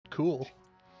Cool.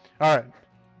 All right.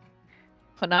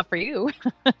 But not for you.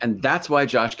 And that's why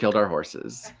Josh killed our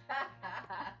horses.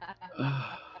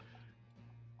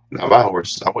 Now my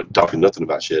horse, I wasn't talking nothing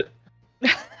about shit.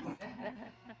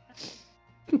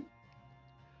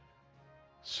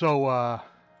 So,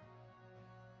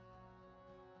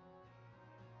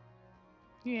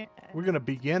 Yeah. we're going to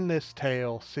begin this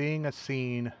tale seeing a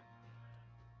scene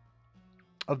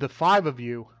of the five of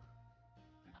you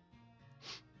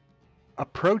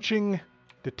approaching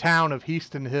the town of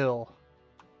Heaston Hill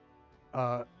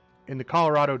in the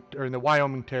Colorado or in the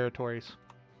Wyoming territories.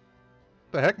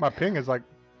 The heck, my ping is like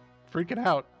freaking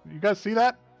out. You guys see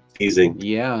that? Teasing.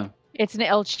 Yeah. It's an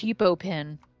El Cheapo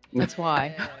pin. That's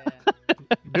why.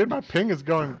 Dude, my ping is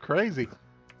going crazy.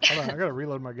 Hold on, I gotta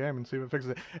reload my game and see if it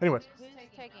fixes it. Anyways. Who's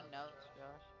taking notes,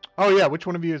 Josh? Oh yeah, which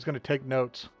one of you is gonna take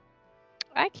notes?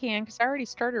 I can, because I already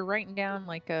started writing down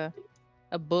like a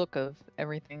book of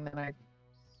everything that I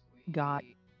got.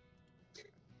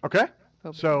 Okay.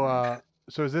 Hope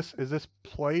So is this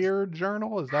player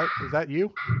journal? Is that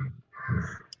you?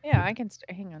 yeah, I can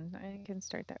hang on. I can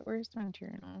start that. Where's my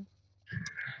journal?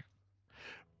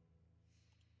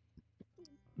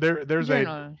 There's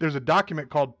Journal. a document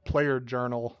called player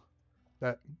journal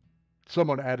that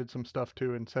someone added some stuff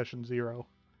to in session 0.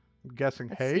 I'm guessing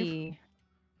Let's Have. see.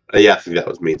 Yeah, I think that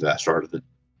was me that started it.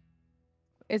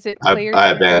 Is it I players?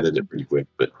 abandoned it pretty quick,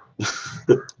 but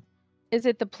Is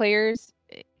it the players'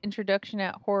 introduction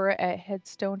at horror at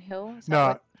Headstone Hill? Is that No,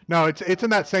 what? no, it's in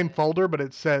that same folder, but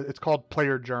it's called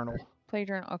player journal. Play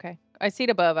journal. Okay, I see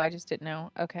it above. I just didn't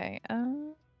know. Okay.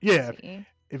 Yeah. Let's see.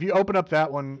 If you open up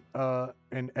that one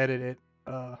and edit it,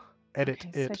 edit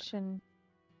Okay, it. session.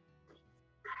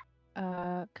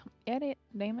 Edit.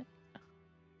 Name it.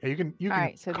 Yeah, you can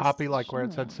Alright, so this copy is like where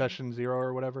it said session session 0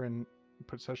 or whatever and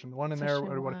put session 1 in there Session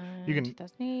or whatever. 1, You can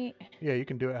 2008. Yeah, you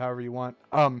can do it however you want.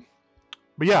 But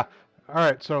yeah. All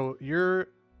right, so you're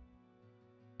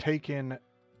taking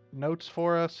notes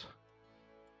for us.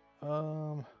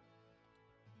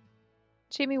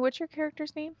 Jimmy, what's your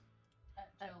character's name?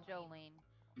 Jolene.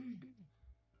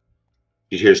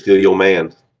 you hear steal your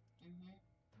man.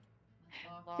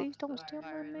 Please don't steal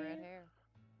my Red man. hair.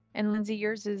 And Lindsay,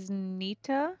 yours is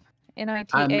Nita. Nita.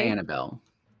 I'm Annabelle.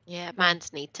 Yeah,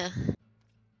 mine's Nita.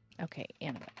 Okay,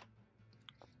 Annabelle.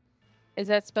 Is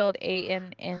that spelled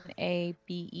Annabelle?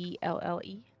 Yeah,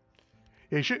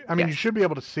 you should. I mean, you Yes. should be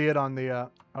able to see it on the.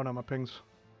 Oh no, my ping's.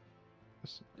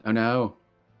 Oh no.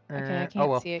 Okay, I Oh can't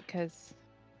well. see it because.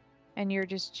 And you're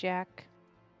just Jack.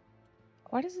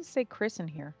 Why does it say Chris in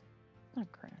here?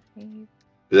 Not Chris.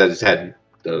 Because I just hadn't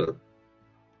done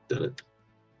it.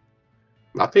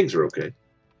 My pings are okay.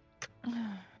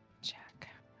 Jack.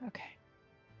 Okay.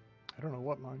 I don't know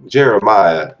what mine.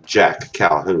 Jeremiah Jack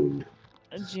Calhoun.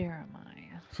 Jeremiah.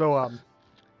 So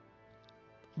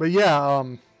but yeah, I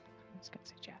was gonna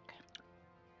say Jack.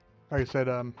 like I said,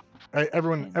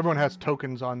 everyone has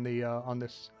tokens on the on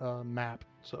this map,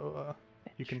 so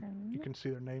you can see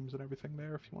their names and everything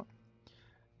there if you want.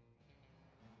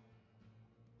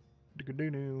 I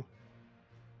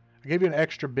gave you an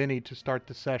extra Benny to start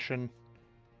the session.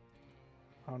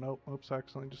 Oh no! Oops! I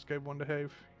accidentally just gave one to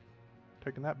Have.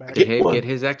 Taking that back. Did Have get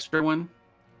his extra one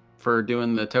for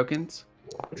doing the tokens?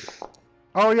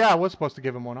 Oh yeah, I was supposed to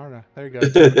give him one, aren't I? There you go.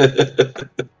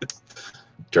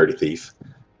 Dirty thief.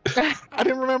 I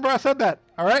didn't remember I said that.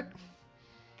 All right.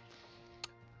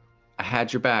 I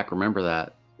had your back. Remember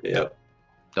that. Yep.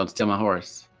 Don't steal my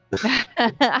horse. Okay.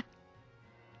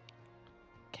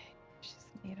 She's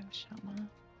native shaman.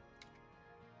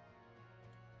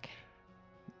 Okay.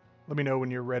 Let me know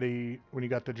when you're ready. When you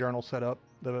got the journal set up,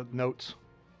 the notes.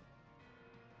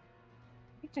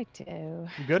 I think I do.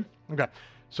 You good? Okay.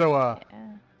 So Yeah.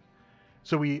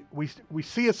 so we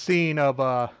see a scene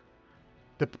of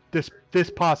this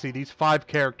posse, these 5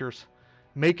 characters,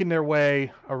 making their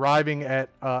way, arriving at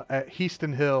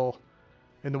Heaston Hill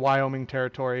in the Wyoming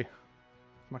territory.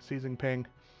 My seizing ping.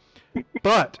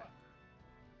 But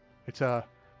it's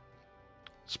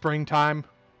springtime,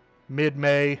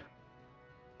 mid-May,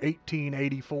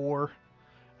 1884.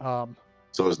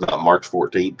 So it's not March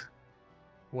 14th.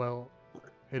 Well,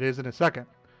 it is in a second.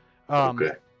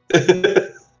 Okay.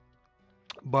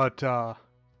 But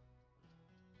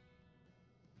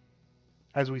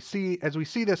as we see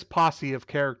this posse of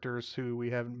characters who we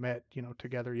haven't met,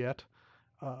 together yet,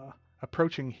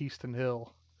 approaching Heaston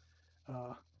Hill,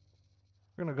 we're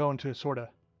gonna go into a sort of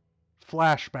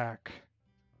flashback.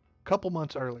 A couple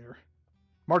months earlier,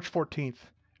 March 14th,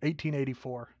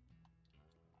 1884,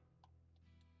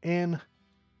 in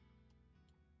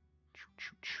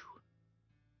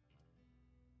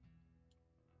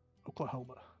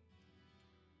Oklahoma.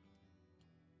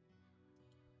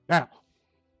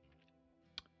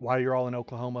 why you're all in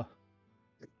Oklahoma,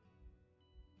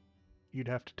 you'd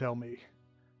have to tell me.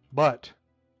 But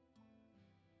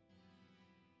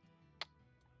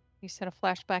You said a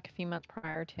flashback a few months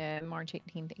prior to March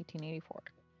 18th, 1884.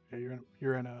 yeah,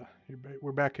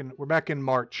 we're back in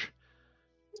March.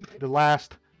 The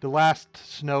last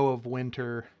snow of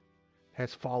winter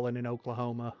has fallen in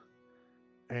Oklahoma,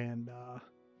 and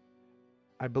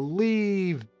I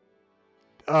believe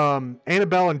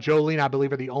Annabelle and Jolene, I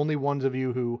believe, are the only ones of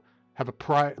you who have a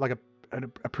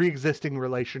pre-existing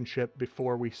relationship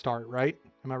before we start, right?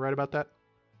 Am I right about that?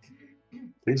 I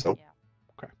think so. Yeah.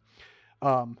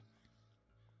 Um,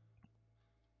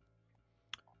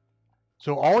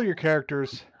 so all your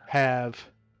characters have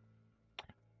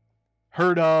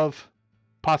heard of,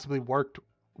 possibly worked,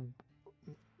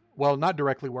 well, not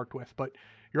directly worked with, but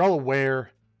you're all aware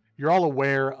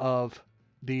of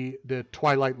the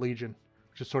Twilight Legion,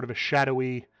 which is sort of a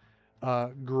shadowy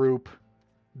group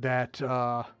that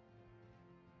tries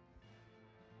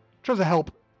to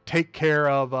help take care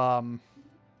of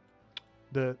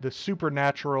the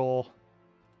supernatural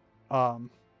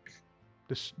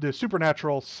the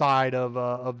supernatural side of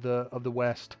the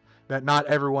West that not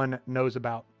everyone knows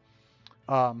about.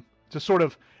 Just sort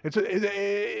of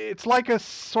it's like a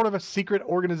sort of a secret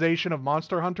organization of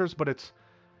monster hunters, but it's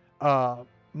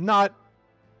not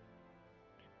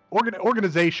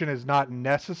organization is not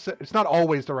necessary. It's not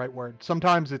always the right word.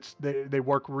 Sometimes they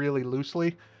work really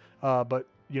loosely, but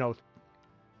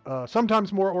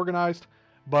sometimes more organized.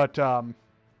 But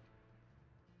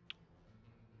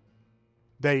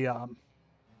they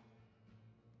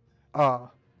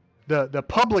the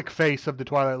public face of the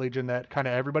Twilight Legion that kind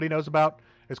of everybody knows about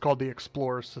is called the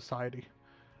Explorers Society,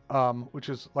 which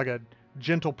is like a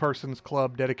gentle person's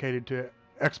club dedicated to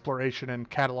exploration and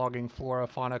cataloging flora,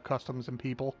 fauna, customs, and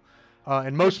people.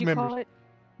 And most What'd you members, call it?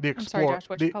 the I'm sorry, Josh.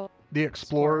 What'd you call it? the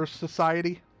Explorers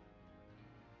Society.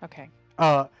 Okay.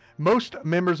 Most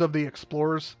members of the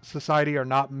Explorers Society are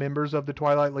not members of the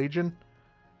Twilight Legion.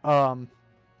 But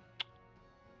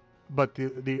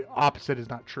the opposite is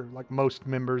not true. Like most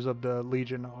members of the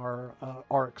Legion are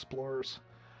explorers.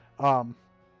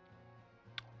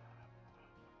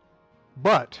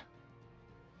 But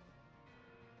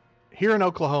here in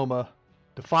Oklahoma,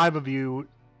 the five of you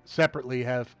separately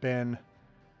have been,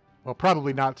 well,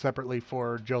 probably not separately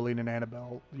for Jolene and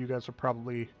Annabelle. You guys are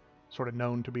probably sort of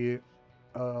known to be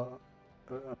a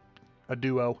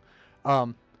duo.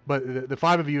 But the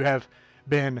five of you have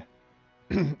been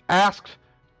asked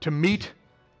to meet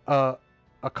a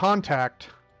contact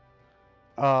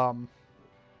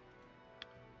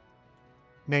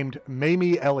named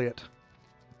Mamie Elliott,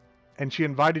 and she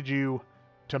invited you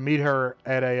to meet her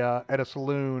at a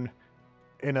saloon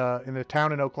in a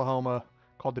town in Oklahoma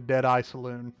called the Dead Eye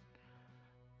Saloon.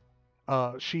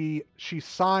 She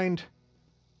signed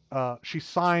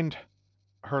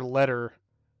her letter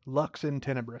Lux in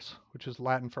Tenebris, which is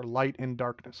Latin for light in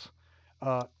darkness,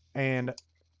 and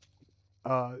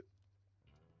all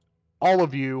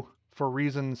of you, for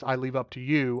reasons I leave up to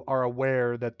you, are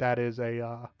aware that that is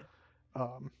a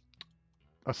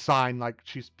sign, like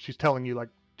she's telling you like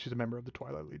she's a member of the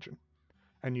Twilight Legion,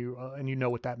 and you know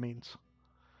what that means.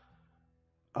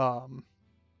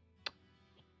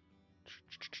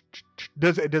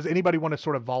 Does anybody want to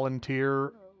sort of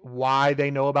volunteer why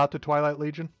they know about the Twilight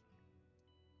Legion?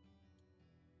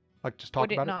 Like just talk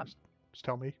Would it about not- it. Just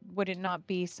tell me. Would it not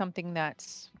be something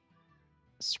that's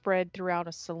spread throughout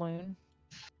a saloon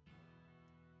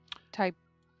type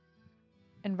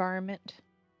environment?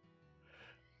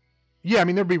 Yeah, I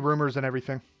mean there'd be rumors and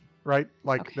everything, right?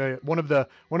 Like Okay. one of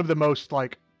the most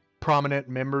like prominent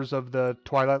members of the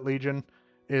Twilight Legion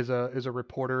is a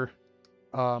reporter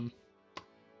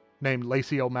named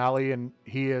Lacey O'Malley, and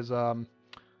he is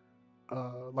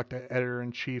like the editor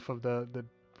in chief of the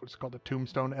what's called the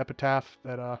Tombstone Epitaph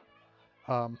that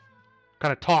kind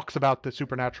of talks about the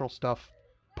supernatural stuff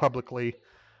publicly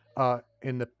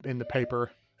in the paper,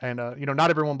 and not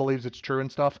everyone believes it's true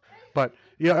and stuff, but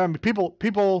yeah, I mean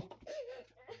people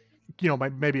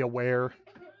may be aware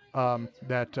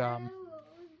that the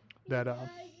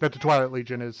Twilight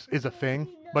Legion is a thing,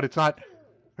 but it's not,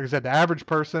 like I said, the average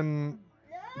person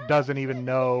doesn't even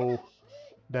know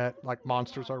that like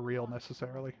monsters are real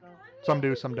necessarily. Some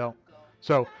do, some don't.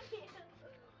 So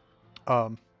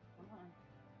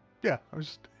yeah,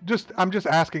 I'm just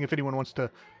asking if anyone wants to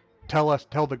tell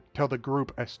the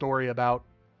group a story about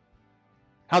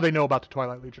how they know about the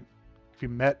Twilight Legion. If you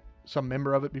met some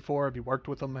member of it before, have you worked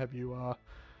with them, have you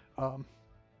done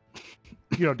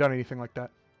anything like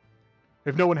that?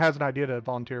 If no one has an idea to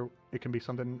volunteer, it can be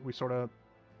something we sort of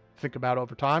think about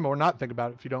over time or not think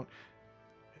about it. If you don't,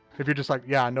 If you're just like,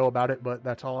 yeah, I know about it, but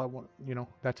that's all I want,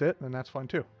 that's it, then that's fine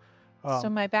too. So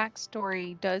my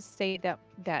backstory does say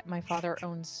that my father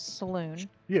owns a saloon.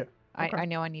 Yeah. Okay. I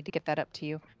know I need to get that up to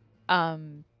you.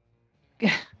 Um,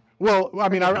 Well, I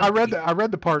mean, forgive I me.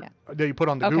 read the part Yeah. that you put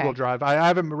on the Google Okay. Drive. I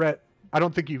haven't read. I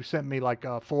don't think you sent me like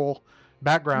a full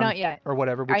background Not yet. or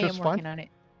whatever, I which is am fine. working on it.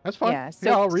 That's fine. Yeah. Yeah,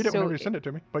 So I'll read it whenever you so send it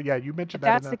to me. But yeah, you if mentioned that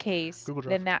in that's the the case, Google Drive.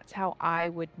 then that's how I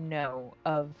would know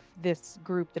of this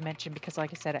group that mentioned because, like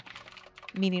I said,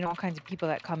 meeting all kinds of people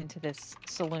that come into this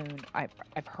saloon, I've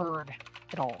heard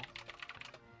it all.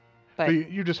 So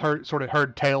But you just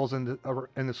heard tales in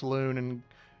the saloon and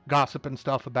gossip and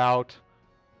stuff about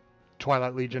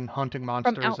Twilight Legion hunting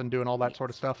monsters and doing all that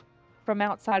sort of stuff. from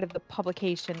outside of the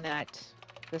publication that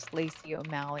this Lacey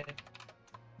O'Malley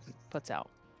puts out.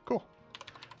 Cool.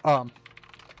 But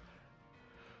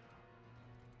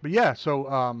yeah,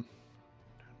 so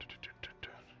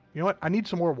you know what? I need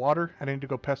some more water. I need to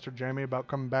go pester Jamie about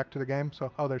coming back to the game.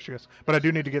 So, oh, there she is. But I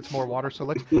do need to get some more water. So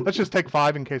let's just take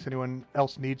 5 in case anyone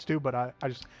else needs to. But I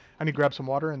need to grab some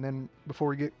water and then before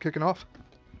we get kicking off.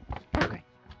 Okay.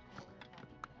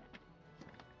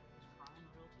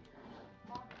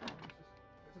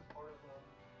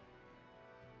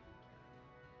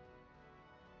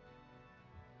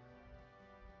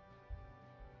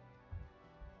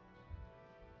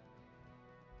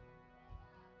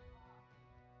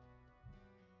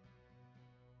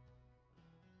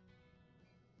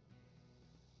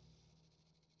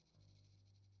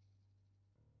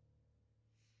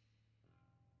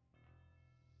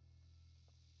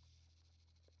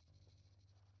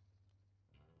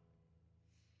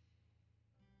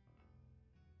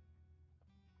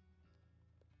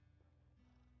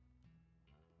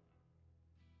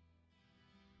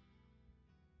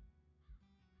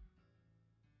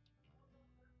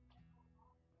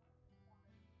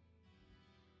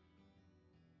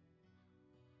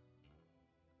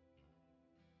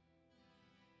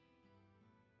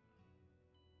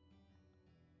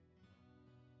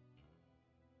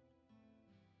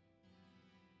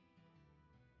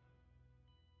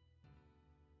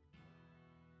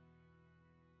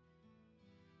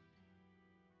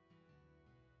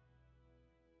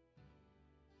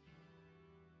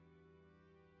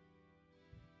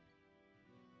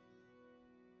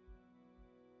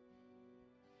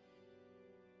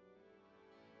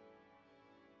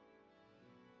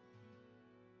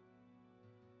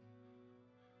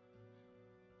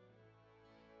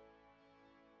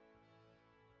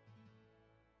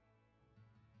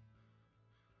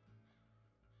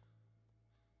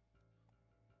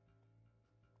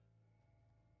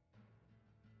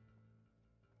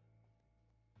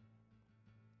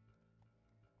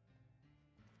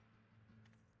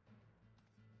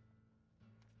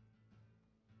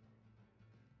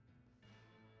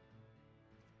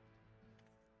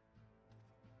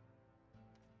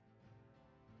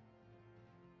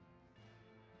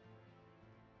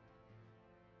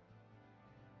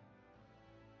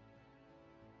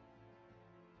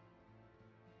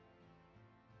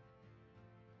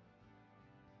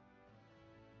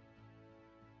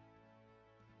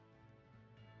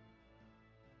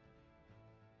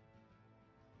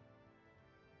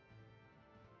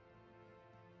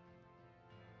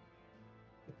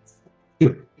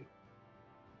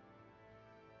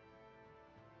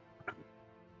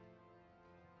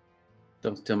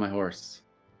 Don't steal my horse.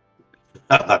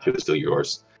 I thought it was still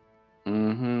yours.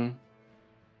 Mm-hmm.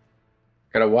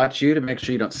 Gotta watch you to make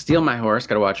sure you don't steal my horse.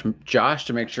 Gotta watch Josh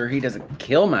to make sure he doesn't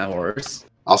kill my horse.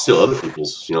 I'll steal other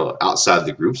people's, outside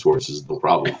the group's horses, no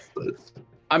problem. But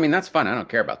I mean, that's fine. I don't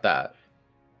care about that.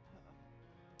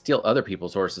 Steal other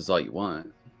people's horses all you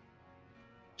want.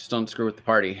 Just don't screw with the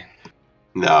party.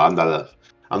 no, I'm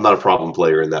not a problem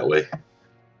player in that way.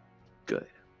 Good.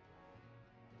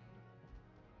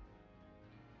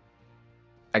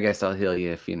 I guess I'll heal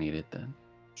you if you need it then.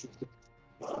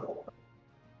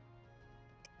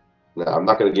 No, I'm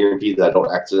not going to guarantee that I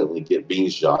don't accidentally get bean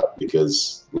shot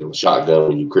because shotgun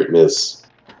when you crit miss.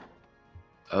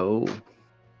 Oh.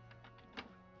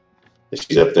 If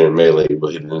she's up there in melee,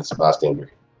 we'll hit an innocent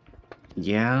bystander.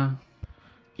 Yeah.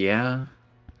 Yeah.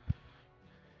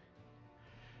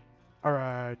 All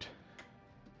right.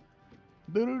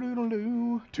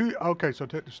 Okay, so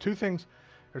there's 2 things.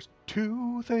 There's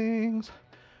 2 things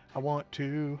I want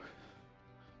to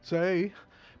say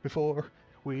before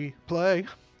we play.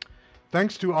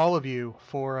 Thanks to all of you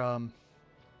for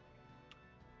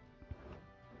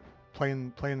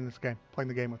playing this game, playing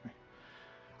the game with me.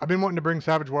 I've been wanting to bring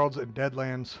Savage Worlds and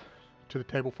Deadlands to the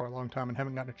table for a long time and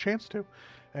haven't gotten a chance to.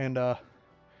 And I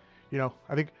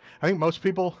think most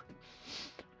people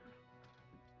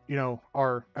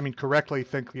correctly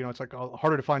think, it's like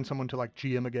harder to find someone to like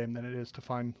GM a game than it is to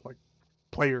find like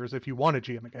players if you want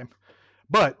to GM a game.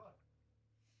 But,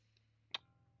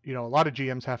 a lot of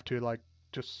GMs have to like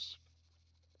just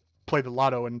play the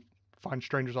lotto and find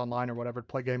strangers online or whatever to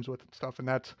play games with and stuff. And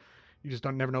you just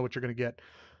never know what you're going to get.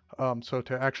 So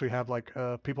to actually have like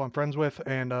people I'm friends with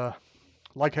and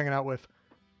like hanging out with,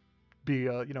 be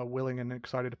willing and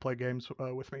excited to play games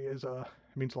with me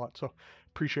means a lot. So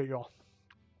appreciate y'all.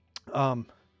 I'm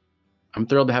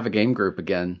thrilled to have a game group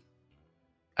again.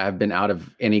 I've been out of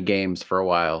any games for a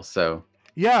while, so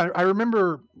yeah, I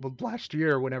remember last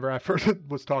year whenever I first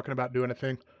was talking about doing a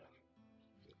thing.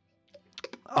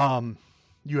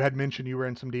 You had mentioned you were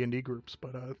in some D&D groups,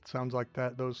 but it sounds like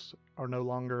those are no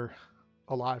longer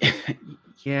alive.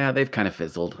 yeah, they've kind of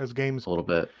fizzled as games a little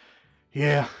bit.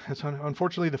 Yeah, it's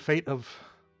unfortunately the fate of.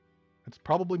 It's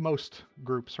probably most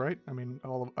groups, right? I mean,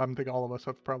 I think all of us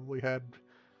have probably had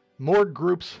more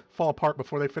groups fall apart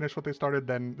before they finish what they started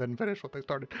than finish what they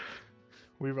started.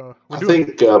 I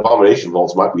think Abomination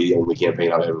Vaults might be the only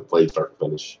campaign I've ever played start to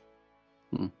finish.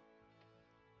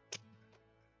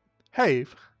 Hey,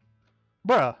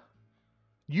 bruh,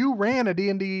 you ran a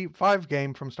D&D 5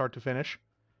 game from start to finish.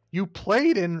 You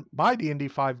played in my D&D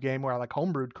 5 game where I like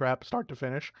homebrewed crap start to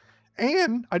finish,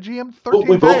 and I GM'd 13th Age.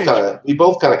 We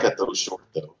both kind of cut those short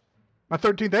though. My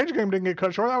 13th Age game didn't get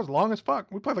cut short. That was long as fuck.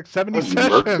 We played like 70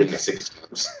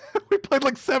 sessions. We played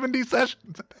like 70 sessions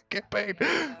in that campaign. Yeah,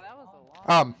 that was a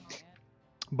long one,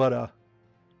 But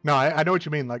no, I know what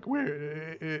you mean. Like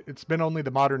it's been only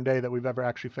the modern day that we've ever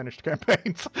actually finished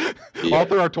campaigns. Yeah. All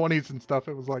through our 20s and stuff,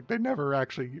 it was like they never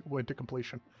actually went to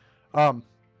completion.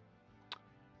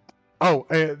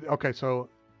 Okay. So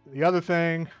the other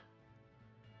thing,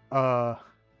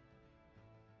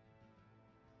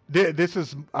 this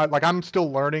is like I'm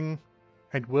still learning,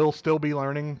 and will still be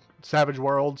learning Savage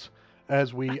Worlds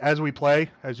as we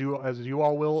play, as you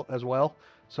all will as well.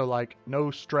 So like no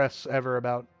stress ever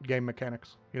about game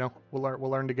mechanics. We'll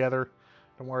learn together.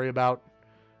 Don't worry about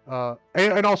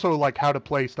and also like how to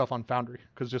play stuff on Foundry,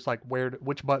 because just like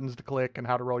which buttons to click and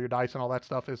how to roll your dice and all that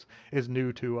stuff is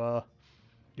new to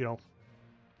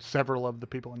several of the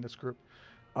people in this group.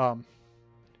 And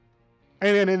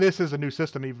this is a new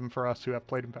system even for us who have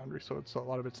played in Foundry, so a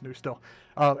lot of it's new still.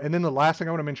 And then the last thing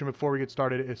I want to mention before we get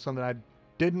started is something I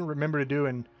didn't remember to do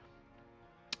in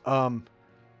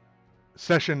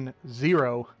session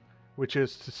 0, which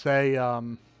is to say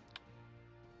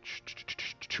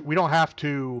we don't have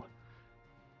to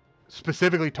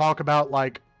specifically talk about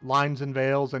like lines and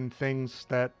veils and things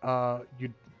that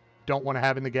you don't want to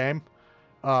have in the game.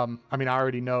 I mean, I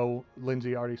already know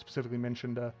Lindsay already specifically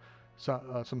mentioned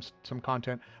some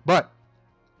content, but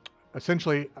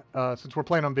essentially, since we're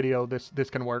playing on video, this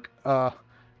can work. We're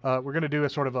gonna do a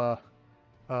sort of a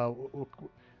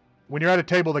when you're at a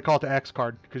table, they call it the X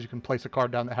card, because you can place a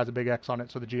card down that has a big X on it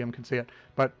so the GM can see it.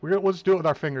 But we'll just do it with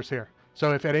our fingers here.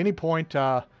 So if at any point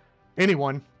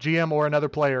anyone, GM or another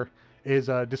player, is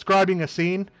describing a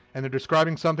scene and they're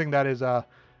describing something that is not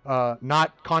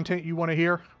content you want to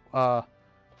hear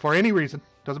for any reason,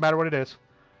 doesn't matter what it is,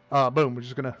 boom,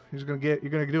 you're gonna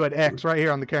do an X right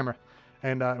here on the camera,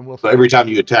 and we'll. So every time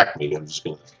you attack me, I'm just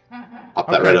gonna pop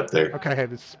that right up there. Okay, hey,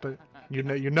 but you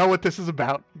know what this is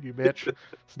about, you bitch.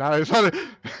 It's not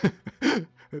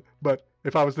but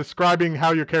if I was describing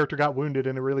how your character got wounded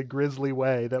in a really grisly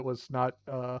way that was not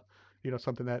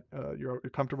something that you're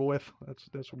comfortable with,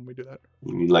 that's when we do that.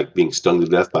 You mean like being stung to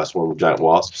death by a swarm of giant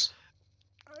wasps?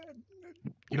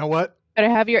 You know what? Gotta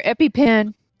have your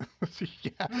EpiPen.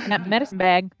 Yeah. And that medicine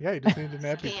bag. Yeah, you just need an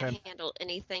I EpiPen. can't handle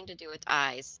anything to do with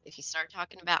eyes. If you start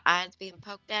talking about eyes being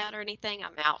poked out or anything,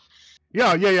 I'm out.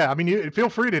 Yeah. I mean, you feel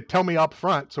free to tell me up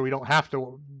front so we don't have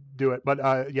to do it.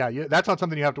 But yeah, that's not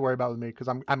something you have to worry about with me, because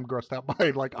I'm grossed out by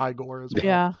like eye gore as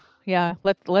well. Yeah.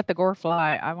 Let the gore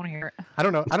fly. I want to hear it. I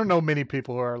don't know many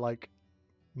people who are like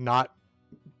not,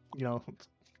 When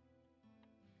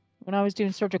I was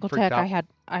doing surgical freaked tech, out.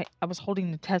 I was holding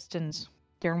the intestines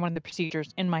during one of the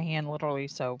procedures in my hand, literally.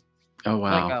 So Oh let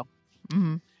wow. go.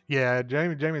 Mm-hmm. Yeah,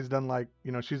 Jamie's done like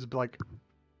she's like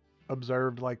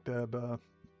observed like the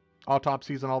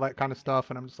autopsies and all that kind of stuff,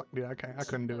 and I'm just like, yeah, I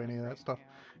couldn't do any of that stuff.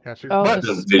 Yeah, she's Oh, but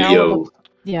the The smell video of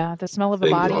the smell of a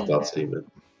thing body about that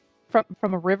statement.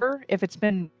 from a river. If it's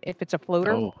a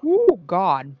floater, Oh. oh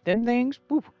God, them things.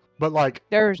 Woo, but like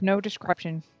there's no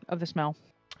description of the smell.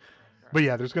 but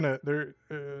yeah, there's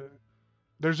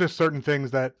just certain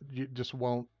things that you just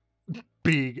won't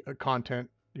be content.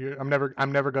 I'm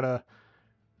never gonna.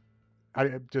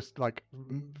 I just like,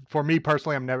 for me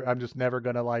personally, I'm just never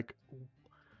gonna like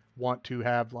want to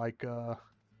have like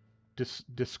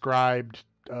described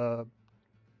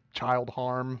child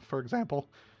harm, for example.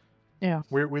 Yeah.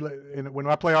 When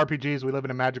I play RPGs, we live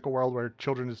in a magical world where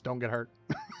children just don't get hurt.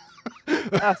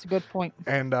 That's a good point.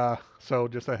 And so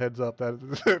just a heads up that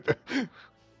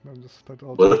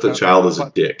I'll What if the that- child is a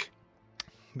but dick?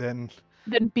 then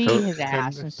Then beat So- his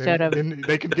ass then, instead of then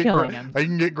they can get killing him. they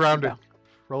can get grounded.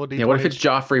 Roll a d20. Yeah, what if it's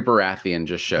Joffrey Baratheon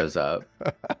just shows up?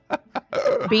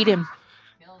 beat him.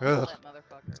 Ugh. That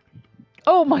motherfucker.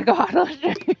 Oh my god. I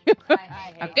hate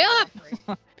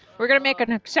Philip! We're gonna make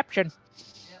an exception.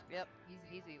 Yep.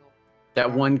 He's evil.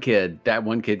 That one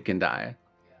kid can die.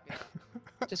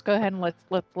 Just go ahead and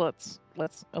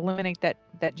let's eliminate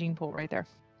that gene pool right there.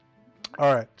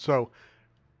 All right, so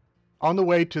on the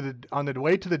way to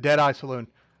the Deadeye Saloon,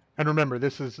 and remember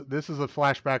this is a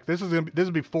flashback. This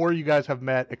is before you guys have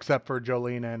met, except for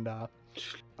Jolene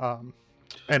and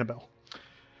Annabelle.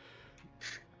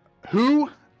 Who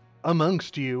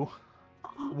amongst you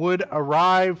would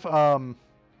arrive? I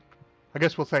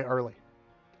guess we'll say early,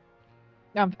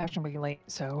 I'm fashionably late,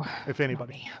 so if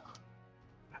anybody.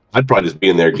 I'd probably just be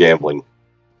in there gambling,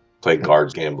 playing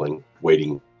cards, gambling,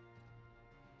 waiting,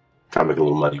 trying to make a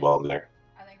little money while I'm there.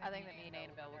 I think that me and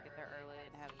Annabelle will get there early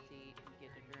and have a seat and get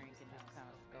to drink and just kind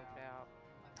of scope it out.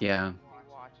 Yeah. Be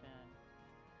watching.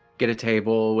 Get a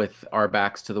table with our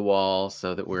backs to the wall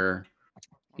so that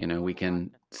we can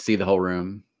see the whole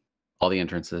room, all the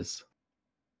entrances.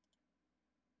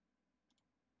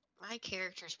 My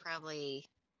character's probably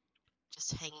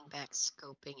just hanging back,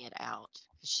 scoping it out.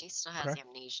 'Cause she still has Okay.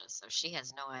 amnesia, so she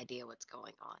has no idea what's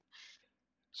going on.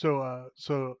 So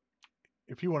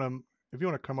if you want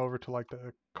to come over to like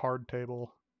the card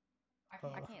table, I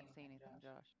can't see anything,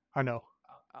 Josh. I know.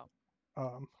 Oh.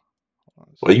 Hold on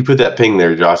a Well, you put that ping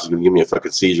there, Josh, is gonna give me a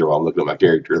fucking seizure while I'm looking at my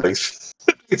character. Thanks.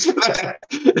 Thanks for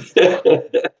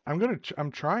that.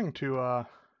 I'm trying to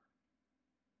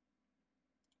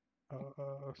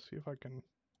see if I can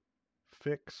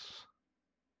fix.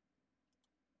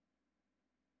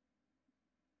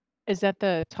 is that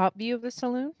the top view of the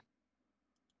saloon?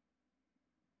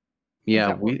 Yeah,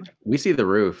 that what we see the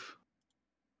roof.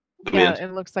 Come Yeah, in.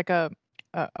 it looks like a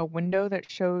window that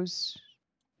shows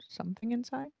something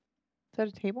inside. Is that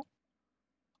a table?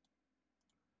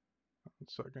 1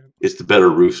 second. It's the better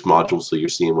roofs module, so you're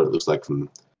seeing what it looks like from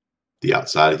the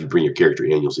outside. If you bring your character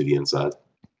in, you'll see the inside.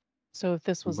 So if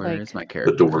this was Where like is my The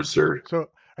character? doors are So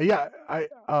yeah,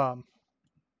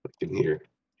 in here.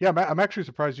 yeah, I'm actually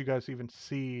surprised you guys even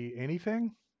see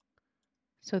anything.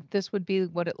 so this would be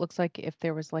what it looks like if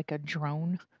there was like a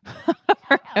drone.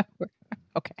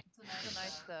 Okay. It's a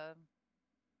nice sky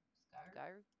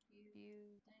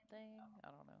view thing. I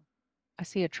don't know. I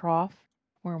see a trough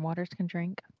where waters can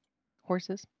drink.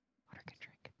 Horses. Water can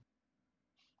drink.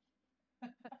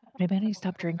 Maybe I need to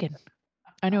stop drinking.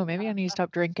 I know, maybe I need to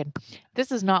stop drinking.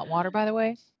 This is not water, by the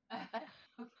way.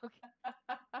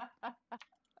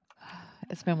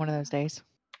 It's been one of those days.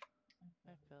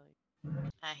 I feel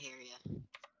like I hear you.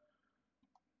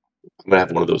 I'm gonna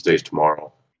have one of those days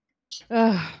tomorrow.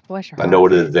 Ugh, bless your I heart. know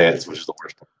it in advance, which is the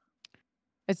worst part.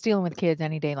 It's dealing with kids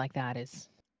any day like that is.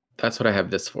 That's what I have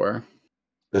this for.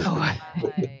 Oh, I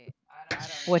don't know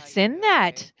what's how you in do it,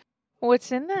 that? babe.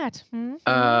 What's in that?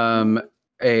 Hmm?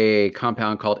 A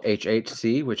compound called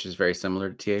HHC, which is very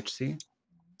similar to THC.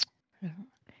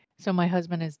 So my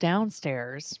husband is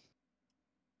downstairs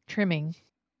trimming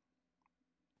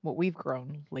what we've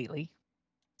grown lately.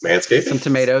 Manscaping? Some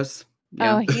tomatoes.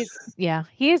 Yeah. Oh,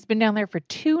 he has been down there for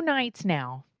 2 nights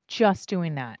now, just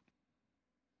doing that.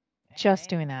 Just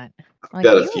doing that. Like,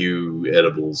 Got a you- few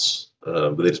edibles,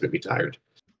 but they just make me tired.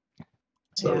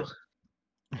 So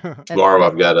Yeah. tomorrow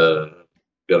I've got an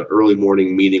early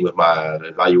morning meeting with my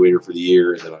evaluator for the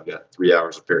year, and then I've got 3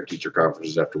 hours of parent teacher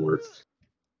conferences after work.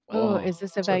 Oh, is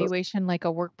this evaluation like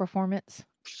a work performance?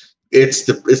 It's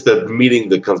the meeting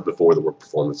that comes before the work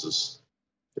performances.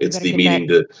 It's gotta the get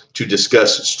meeting to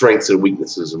discuss strengths and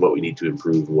weaknesses and what we need to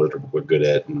improve and what we're good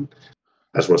at. And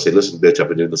I just want to say, listen, bitch, I've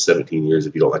been doing this 17 years.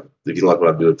 If you don't like what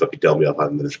I'm doing, fucking tell me. I'll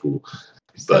find another school.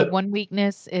 So But- one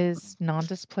weakness is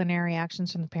non-disciplinary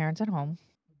actions from the parents at home.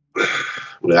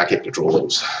 Well, I can't control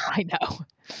those. I know.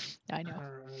 I know.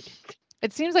 Alright.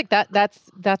 It seems like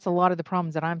that's a lot of the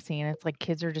problems that I'm seeing. It's like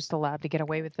kids are just allowed to get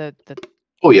away with the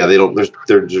Oh yeah, they don't. There's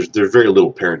very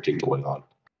little parenting going on.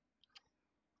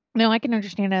 No, I can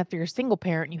understand that if you're a single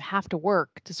parent, you have to work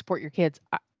to support your kids.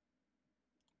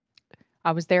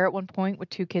 I was there at one point with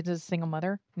 2 kids as a single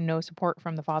mother, no support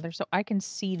from the father. So I can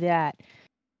see that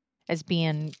as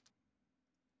being,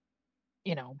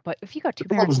 but if you got 2 The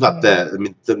parents. problem's not that. I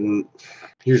mean,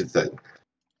 here's the thing.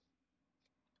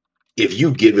 If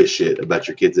you give a shit about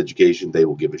your kid's education, they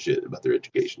will give a shit about their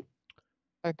education.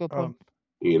 A good point. Um,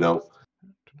 You know,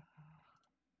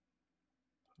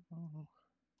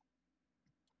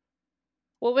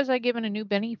 What was I given a new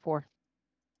Benny for?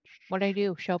 What'd I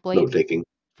do? Show up late? note taking.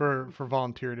 for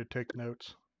volunteer to take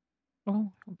notes.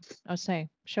 Oh, I was saying,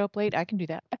 show up late. I can do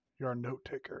that. You're a note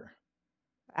taker.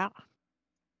 Ah,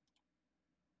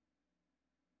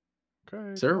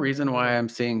 Okay. Is there a come on, reason why Annabelle. I'm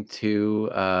seeing 2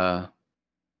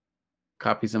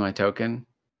 copies of my token?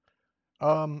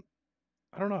 I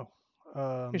don't know.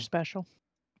 you're special.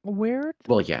 Where the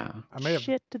Well, yeah. I may have.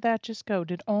 shit did that just go?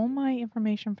 Did all my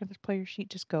information for this player sheet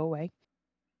just go away?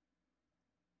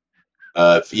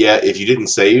 If you didn't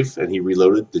save and he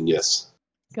reloaded, then yes.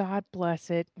 God bless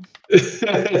it.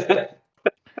 Uh-oh.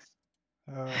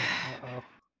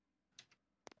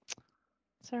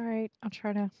 It's all right. I'll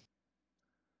try to.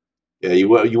 Yeah, you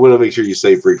want to make sure you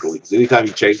save frequently, because anytime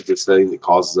you change the setting that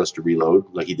causes us to reload,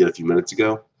 like he did a few minutes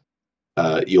ago,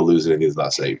 you'll lose anything that's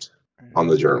not saved on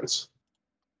the journals.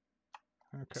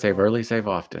 Okay. Save Well, early, save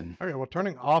often. okay. Well,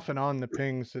 turning off and on the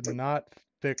pings did not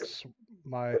fix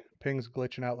my pings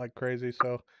glitching out like crazy.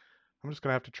 So I'm just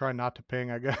gonna have to try not to ping,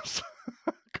 I guess.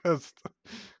 Cause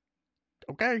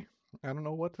okay, I don't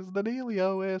know what the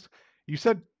dealio is. You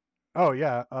said, oh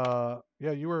yeah,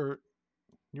 yeah, you were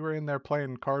in there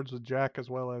playing cards with Jack as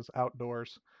well as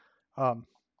outdoors. Um,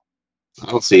 I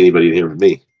don't see anybody in here with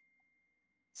me.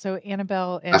 So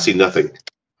Annabelle I see and nothing.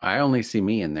 I only see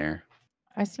me in there.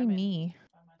 I see I'm in me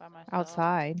by myself.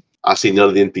 outside. I see none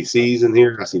of the NPCs in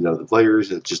here. I see none of the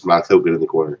players. It's just my token in the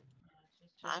corner.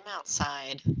 I'm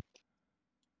outside.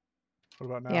 what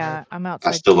about now? Yeah, Ed? I'm I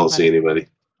outside still too don't by see anybody.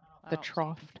 I the don't see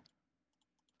trough.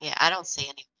 Yeah, I don't see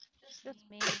any. just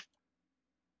me.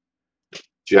 Did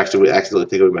you actually accidentally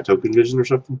take away my token vision or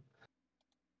something?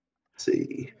 Let's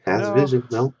see. Has No. vision?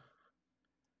 No.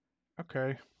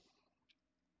 Okay.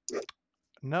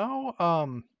 No.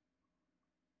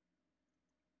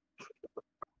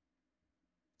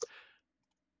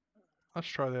 Let's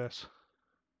try this.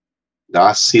 Now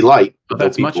I see light. Oh, No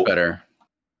that's much people. better.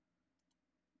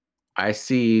 I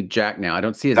see Jack now. I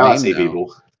don't see his Now I name see though.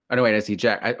 people. Oh no, wait, I see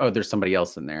Jack. Oh, there's somebody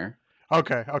else in there.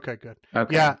 Okay. Okay. Good.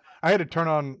 Okay. Yeah, I had to turn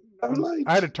on. Light.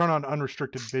 I had to turn on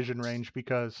unrestricted vision range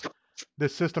because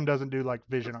this system doesn't do like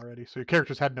vision already. So your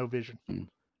characters had no vision, Hmm.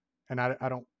 and I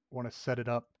don't want to set it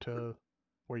up to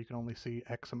where you can only see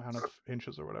X amount of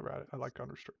inches or whatever. I like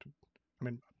unrestricted. I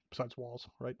mean, besides walls,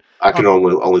 right? I can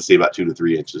only see about 2 to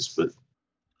 3 inches, but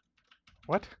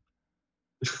What?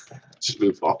 just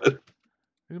move on.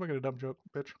 He's making a dumb joke,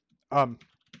 bitch. All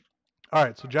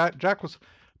right. So Jack was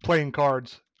playing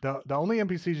cards. The only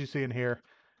NPCs you see in here,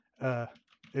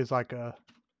 is like an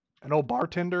old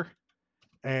bartender,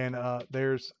 and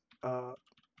there's what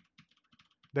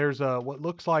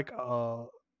looks like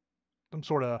some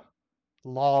sort of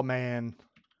lawman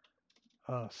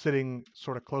sitting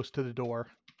sort of close to the door.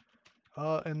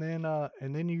 And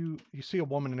then you see a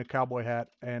woman in a cowboy hat,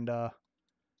 and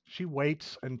she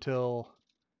waits until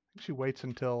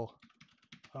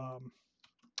um,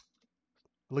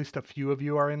 at least a few of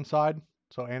you are inside.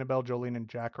 So Annabelle, Jolene, and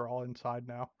Jack are all inside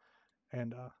now,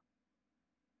 and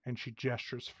she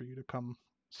gestures for you to come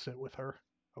sit with her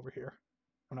over here.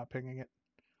 I'm not pinging it.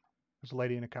 There's a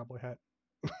lady in a cowboy hat.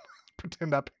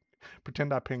 Pretend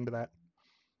I pinged that.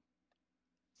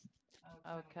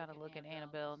 I would kind of look at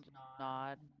Annabelle and just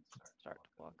nod and start to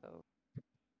walk over.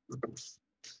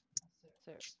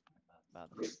 Sit by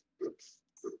the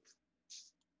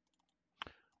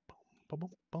Boom,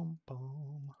 boom, boom,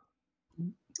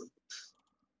 boom.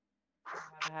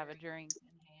 I have a drink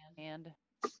in hand.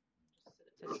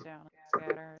 Sit down and look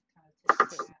at her.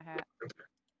 Tip my hat.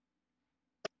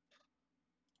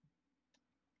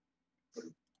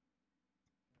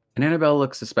 And Annabelle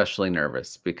looks especially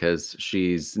nervous because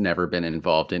she's never been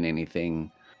involved in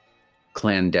anything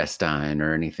clandestine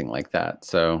or anything like that.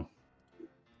 So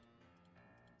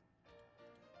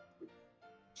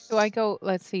Do I go?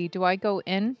 Let's see. Do I go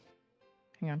in?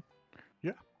 Hang on.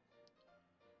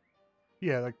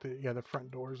 Yeah, like the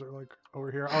front doors are like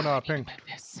over here. Oh no, I pinged. Move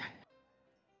this.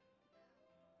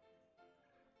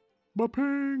 My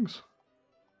pings.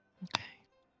 Okay.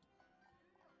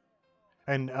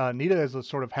 And Nita is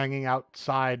sort of hanging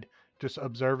outside, just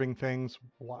observing things,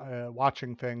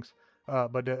 watching things.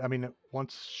 But I mean,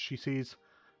 once she sees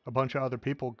a bunch of other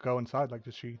people go inside, like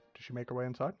does she make her way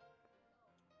inside?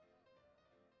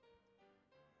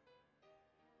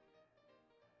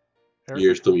 Erica?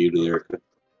 You're still muted, Erica.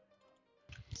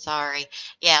 Sorry.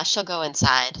 Yeah, she'll go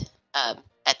inside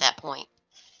at that point.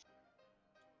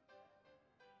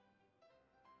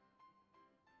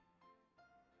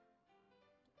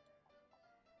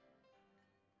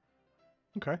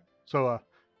 Okay. So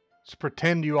Just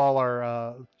pretend you all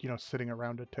are, sitting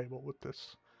around a table with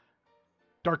this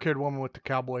dark-haired woman with the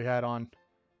cowboy hat on,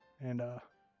 and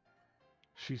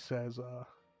she says,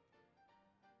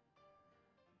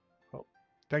 "Well,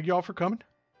 thank you all for coming.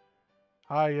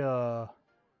 I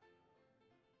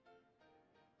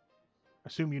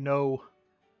assume you know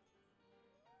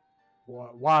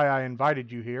why I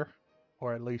invited you here,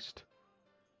 or at least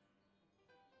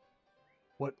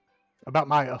what about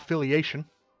my affiliation."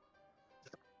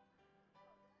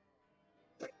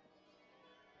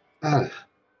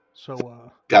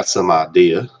 So Got some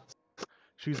idea.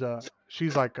 she's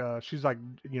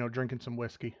drinking some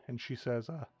whiskey, and she says,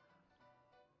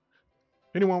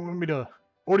 "Anyone want me to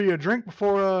order you a drink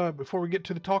before we get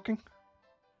to the talking?"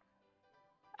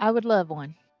 I would love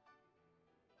one.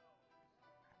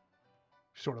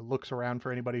 She sort of looks around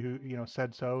for anybody who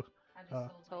said so.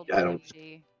 Hold I don't-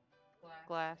 the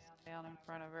glass down in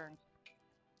front of her.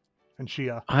 And she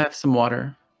I have some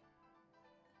water.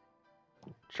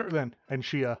 sure then, and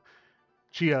she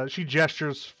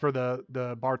gestures for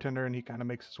the bartender, and he kind of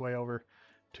makes his way over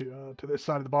to this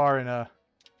side of the bar, and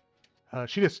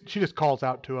she just calls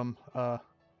out to him,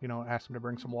 asks him to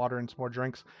bring some water and some more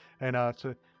drinks, and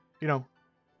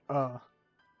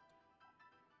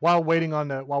while waiting on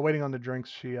the drinks,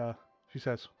 she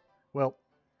says, "Well,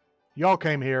 y'all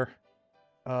came here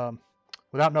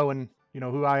without knowing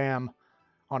who I am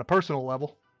on a personal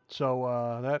level,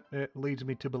 so that it leads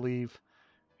me to believe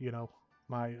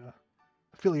my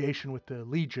affiliation with the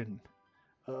Legion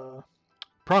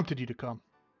prompted you to come,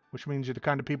 which means you're the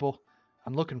kind of people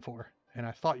I'm looking for, and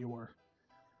I thought you were."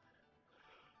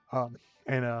 And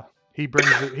he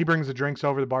brings the drinks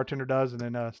over. The bartender does, and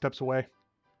then steps away,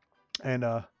 and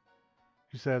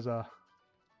he says, "I'm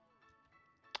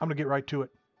gonna get right to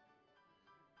it.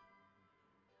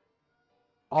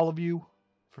 All of you,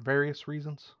 for various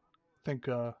reasons, think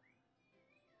can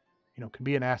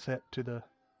be an asset to the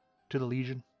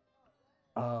Legion.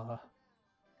 I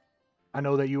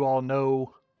know that you all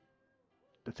know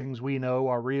the things we know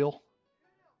are real,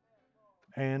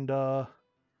 and well,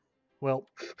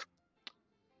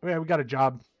 yeah, we got a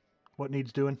job. What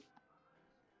needs doing?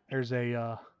 There's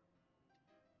a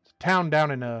town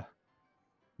down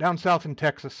south in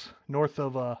Texas, north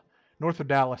of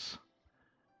Dallas,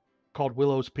 called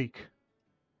Willows Peak,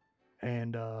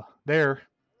 and there's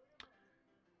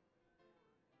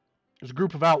a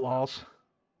group of outlaws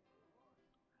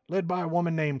led by a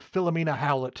woman named Philomena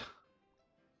Howlett,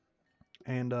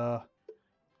 and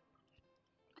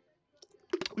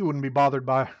we wouldn't be bothered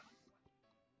by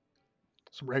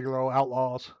some regular old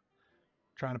outlaws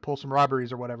trying to pull some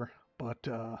robberies or whatever. But,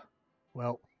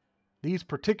 well, these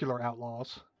particular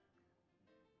outlaws,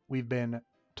 we've been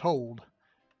told,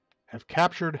 have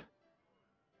captured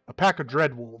a pack of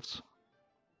dreadwolves.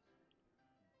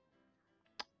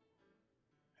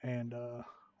 And,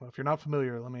 well, if you're not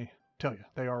familiar, let me tell you,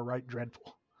 they are right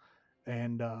dreadful.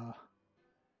 And,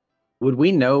 Would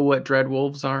we know what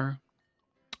dreadwolves are?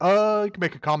 you can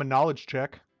make a common knowledge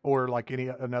check, or like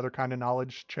another kind of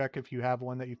knowledge check if you have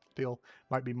one that you feel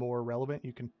might be more relevant.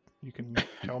 You can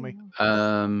tell me.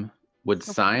 Would Go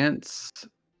for it. science?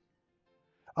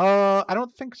 I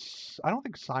don't think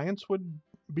science would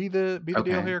be the deal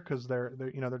Okay. here, because they're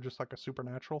just like a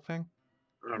supernatural thing.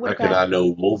 I What reckon about- I know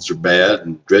wolves are bad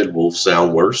and dread wolves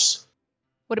sound worse.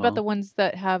 What about Well- the ones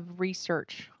that have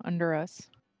research under us?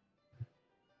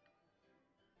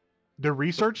 The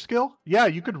research skill, yeah,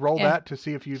 you could roll Yeah. that to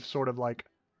see if you've sort of like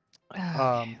Okay,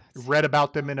 let's see. read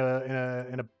about them in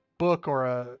a book or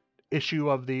a issue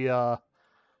of the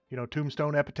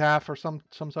Tombstone Epitaph or some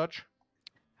such.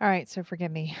 All right, so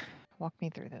forgive me. Walk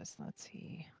me through this. Let's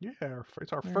see. Yeah,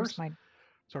 it's our Where's first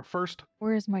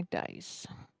my dice?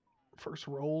 first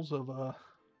rolls of the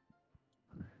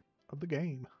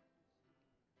game.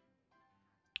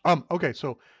 Okay,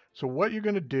 so what you're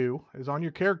gonna do is on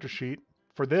your character sheet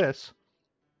for this,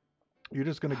 you're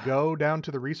just gonna go down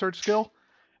to the research skill,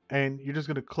 and you're just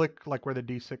gonna click like where the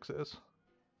D6 is.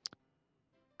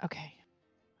 Okay.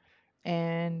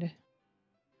 And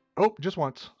Oh, just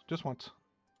once.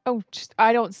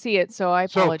 I don't see it, so I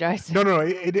So, apologize. No,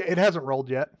 it hasn't rolled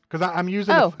yet, because I'm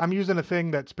using Oh. I'm using a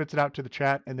thing that spits it out to the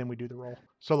chat, and then we do the roll.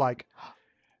 So like,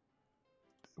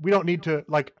 we don't need to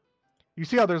like, you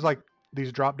see how there's like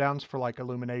these drop downs for like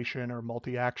illumination or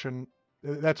multi-action.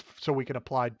 That's so we can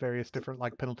apply various different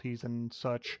like penalties and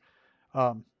such.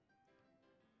 But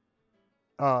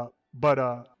go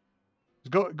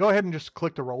ahead and just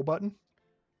click the roll button,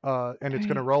 and it's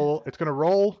gonna Alright.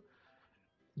 roll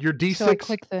your D6. So I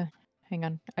click the. Hang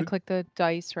on. I click the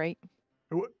dice, right?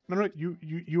 No,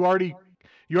 you already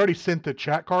sent the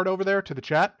chat card over there to the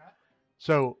chat.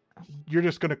 So you're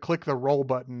just gonna click the roll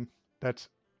button that's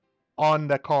on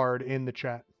the card in the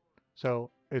chat. So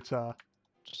it's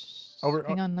over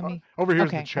Hang on, let me. over here's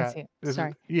Okay, the I chat. see it. This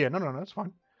Sorry. is yeah, no, that's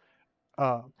fine.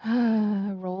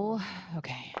 Roll.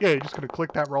 Okay. Yeah, you're just gonna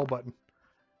click that roll button,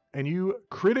 and you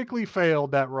critically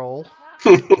failed that roll.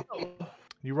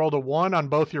 You rolled a 1 on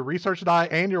both your research die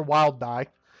and your wild die.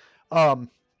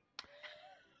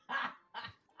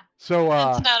 So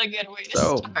That's not a good way to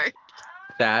start.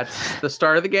 That's the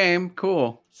start of the game.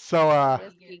 Cool. So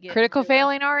Critical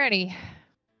failing already.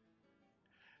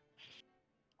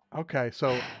 okay,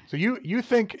 so you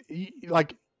think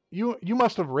like you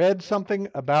must have read something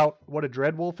about what a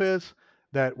dreadwolf is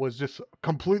that was just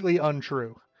completely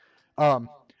untrue. I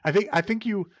think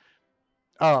you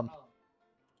I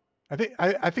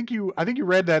think you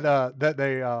read that that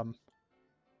they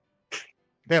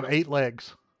have 8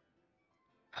 legs.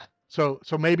 So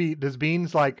maybe does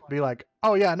Beans like be like,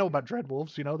 oh yeah, I know about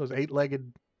dreadwolves, you know, those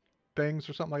 8-legged things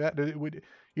or something like that. Would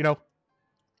you know?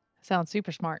 Sounds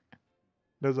super smart.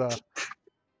 Does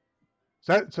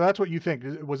so that's what you think?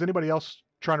 Was anybody else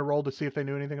trying to roll to see if they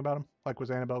knew anything about him? Like was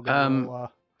Annabelle going to roll?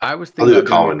 I was I'll thinking do a about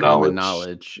doing common a common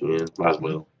knowledge. knowledge. Yeah, might as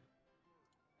well.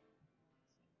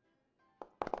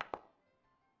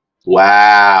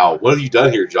 Wow, what have you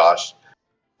done here, Josh?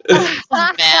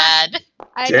 Bad.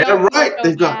 I Damn don't feel right, so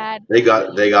they've bad.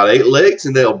 got 8 legs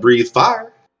and they'll breathe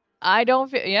fire. I don't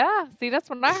feel. Yeah. See, that's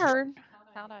what I heard.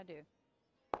 How'd I do?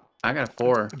 I got a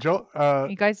 4. Joe,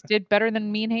 You guys did better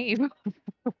than me and Habe.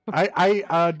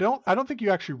 I don't think you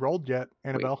actually rolled yet,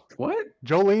 Annabelle. Wait, what?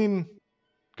 Jolene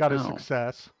got a Oh.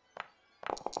 success.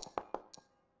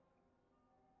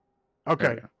 There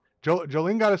Okay. we go.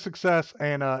 Jolene got a success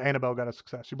and Annabelle got a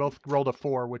success. You both rolled a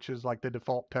 4, which is like the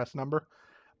default test number.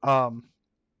 And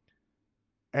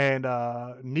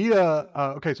Nita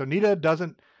okay, so Nita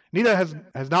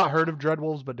has not heard of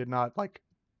dreadwolves but did not like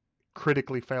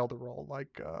critically fail the roll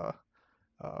like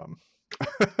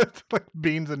like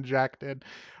Beans and Jack did.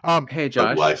 Hey Bug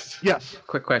Josh. life. Yes.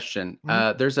 Quick question.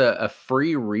 Mhm. There's a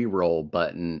free reroll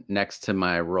button next to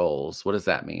my rolls. What does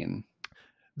that mean?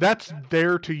 That's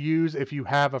there to use if you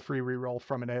have a free reroll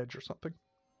from an edge or something.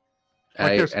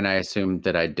 Like I assume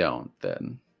that I don't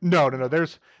then. No.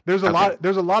 There's a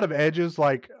Okay. lot of edges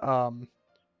like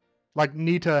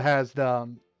Nita has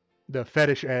the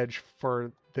fetish edge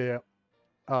for the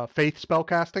faith spell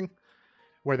casting,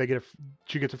 where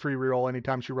she gets a free reroll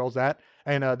anytime she rolls that.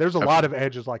 And there's a lot of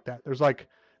edges like that. There's like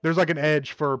an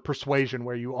edge for persuasion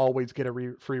where you always get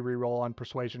a free reroll on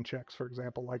persuasion checks, for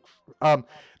example. Like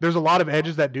there's a lot of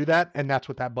edges that do that, and that's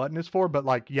what that button is for. But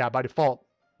like yeah, by default,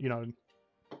 you know,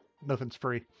 nothing's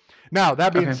free. Now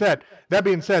that being said,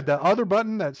 the other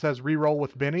button that says reroll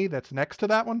with Benny that's next to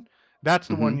that one, that's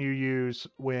the one you use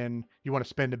when you want to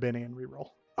spend a Benny and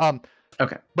reroll.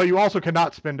 Okay. But you also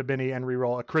cannot spend a Benny and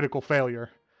reroll a critical failure.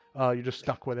 You're just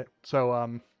stuck with it.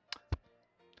 So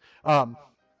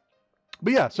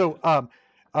but yeah, so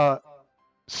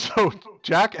so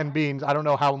Jack and Beans, I don't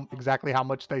know exactly how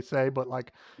much they say, but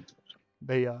like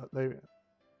they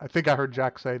I think I heard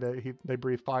Jack say that they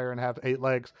breathe fire and have 8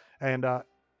 legs, and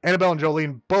Annabelle and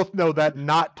Jolene both know that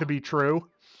not to be true.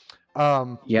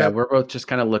 Yeah, we're both just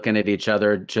kind of looking at each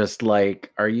other, just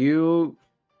like, are you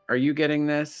getting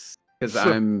this? Because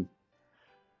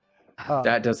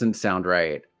that doesn't sound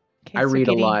right. Okay, I read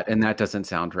a lot, and that doesn't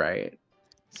sound right.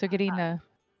 So getting the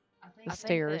I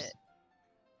stairs.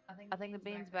 I think the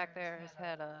Beans back there has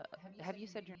had a. Have you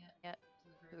said your name yet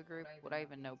to the group? Would I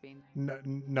even know Beans?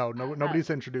 No, nobody's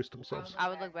introduced themselves. I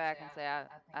would look back and say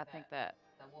I think that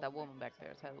woman back there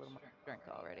has had a little more drink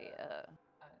already.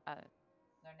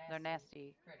 They're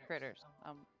nasty critters.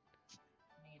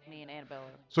 Me and Annabelle.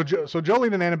 So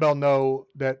Jolene and Annabelle know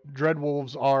that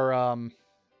dreadwolves are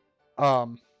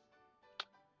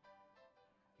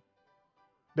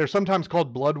they're sometimes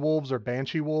called blood wolves or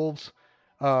banshee wolves.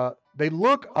 They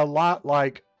look a lot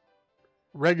like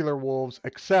regular wolves,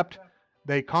 except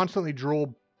they constantly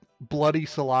drool bloody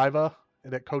saliva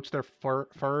that coats their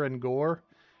fur and gore,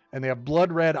 and they have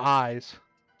blood red eyes.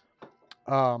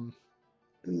 And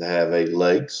they have 8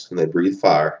 legs and they breathe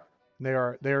fire. They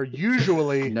are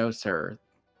usually No, sir.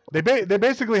 They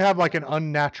basically have like an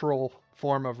unnatural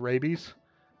form of rabies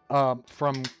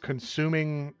from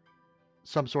consuming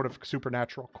some sort of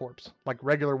supernatural corpse. Like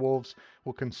regular wolves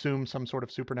will consume some sort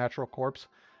of supernatural corpse,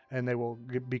 and they will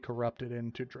be corrupted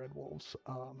into dread wolves.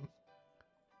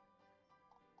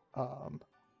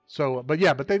 But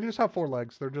they just have 4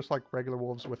 legs. They're just like regular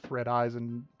wolves with red eyes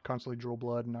and constantly drool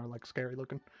blood and are like scary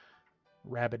looking,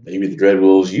 rabid. Maybe the dread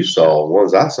wolves you saw,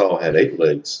 ones I saw, had 8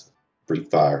 legs, breathe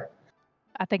fire.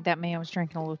 I think that man was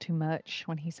drinking a little too much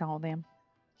when he saw them.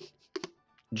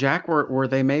 Jack, were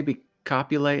they maybe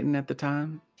copulating at the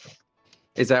time?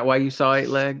 Is that why you saw 8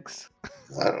 legs?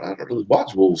 I don't really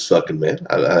watch wolves sucking, man.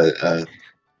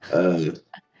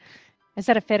 Is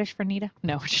that a fetish for Nita?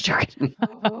 No, just joking.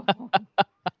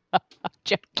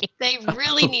 Joking. They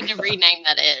really need to rename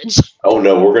that edge. oh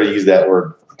no, we're gonna use that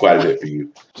word quite a bit for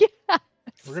you. Yeah.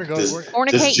 We're gonna go. Does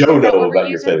Fornicating, Joe is that know what we're about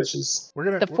your using? fetishes? We're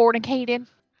gonna The fornicating.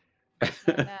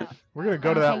 Now, we're gonna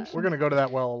go to that. Fornication. We're gonna go to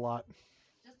that well a lot.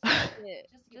 just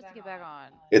to get back on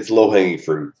It's low hanging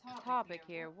fruit. topic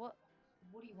here, what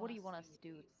do you want us to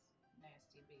do with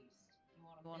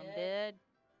you want them dead?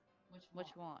 What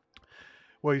you want?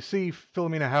 Well, you see,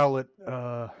 Philomena Howlett.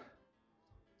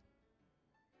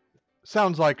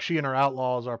 Sounds like she and her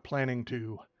outlaws are planning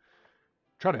to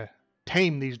try to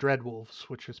tame these dreadwolves,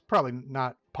 which is probably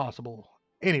not possible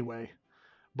anyway.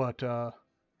 But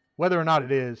whether or not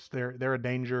it is, they're a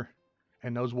danger,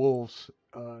 and those wolves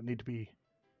need to be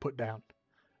put down.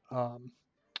 Um,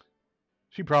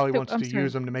 she probably So wants I'm to use sorry.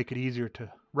 them to make it easier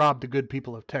to rob the good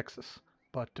people of Texas,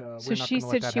 but So we're not she going to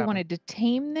let said that she happen. wanted to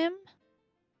tame them.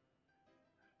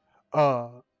 Uh,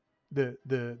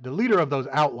 the leader of those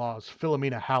outlaws,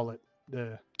 Philomena Howlett.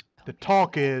 The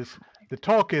talk is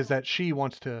that she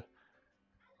wants to,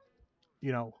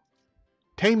 you know,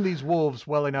 tame these wolves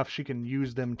well enough she can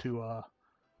use them to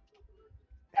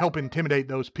help intimidate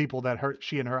those people that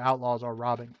she and her outlaws are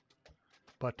robbing.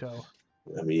 But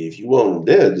I mean, if you want them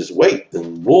dead, just wait.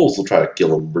 Then wolves will try to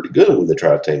kill them pretty good when they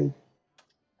try to tame them.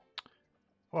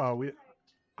 well,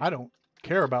 I don't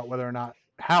care about whether or not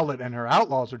Howlett and her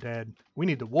outlaws are dead. We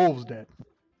need the wolves dead.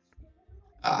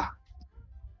 Ah,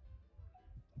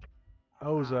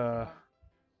 Those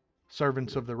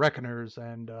servants of the Reckoners,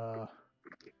 and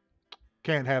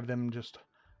can't have them just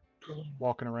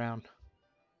walking around.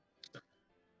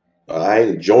 I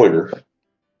ain't a joiner,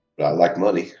 but I like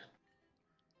money.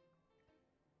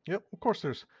 Yep, of course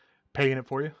there's paying it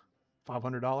for you,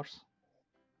 $500.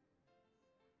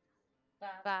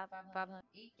 $500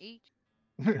 each.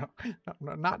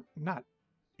 Not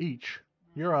each.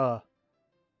 You're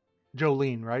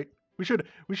Jolene, right? We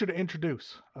should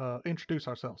introduce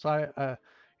ourselves. I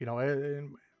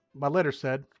my letter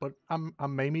said, but I'm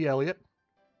Mamie Elliott,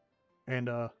 and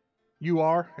you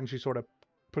are, and she sort of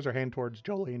puts her hand towards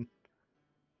Jolene,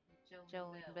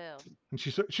 Jolene Bell. and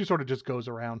she sort of just goes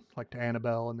around like to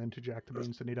Annabelle and then to Jack the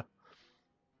Beans Anita.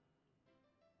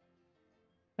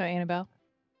 So Annabelle.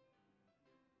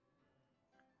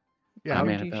 Yeah, I'm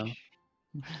how, Annabelle.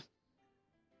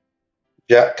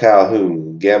 Jack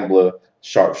Calhoun, gambler,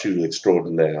 sharpshooter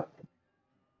extraordinaire.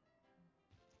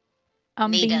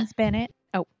 Nita. Beans Bennett.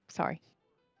 Oh, sorry.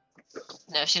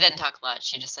 No, she doesn't talk a lot.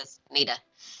 She just says Nita.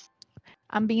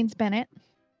 I'm Beans Bennett.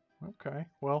 okay.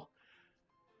 Well,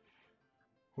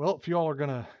 if y'all are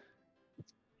gonna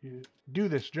do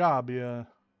this job, you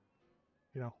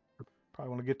know, probably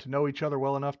want to get to know each other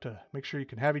well enough to make sure you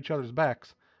can have each other's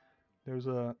backs. There's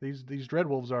these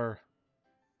dreadwolves are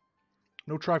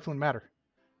no trifling matter.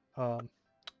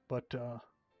 But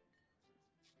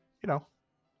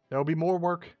there'll be more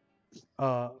work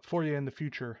for you in the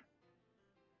future.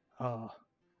 Uh,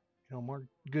 more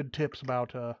good tips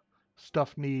about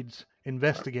stuff needs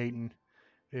investigating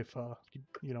if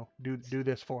do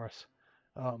this for us.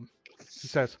 She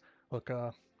says, "Look,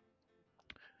 I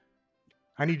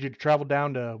need you to travel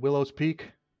down to Willow's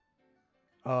Peak.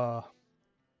 Uh,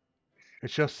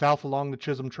 it's just south along the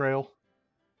Chisholm Trail.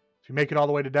 If you make it all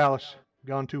the way to Dallas, you've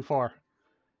gone too far,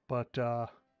 but you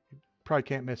probably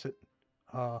can't miss it."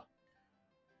 Uh,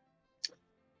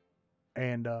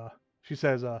 and she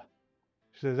says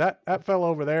that fellow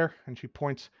over there, and she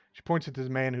points at this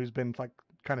man who's been like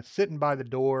kind of sitting by the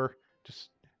door, just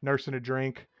nursing a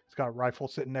drink. He's got a rifle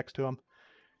sitting next to him.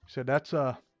 She said that's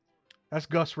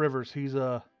Gus Rivers. He's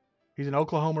an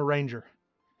Oklahoma Ranger,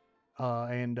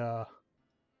 and a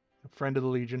friend of the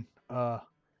Legion.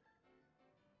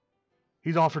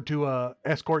 He's offered to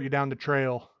escort you down the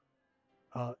trail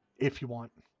if you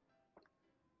want.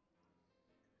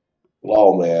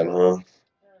 Lawman, huh?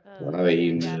 I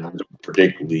mean, Yeah. I don't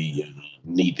particularly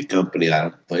need the company, I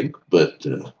don't think, but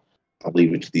I'll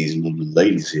leave it to these little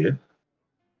ladies here.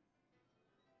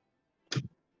 Can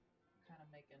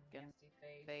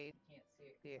face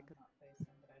see it 'cause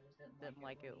didn't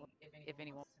like it. If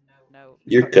anyone know.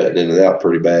 You're cutting in and out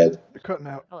pretty bad. You're cutting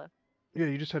out. Hello. Yeah,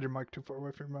 you just had your mic too far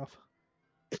away from your mouth.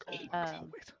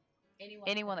 Um,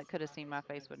 anyone that could have seen my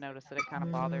face would notice that it kind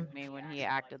of bothered me when he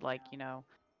acted like,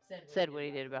 said what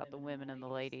he did about the women and the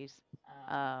ladies.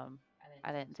 Um,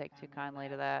 I didn't take too kindly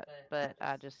to that, but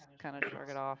I just kind of shrug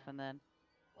it off and then,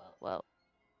 well,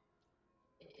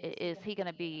 is he going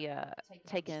to be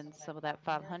taking some of that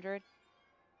 500?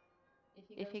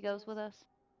 if he goes with us?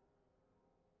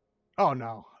 Oh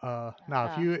no, no.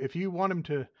 Oh. If you want him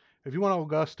to, if you want old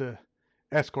Gus to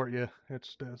escort you,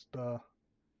 it's just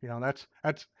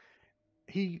that's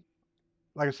he.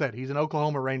 Like I said, he's an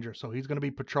Oklahoma Ranger, so he's going to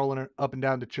be patrolling it up and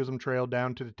down the Chisholm Trail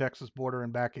down to the Texas border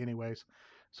and back anyways.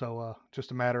 So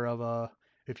just a matter of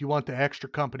if you want the extra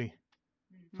company.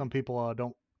 Some people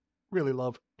don't really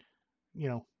love, you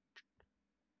know,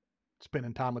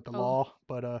 spending time with the Oh. law,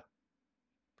 but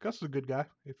Gus is a good guy.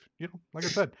 If like I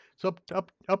said, it's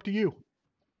up to you.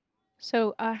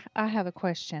 So I have a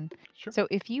question. Sure. So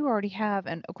if you already have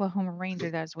an Oklahoma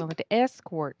Ranger that is willing to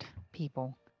escort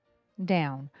people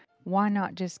down, why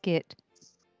not just get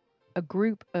a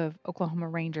group of Oklahoma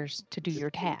Rangers to do your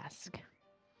task?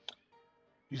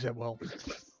 You said, well,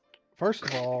 first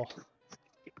of all,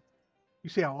 you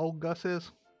see how old Gus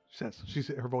is?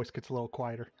 Her voice gets a little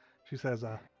quieter. She says,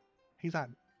 he's not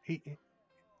he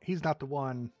he's not the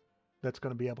one that's going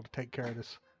to be able to take care of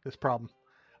this problem.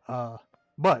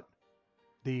 But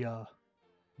the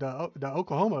the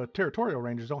Oklahoma Territorial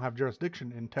Rangers don't have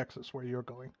jurisdiction in Texas where you're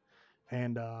going,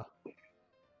 and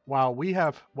while we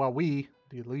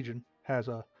the Legion has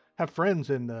have friends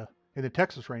in the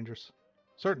Texas Rangers,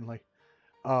 certainly,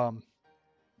 um,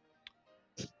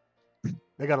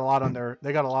 they got a lot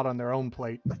on their own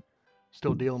plate,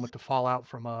 still dealing with the fallout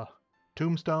from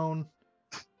Tombstone.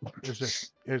 There's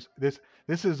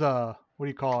this is what do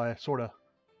you call a sort of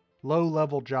low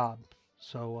level job,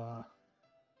 so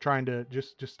trying to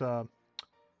just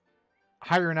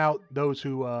hiring out those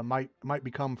who might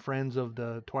become friends of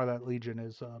the Twilight Legion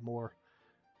is more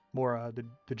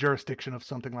the jurisdiction of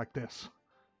something like this.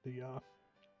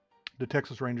 The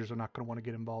Texas Rangers are not going to want to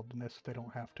get involved in this if they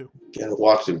don't have to. Yeah,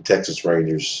 watch them Texas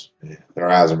Rangers. Their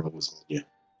eyes are always on you.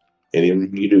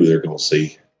 Anything you do, they're going to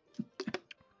see.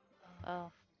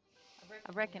 Oh,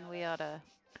 I reckon we ought to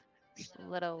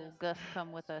let old Gus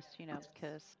come with us,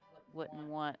 because wouldn't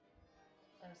want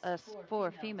us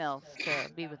four females to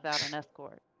be without an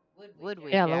escort. Would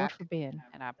we, Yeah, Lord Jack? forbid.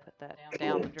 And I put that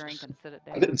down the drink and sit it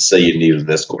I down. didn't say you needed an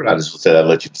escort. I just said I'd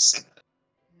let you decide.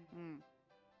 Mm.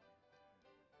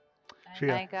 She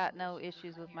I ain't got no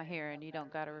issues with my hearing. You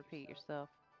don't got to repeat yourself.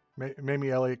 Mamie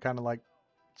Elliott kind of like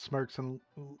smirks and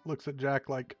looks at Jack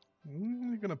like,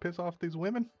 you gonna piss off these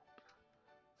women?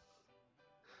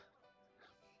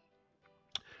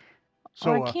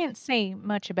 Well, I So can't say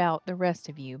much about the rest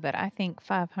of you, but I think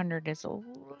 500 is a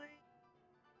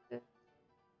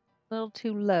little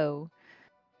too low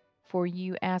for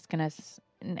you asking us.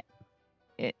 And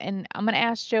I'm going to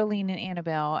ask Jolene and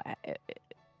Annabelle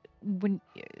when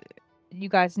you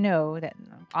guys know that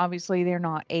obviously they're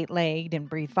not eight-legged and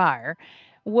breathe fire.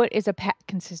 What is a pack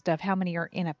consist of? How many are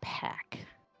in a pack?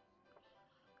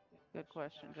 Good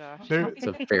question, Josh. It's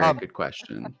a very good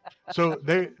question. so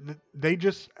they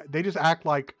just act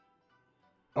like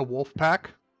a wolf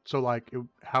pack. So like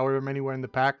however many were in the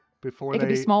pack before It could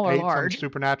be they small or ate some large.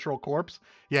 supernatural corpse.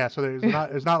 Yeah, so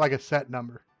it's not like a set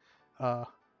number.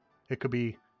 It could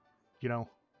be, a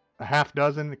half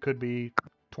dozen. It could be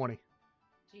 20.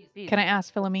 Can I Jesus.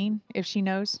 ask Philomene if she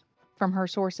knows from her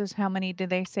sources how many did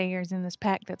they say is in this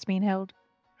pack that's being held?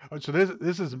 Oh, so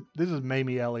this is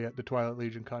Mamie Elliott, the Twilight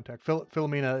Legion contact.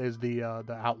 Philomena is the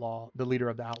outlaw, the leader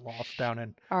of the outlaws down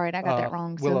in All right, I got that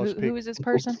wrong. So Willow's who Peak. is this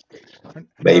person?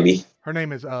 Maybe. Her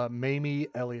name is Mamie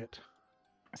Elliott.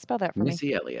 Spell that for me.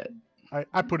 Missy Elliott.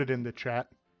 I put it in the chat.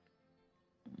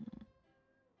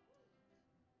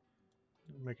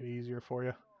 Make it easier for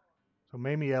you. So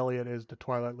Mamie Elliott is the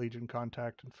Twilight Legion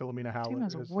contact, and Philomena Tim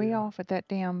Howlett was is way the. off at that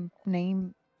damn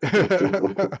name.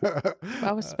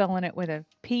 I was spelling it with a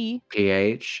P.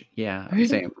 PH. Yeah,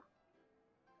 same.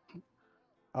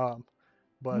 But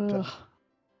Ugh.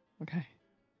 Okay.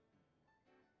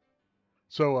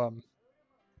 so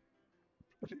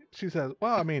she says,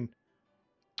 well, I mean,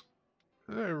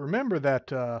 remember that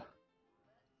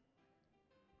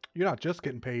you're not just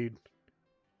getting paid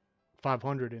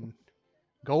 500 in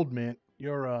gold mint.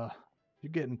 You're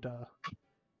getting you're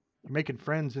making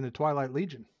friends in the Twilight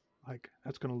Legion. Like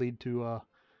that's going to lead to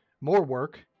more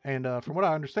work. And from what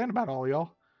I understand about all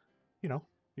y'all,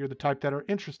 you're the type that are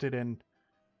interested in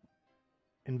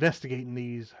investigating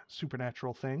these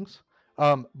supernatural things.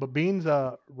 But Beans,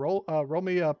 roll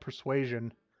me a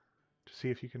persuasion to see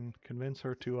if you can convince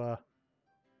her to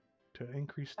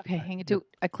increase. Okay, hang it to.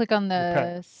 I click on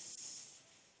the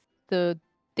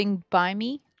thing by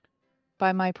me,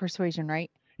 by my persuasion,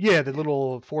 right? Yeah, the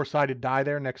little four-sided die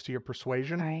there next to your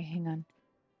persuasion. All right, hang on.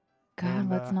 God, And,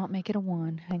 let's not make it a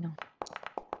 1. Hang on.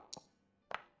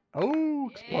 Oh,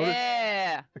 exploded!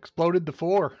 Yeah. Exploded the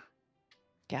 4.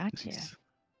 Gotcha. Nice.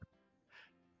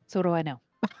 So what do I know?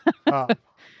 Uh,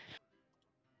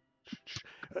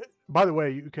 by the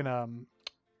way, you can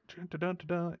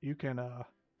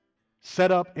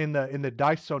set up in the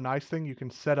dice so nice thing. You can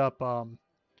set up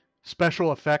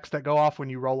special effects that go off when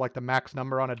you roll like the max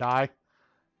number on a die.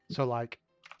 So like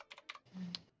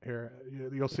here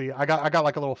you'll see I got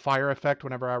like a little fire effect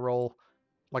whenever I roll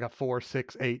like a 4,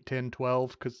 6, 8, 10,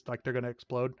 12 because like they're gonna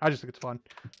explode. I just think it's fun.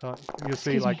 You'll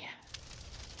see Excuse like me.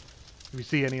 if you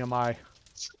see any of my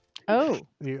Oh,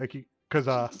 because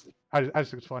I just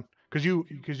think it's fun because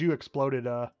you exploded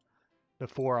the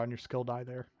 4 on your skill die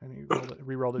there and you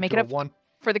re-rolled it make to it a up 1.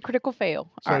 for the critical fail.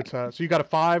 So All it's right. so you got a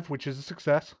 5, which is a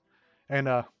success, and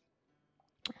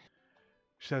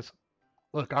she says,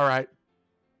 "Look, all right,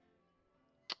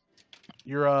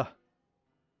 you're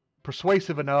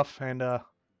persuasive enough, and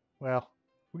well,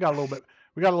 we got a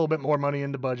little bit more money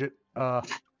in the budget. We'll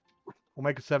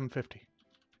make it 750."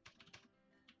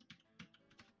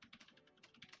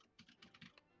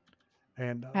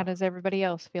 And How does everybody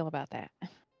else feel about that?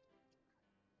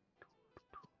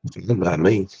 Not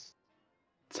me.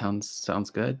 Sounds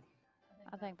good.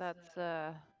 I think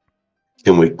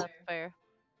Can we that's fair.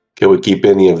 keep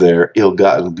any of their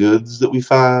ill-gotten goods that we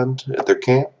find at their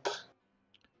camp?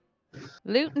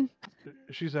 Looting.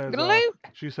 she says, Gonna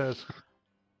loot.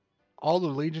 all the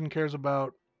Legion cares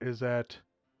about is that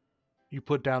you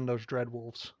put down those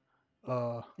dreadwolves.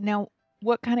 Now,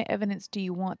 what kind of evidence do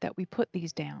you want that we put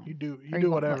these down? You do Or you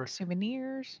do want whatever. like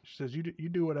souvenirs? She says you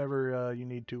do whatever you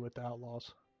need to with the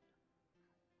outlaws,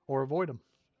 or avoid them.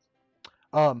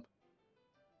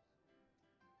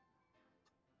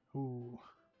 Ooh,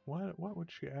 what would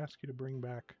she ask you to bring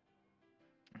back?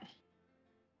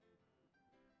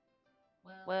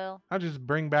 Well, I'll just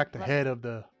bring back the Let- head of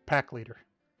the pack leader.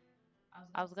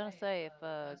 I was gonna say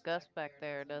if Gus back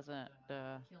there doesn't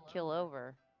kill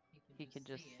over, he could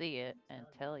just see it and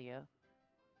tell you.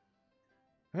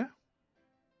 Yeah,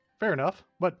 fair enough.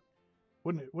 But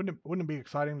wouldn't it be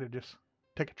exciting to just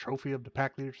take a trophy of the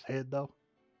pack leader's head though?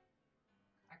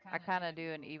 I kind of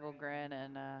do an evil grin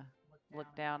and look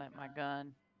down at my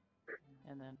gun,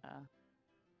 and then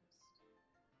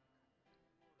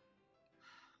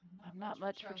I'm not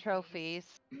much for trophies,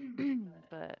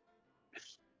 but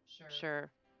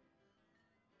sure.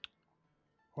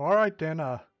 All right then.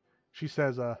 She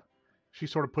says. She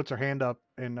sort of puts her hand up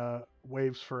and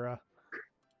waves for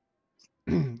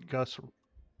Gus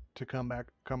to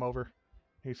come over.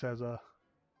 He says,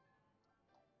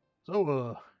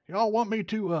 so y'all want me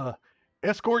to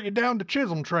escort you down the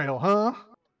Chisholm Trail, huh?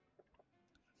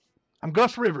 I'm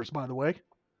Gus Rivers, by the way.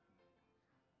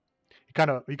 He kind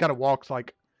of walks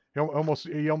like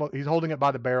he's holding it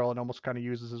by the barrel and almost kind of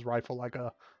uses his rifle like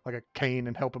a cane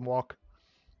and help him walk.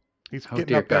 He's Oh, getting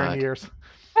dear up there in God. years.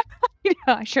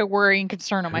 I show worry and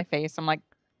concern on my face. I'm like,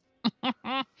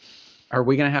 Are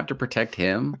we gonna have to protect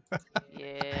him?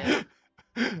 Yeah.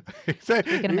 he's, we get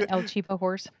him he's, an El Cheapo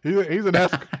horse. he's an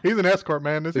escort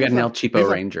man. We got an El Cheapo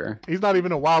Ranger. He's not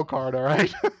even a wild card, all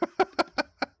right.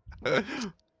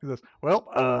 He says, "Well,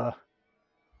 ought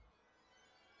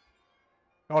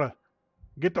to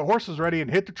get the horses ready and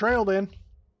hit the trail then."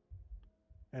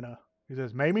 And he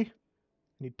says, "Mamie,"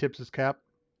 and he tips his cap,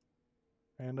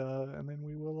 and then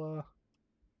we'll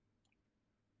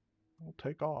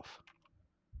take off.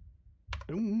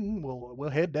 We'll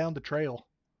head down the trail.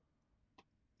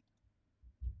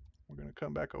 We're gonna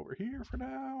come back over here for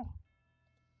now.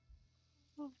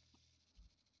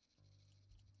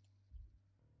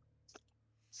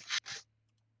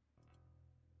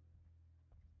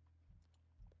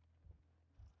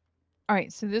 All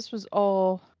right, so this was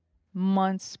all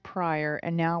months prior,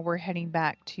 and now we're heading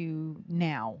back to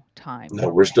now time. No,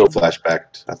 where we're still heading-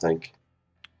 flashbacked, I think.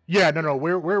 Yeah, no,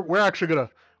 we're actually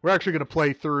gonna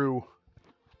play through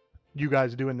you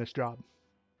guys doing this job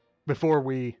before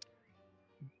we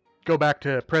go back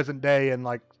to present day and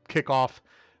like kick off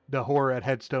the horror at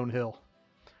Headstone Hill.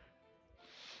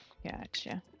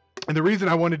 Gotcha. And the reason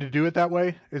I wanted to do it that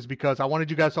way is because I wanted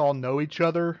you guys to all know each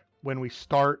other when we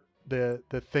start the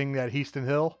thing at Heaston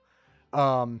Hill.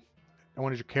 I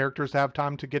wanted your characters to have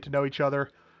time to get to know each other.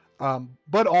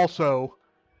 But also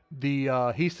the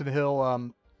Heaston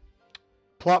Hill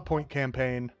plot point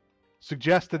campaign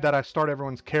suggested that I start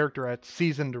everyone's character at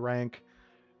seasoned rank,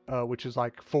 which is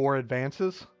like 4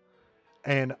 advances.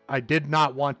 And I did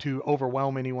not want to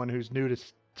overwhelm anyone who's new to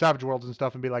Savage Worlds and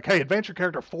stuff and be like, hey, advance your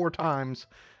character 4 times,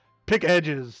 pick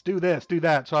edges, do this, do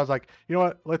that. So I was like, you know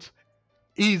what? Let's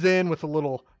ease in with a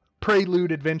little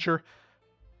prelude adventure.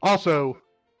 Also,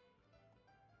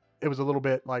 it was a little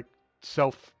bit like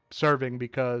self-serving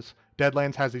because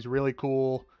Deadlands has these really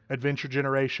cool adventure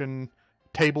generation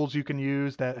tables you can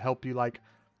use that help you like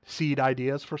seed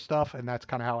ideas for stuff, and that's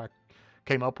kind of how I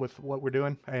came up with what we're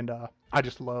doing. And I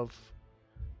love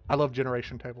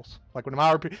generation tables. Like when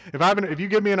my if you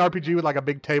give me an RPG with like a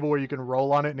big table where you can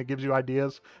roll on it and it gives you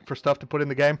ideas for stuff to put in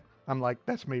the game, I'm like,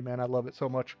 that's me, man. I love it so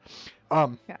much.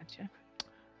 Gotcha.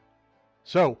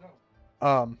 So,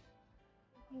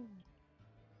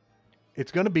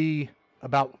 it's gonna be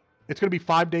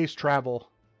 5 days travel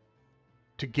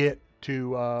to get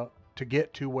to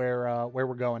where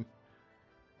we're going.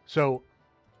 So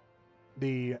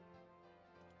the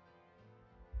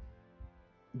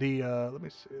let me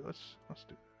see. Let's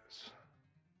do this.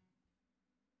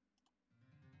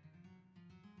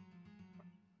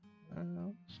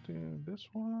 Let's do this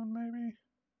one maybe.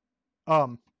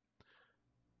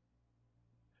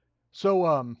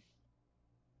 So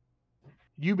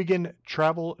you begin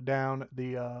travel down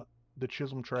the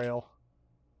Chisholm Trail.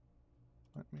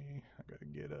 I gotta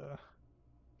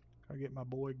get my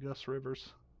boy Gus Rivers.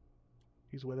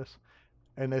 He's with us.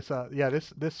 And this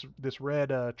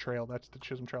red trail, that's the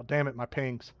Chisholm Trail. Damn it, my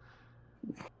pings.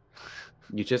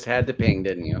 You just had to ping,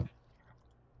 didn't you?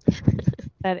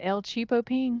 That El Cheapo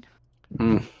ping.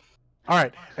 Mm. All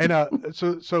right, and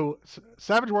so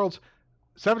Savage Worlds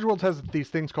has these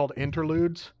things called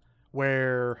interludes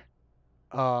where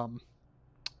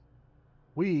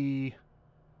we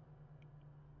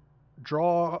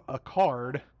draw a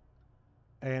card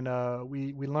and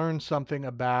we learn something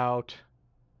about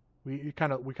we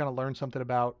kind of learn something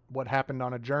about what happened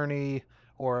on a journey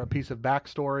or a piece of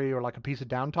backstory or like a piece of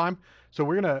downtime. So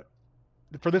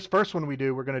for this first one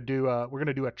we're gonna do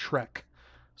a trek.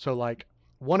 So like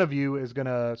one of you is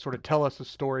gonna sort of tell us a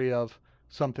story of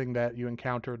something that you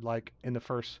encountered like in the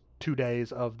first 2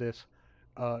 days of this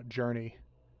journey,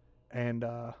 and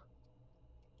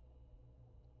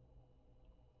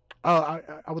I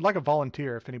would like a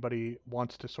volunteer if anybody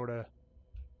wants to sort of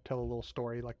tell a little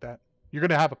story like that. You're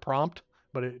gonna have a prompt,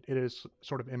 but it is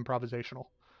sort of improvisational.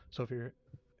 So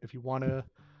if you want to,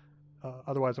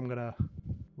 otherwise I'm gonna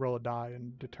roll a die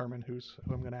and determine who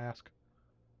I'm gonna ask.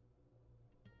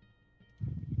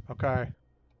 Okay.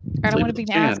 I don't Leave want to it be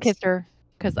to an ass chance. kisser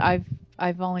because I've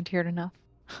volunteered enough.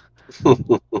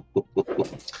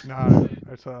 No,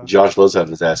 it's Josh loves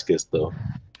having his ass kissed, though.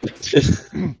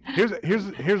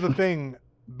 here's the thing,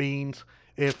 Beans.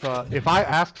 If I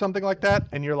ask something like that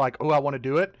and you're like, oh, I want to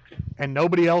do it, and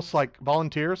nobody else like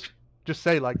volunteers, just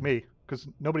say like me, because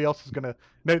nobody else is gonna.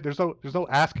 No, there's no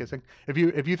ass kissing. If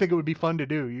you think it would be fun to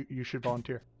do, you should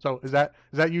volunteer. So is that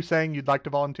you saying you'd like to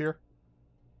volunteer?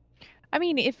 I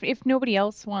mean, if nobody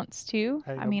else wants to,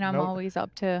 Hey, I mean, I'm always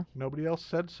up to. nobody else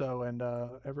said so, and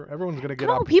everyone's gonna get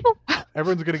Come on, people.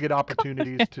 everyone's gonna get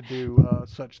opportunities to do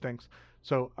such things.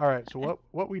 So all right, so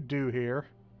what we do here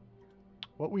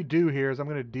is I'm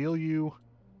gonna deal you.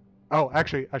 Oh,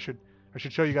 actually, I should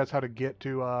show you guys how to get to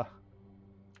your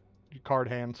card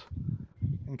hands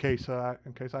in case I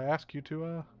ask you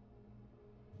to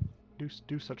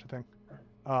do such a thing.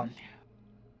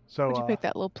 So Would you pick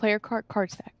that little player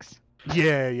card stacks?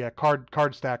 yeah,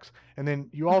 card stacks, and then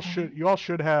you all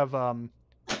should have The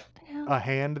hell? a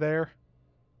hand there.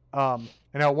 And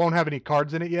it won't have any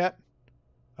cards in it yet,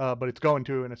 but it's going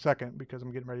to in a second because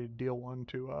I'm getting ready to deal one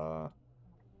to. I'm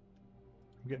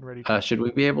getting ready to. Should we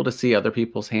be able to see other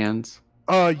people's hands?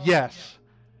 Yes.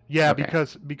 Yeah, Okay.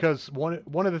 because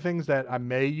one of the things that I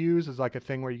may use is like a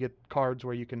thing where you get cards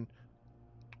where you can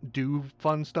do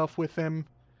fun stuff with them,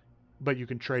 but you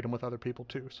can trade them with other people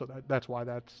too. So that's why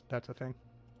that's a thing.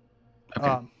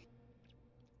 Okay.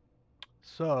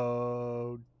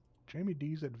 So Jamie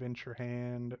D's adventure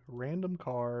hand, random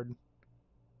card.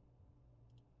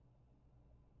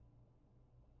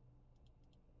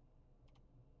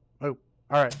 Oh,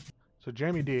 all right. So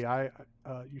Jamie D,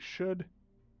 you should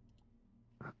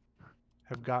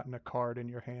have gotten a card in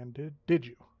your hand. Did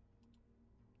you?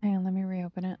 Hang on, let me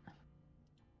reopen it.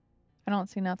 I don't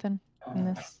see nothing in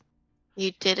this.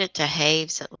 You did it to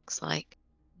Haves, it looks like.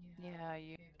 Yeah,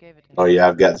 you gave it to Oh me. yeah,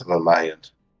 I've got some in my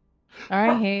hand. All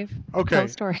right, Have. Tell Okay. a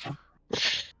story.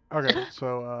 Okay.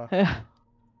 So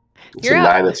It's You're a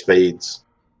up. 9 of spades.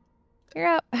 You're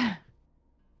up.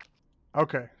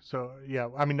 okay. So yeah,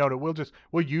 I mean, no,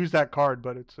 we'll use that card,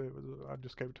 but I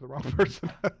just gave it to the wrong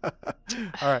person.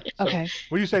 All right. So, Okay.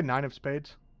 what do you say? 9 of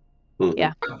spades. Mhm.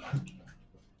 Yeah.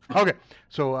 Okay.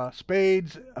 So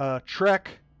spades,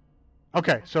 trek.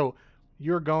 Okay. So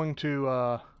you're going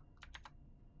to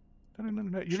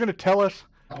tell us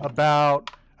about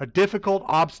a difficult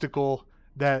obstacle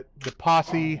that the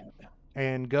posse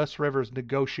and Gus Rivers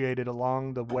negotiated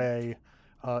along the way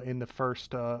in the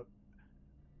first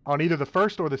on either the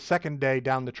first or the second day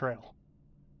down the trail.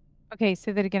 Okay,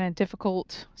 say that again. A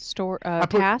difficult I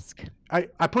put task. I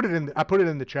put it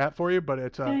in the chat for you, but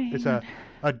it's Hang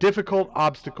a difficult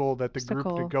obstacle that the group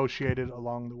Obstacle. negotiated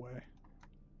along the way.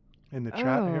 In the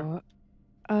chat here.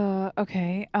 Oh.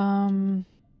 Okay.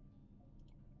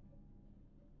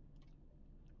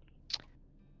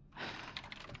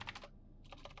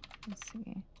 Let's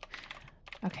see.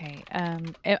 Okay.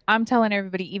 I'm telling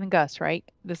everybody, even Gus, right?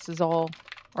 This is all,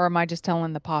 or am I just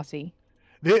telling the posse?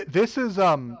 This is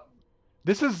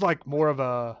like more of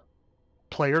a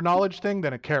player knowledge thing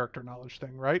than a character knowledge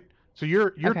thing, right? So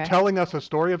you're Okay. telling us a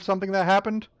story of something that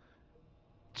happened.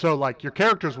 So like your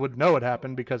characters would know it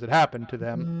happened because it happened to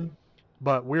them,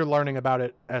 but we're learning about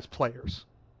it as players.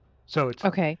 So it's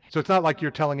Okay. So it's not like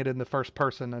you're telling it in the first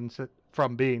person and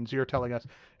from Beans. You're telling us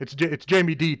it's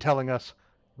Jamie D telling us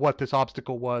what this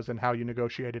obstacle was and how you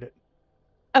negotiated it.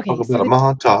 Okay. Talk So about a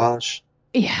montage.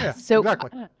 Yeah, so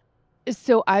exactly.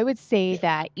 so I would say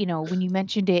that, when you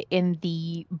mentioned it in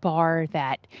the bar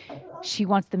that she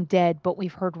wants them dead, but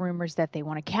we've heard rumors that they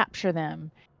want to capture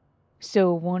them.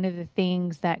 So one of the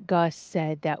things that Gus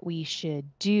said that we should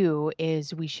do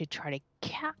is we should try to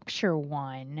capture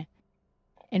one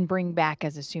and bring back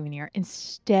as a souvenir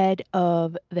instead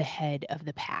of the head of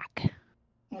the pack.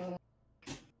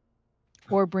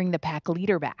 Or bring the pack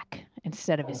leader back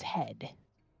instead of his head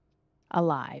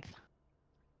alive.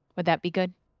 Would that be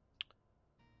good?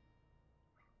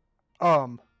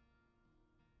 So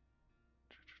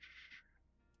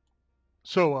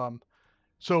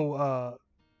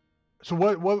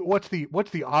what's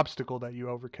the obstacle that you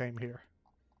overcame here?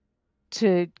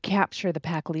 To capture the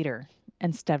pack leader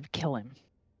instead of kill him.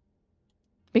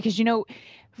 Because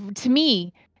to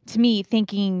me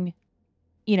thinking,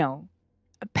 a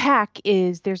pack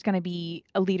is there's going to be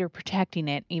a leader protecting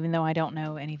it, even though I don't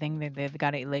know anything. They've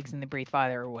got 8 legs and they breathe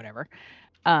fire or whatever.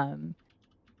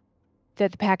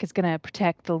 That the pack is going to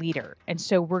protect the leader. And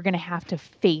so we're going to have to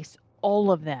face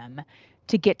all of them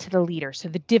to get to the leader. So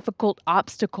the difficult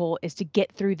obstacle is to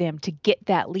get through them, to get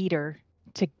that leader,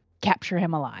 to capture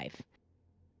him alive.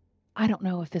 I don't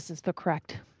know if this is the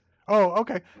correct. Oh,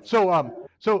 okay. So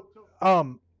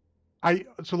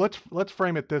let's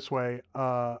frame it this way.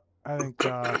 I think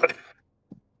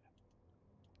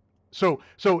so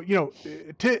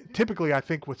typically I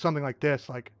think with something like this,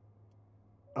 like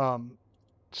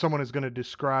someone is going to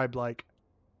describe like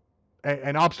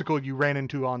an obstacle you ran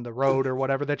into on the road or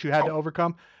whatever that you had to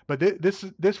overcome, but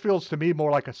this feels to me more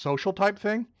like a social type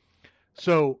thing.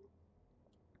 So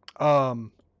what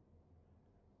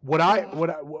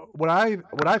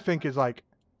I think is like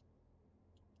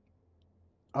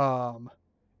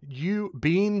you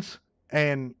Beans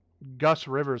and Gus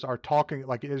Rivers are talking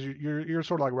like as you're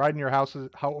sort of like riding your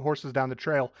horses down the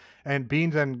trail, and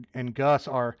Beans and Gus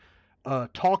are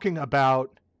talking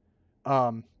about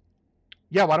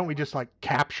yeah, why don't we just like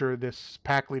capture this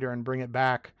pack leader and bring it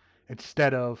back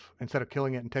instead of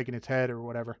killing it and taking its head or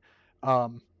whatever.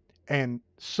 And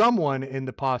someone in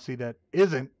the posse that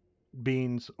isn't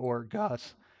Beans or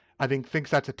Gus, I think thinks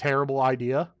that's a terrible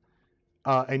idea.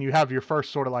 And you have your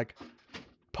first sort of like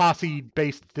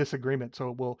posse-based disagreement.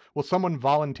 So will someone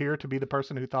volunteer to be the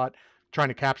person who thought trying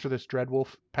to capture this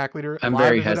Dreadwolf pack leader I'm alive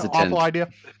very is an hesitant. awful idea?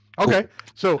 Okay,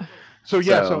 so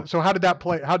how did that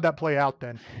play out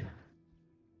then?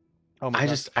 Oh my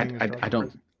God,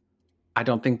 I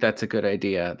don't think that's a good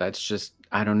idea. That's just,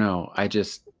 I don't know.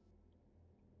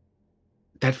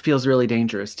 That feels really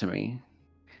dangerous to me.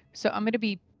 So I'm going to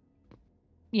be,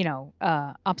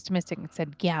 optimistic and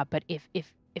said, yeah, but if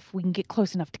we can get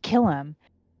close enough to kill him,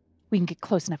 we can get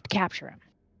close enough to capture him.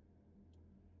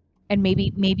 And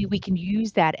maybe we can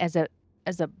use that as a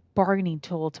bargaining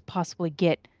tool to possibly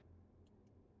get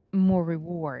more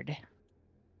reward.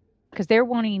 Because they're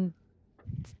wanting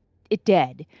it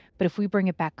dead, but if we bring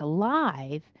it back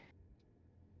alive,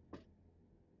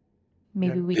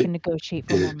 maybe we can negotiate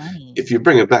for more money. If you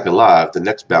bring it back alive, the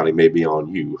next bounty may be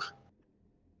on you.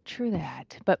 True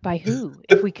that, but by who?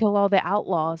 If we kill all the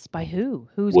outlaws, by who?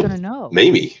 Who's Well, gonna know?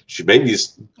 Mamie. She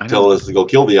Mamie's telling us to go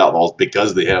kill the outlaws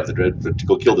because they have to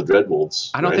go kill the Dreadwolves.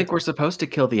 I don't think we're supposed to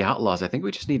kill the outlaws. I think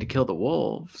we just need to kill the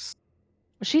wolves.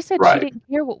 She said she didn't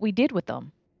care what we did with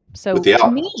them. So with the to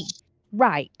me, outlaws.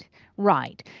 right.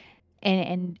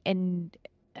 And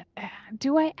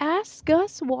do I ask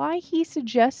Gus why he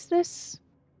suggests this?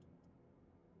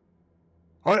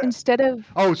 Instead of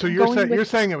so you're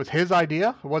saying it was his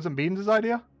idea? It wasn't Beans'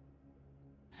 idea?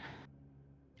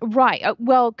 Right.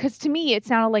 Well, because to me, it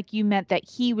sounded like you meant that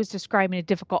he was describing a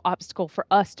difficult obstacle for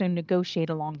us to negotiate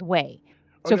along the way.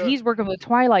 So if he's working with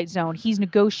Twilight Zone, he's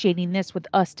negotiating this with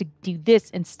us to do this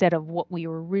instead of what we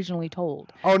were originally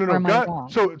told. Oh no Or am I Gus, wrong?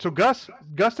 so Gus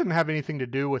didn't have anything to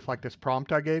do with like this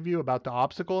prompt I gave you about the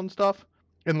obstacle and stuff,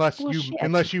 unless Well, you shit.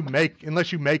 unless you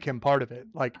make him part of it.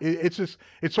 Like it's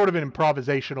sort of an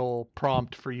improvisational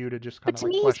prompt for you to just kind But of to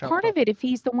like me, he's flesh out part stuff. of it if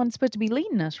he's the one supposed to be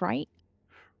leading us, right?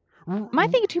 Am I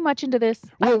thinking too much into this?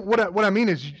 Well, what I mean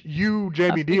is you,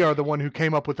 Jamie D, are the one who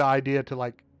came up with the idea to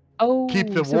like keep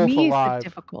the so wolf me is the alive.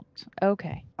 difficult.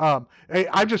 Okay.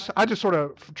 I just sort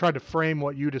of tried to frame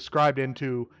what you described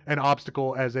into an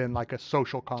obstacle as in like a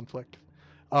social conflict.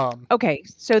 Okay,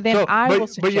 so then I will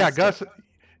but yeah, suggest it.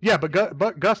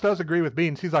 but Gus does agree with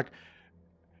Beans. He's like,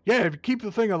 yeah, if you keep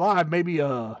the thing alive, maybe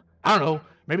I don't know,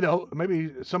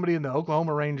 maybe somebody in the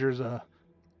Oklahoma Rangers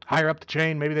higher up the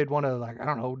chain, maybe they'd want to like I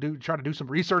don't know, try to do some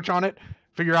research on it,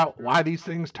 figure out why these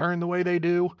things turn the way they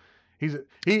do. He's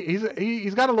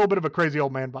got a little bit of a crazy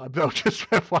old man vibe though, just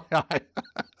FYI.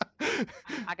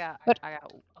 But I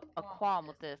got a qualm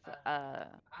with this.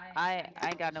 I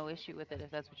ain't got no issue with it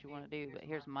if that's what you want to do. But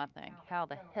here's my thing: how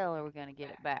the hell are we gonna get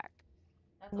it back?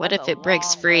 What That's a if it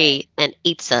breaks long way. free and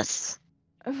eats us?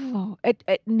 oh, I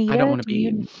don't Nita, want to be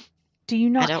eaten. do you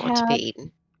I not don't want to be have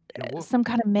eaten. Yeah, some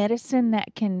kind of medicine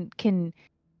that can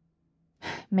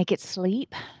make it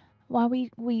sleep while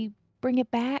we bring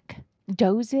it back?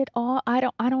 Doze it all? I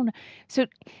don't know. So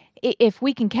if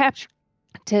we can capture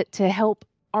to help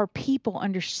our people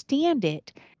understand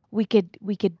it, we could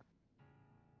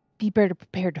be better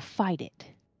prepared to fight it.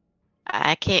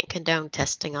 I can't condone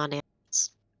testing on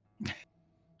animals.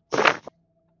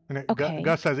 and Okay.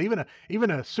 Gus says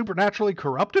even a supernaturally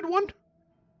corrupted one.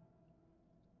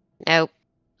 Nope.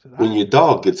 Says, When your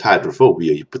dog gets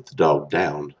hydrophobia, you put the dog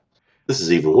down. This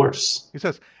is even worse. He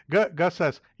says, Gus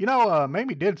says,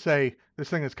 Mamie did say this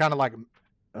thing is kind of like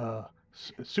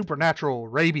supernatural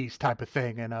rabies type of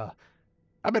thing, and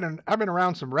I've been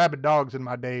around some rabid dogs in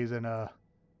my days, and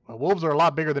wolves are a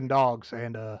lot bigger than dogs,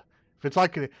 and if it's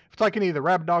like any of the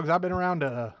rabid dogs I've been around,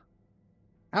 I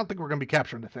don't think we're gonna be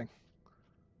capturing the thing.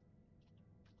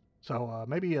 So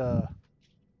maybe the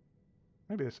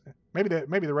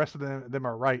rest of them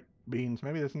are right, Beans.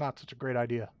 Maybe it's not such a great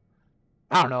idea.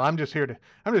 I don't know. I'm just here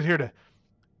to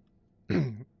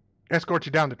escort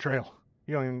you down the trail.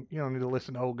 You don't need to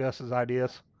listen to old Gus's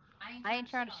ideas. I ain't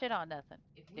trying to shit on nothing.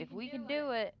 If we can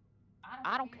do it,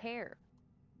 I don't care.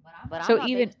 But I'm So not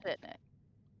even babysitting it.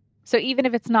 so even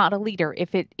if it's not a leader,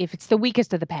 if it's the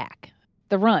weakest of the pack,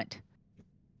 the runt,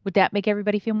 would that make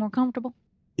everybody feel more comfortable?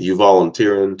 You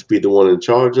volunteering to be the one in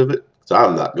charge of it? So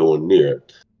I'm not going near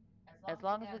it. As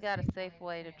long as we got a safe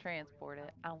way to transport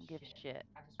it, I don't give a shit.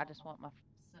 I just want my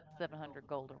 700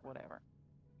 gold or whatever.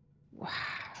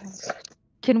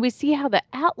 Can we see how the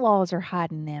outlaws are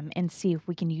hiding them and see if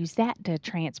we can use that to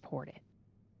transport it?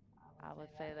 I would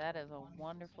say that is a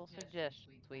wonderful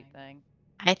suggestion, sweet thing.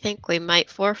 I think we might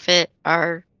forfeit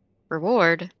our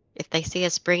reward if they see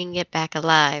us bringing it back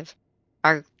alive.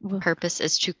 Our Well, purpose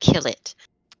is to kill it.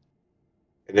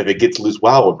 And if it gets loose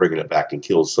while we're bringing it back and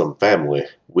kills some family,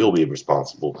 we'll be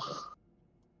responsible.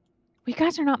 you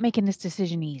guys are not making this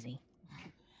decision easy.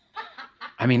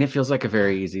 I mean, it feels like a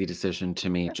very easy decision to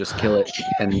me. Just kill it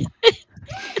and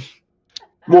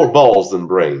More balls than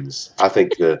brains. I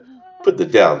think put the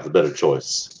down's the better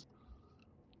choice.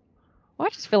 Well, I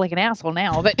just feel like an asshole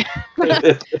now, but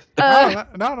No.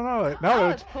 No,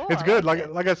 it's cool. It's I good. like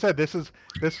it. Like I said,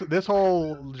 this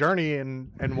whole journey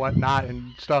and whatnot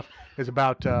and stuff is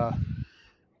about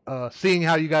seeing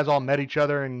how you guys all met each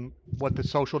other and what the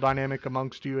social dynamic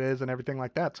amongst you is and everything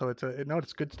like that. So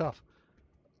it's good stuff.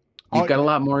 you've got a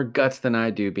lot more guts than I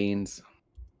do, Beans.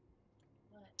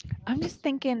 I'm just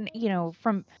thinking,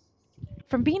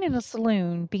 from being in a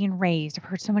saloon, being raised, I've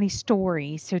heard so many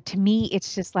stories. So to me,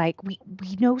 it's just like we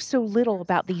know so little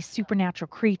about these supernatural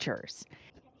creatures,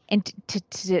 and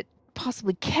to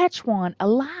possibly catch one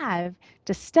alive,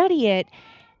 to study it,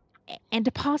 and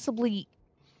to possibly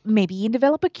maybe even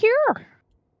develop a cure,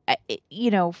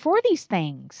 for these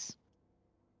things.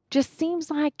 Just seems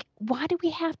like why do we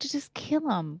have to just kill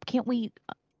them? Can't we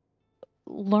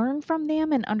learn from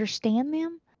them and understand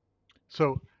them?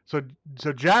 So so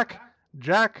so Jack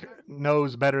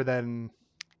knows better than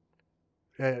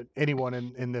anyone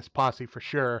in this posse for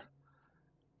sure.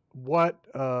 What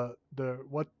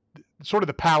sort of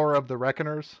the power of the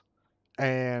Reckoners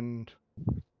and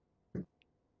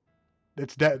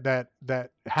it's that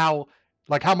how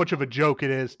much of a joke it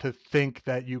is to think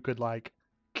that you could like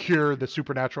cure the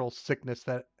supernatural sickness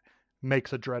that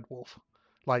makes a dread wolf,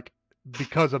 like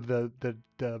because of the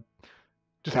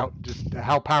just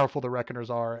how powerful the Reckoners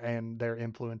are and their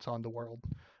influence on the world.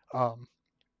 Um,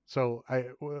 So I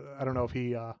don't know if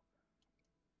he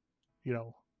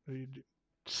he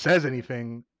says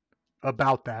anything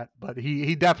about that, but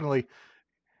he definitely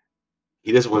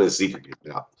doesn't want his secret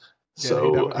out. yeah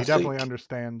So he I definitely think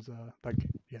understands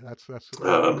that's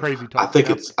um, crazy I talk. think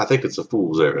it's a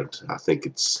fool's errand. I think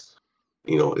it's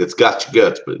it's got your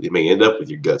guts, but it may end up with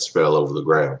your guts spread all over the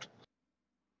ground.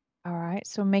 All right,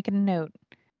 so making a note.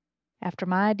 After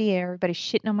my idea, everybody's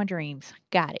shitting on my dreams.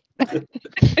 Got it.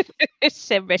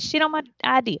 Everybody shit on my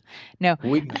idea. No,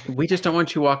 We just don't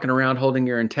want you walking around holding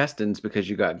your intestines because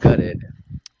you got gutted.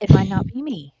 it might not be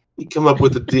me. You come up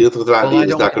with with an Well, idea I that's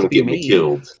don't want not it going to to be get me me.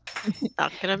 killed.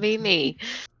 Not gonna be me.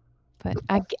 But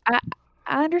I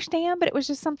understand, but it was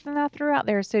just something I threw out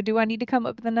there. So do I need to come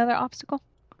up with another obstacle?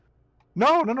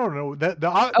 No.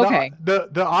 Okay.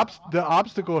 The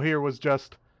obstacle here was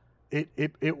just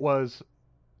it was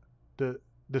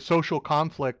the social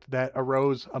conflict that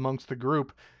arose amongst the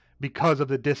group because of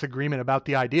the disagreement about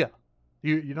the idea.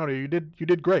 You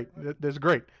did great. That's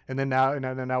great. And then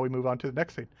now we move on to the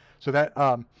next scene. So that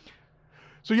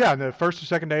so yeah, the first or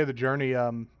second day of the journey,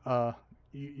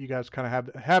 you guys kind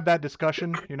of have that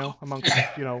discussion, amongst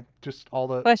just all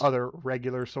the Bless you. other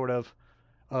regular sort of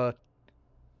uh,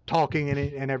 talking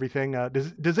and everything.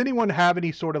 Does anyone have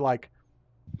any sort of like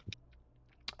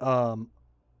um,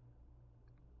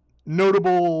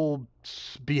 notable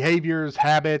behaviors,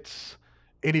 habits,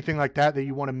 anything like that that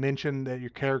you want to mention that your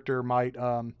character might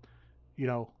you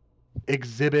know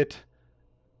exhibit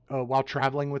while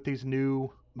traveling with these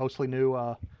mostly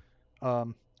new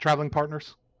traveling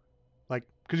partners? Like,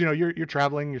 because you're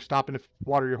traveling, you're stopping to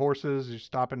water your horses, you're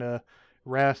stopping to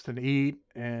rest and eat,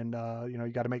 and you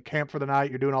got to make camp for the night.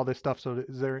 You're doing all this stuff. So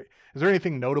is there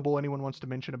anything notable anyone wants to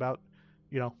mention about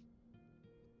you know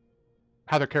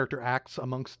how their character acts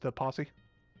amongst the posse?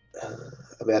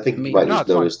 I mean, I think I you mean, might No, just it's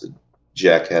fine. notice that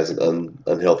Jack has an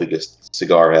unhealthy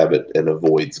cigar habit and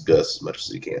avoids Gus as much as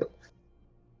he can.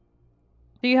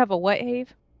 Do you have a what,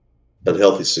 Have?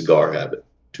 Unhealthy cigar habit.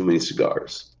 Too many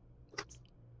cigars.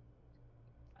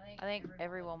 I think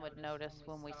everyone would notice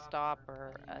when we stop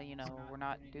or, we're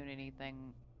not doing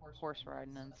anything horse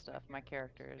riding and stuff. My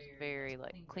character is very,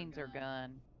 like, cleans her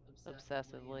gun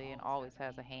obsessively and always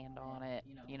has a hand on it,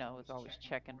 is always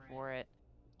checking for it.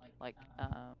 Like,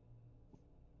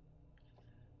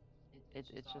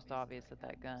 it's just obvious that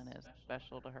that gun is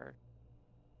special to her.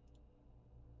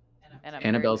 And I'm very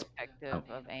Annabelle's. protective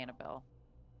Oh, of Annabelle.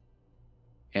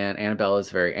 and Annabelle is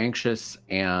very anxious,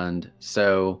 and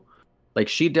so like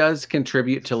she does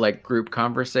contribute to like group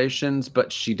conversations,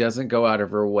 but she doesn't go out of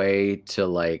her way to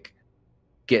like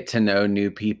get to know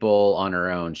new people on her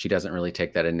own. She doesn't really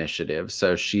take that initiative.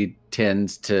 So she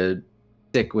tends to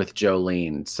stick with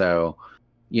Jolene. So,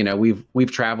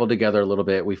 we've traveled together a little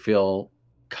bit. We feel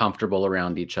comfortable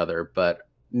around each other, but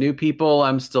new people,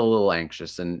 I'm still a little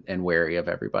anxious and wary of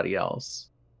everybody else.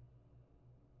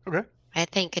 Okay. I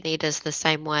think Anita's the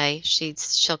same way.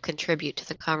 She'll contribute to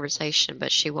the conversation, but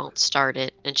she won't start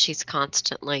it, and she's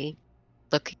constantly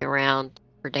looking around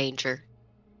for danger,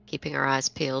 keeping her eyes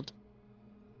peeled.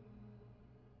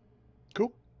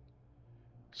 Cool.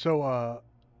 So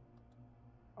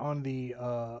on the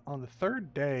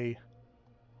third day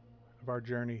of our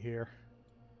journey here,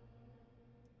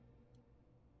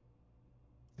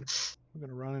 we're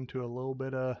gonna run into a little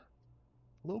bit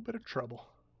of trouble.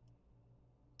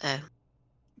 Oh,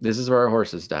 This is where our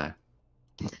horses die.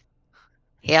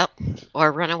 yep,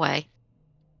 or run away.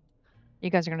 You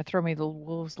guys are gonna throw me the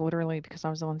wolves literally because I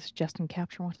was the one suggesting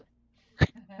capture one.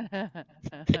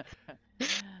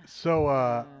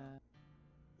 So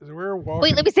we're Wait,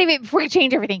 walking. let me save it before you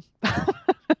change everything.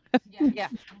 Yeah.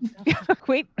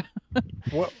 Wait.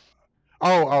 What?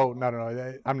 Oh,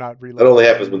 no. I'm not That reloading. only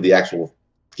happens when the actual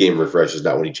game refreshes,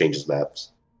 not when he changes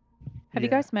maps. Have you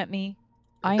Yeah. guys met me?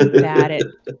 I am bad at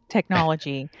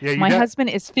technology. Yeah, My husband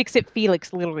is Fix It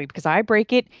Felix, literally, because I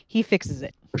break it, he fixes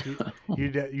it. you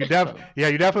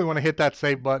definitely want to hit that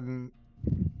save button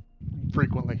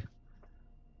frequently.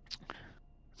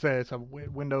 Say it's a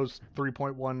Windows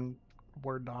 3.1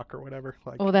 Word doc or whatever.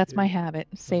 Like. Well, that's my habit,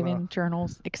 a- saving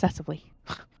journals excessively.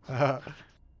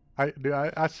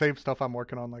 I save stuff I'm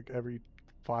working on like every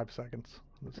 5 seconds.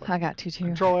 It's like I got to too.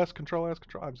 Control S, Control S,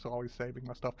 Control. I'm just always saving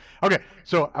my stuff. Okay,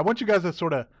 so I want you guys to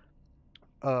sort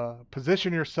of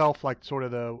position yourself like sort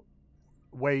of the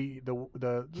way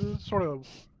the sort of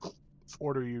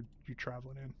order you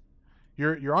traveling in.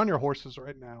 You're on your horses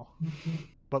right now,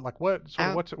 but like what's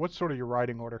sort of your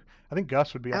riding order? I think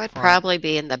Gus would be I up would front. probably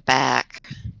be in the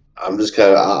back. I'm just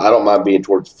kind of, I don't mind being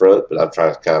towards the front, but I'm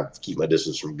trying to kind of keep my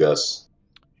distance from Gus.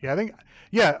 Yeah, I think.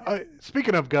 Yeah.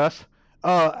 Speaking of Gus,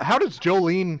 how does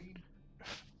Jolene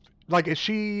like, is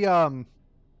she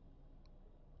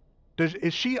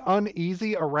is she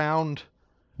uneasy around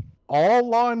all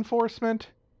law enforcement,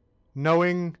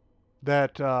 knowing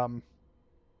that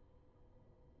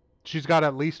she's got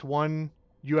at least one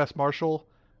U.S. Marshal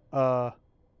Yeah, I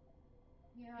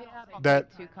don't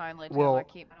that take too kindly to him. will I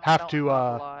have don't to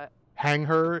talk a lot. hang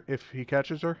her if he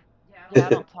catches her Yeah, I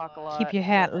don't talk a Keep lot. your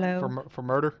hat So, low. for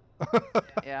murder?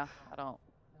 yeah, I don't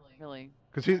really.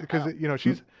 Because don't- you know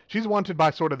she's wanted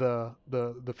by sort of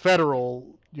the federal,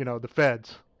 you know, the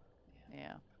feds.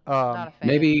 Yeah, Um, not a fan.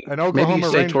 Maybe an maybe you Oklahoma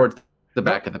stay Ranger. towards the No,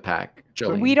 back of the pack,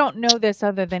 So- Jolene. We don't know this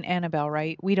other than Annabelle,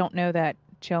 right? We don't know that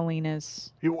Jolene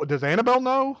is. does Annabelle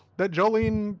know that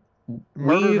Jolene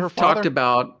murdered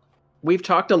her We've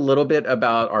talked a little bit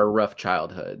about our rough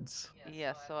childhoods.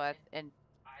 Yes, so I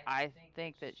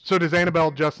think that So does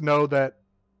Annabelle just know that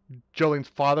Jolene's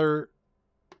father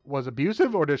was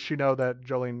abusive, or does she know that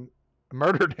Jolene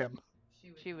murdered him?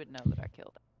 she would know that I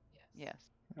killed him. Yes.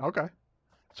 Okay.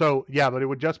 So yeah, but it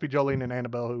would just be Jolene and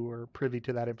Annabelle who were privy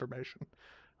to that information.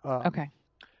 Okay.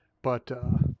 But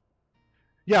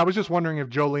yeah, I was just wondering if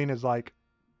Jolene is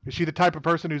she the type of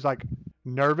person who's like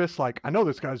nervous? Like, I know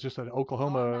this guy's just an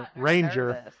Oklahoma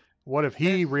Ranger. Nervous. What if he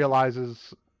There's-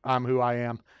 realizes I'm who I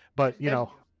am? But you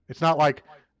know, it's not like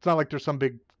there's some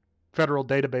big federal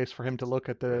database for him to look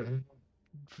at the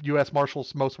U.S.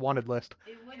 Marshals Most Wanted list.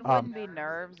 It wouldn't be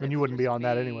nerves. And It you would wouldn't be just on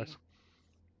that anyways.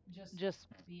 Just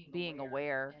being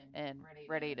aware and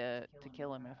ready to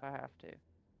kill him if I have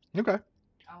to. Okay.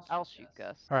 I'll shoot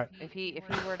Gus. All right. If he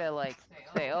were to like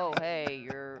say, "Oh, hey,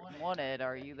 you're wanted.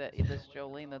 Are you this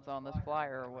Jolene that's on this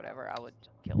flyer or whatever?" I would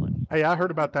kill him. Hey, I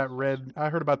heard about that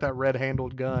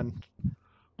red-handled gun.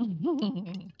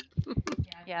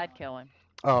 Yeah, I'd kill him.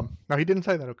 No, he didn't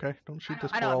say that. Okay, don't shoot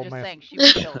this I poor know. I'm old just man. saying she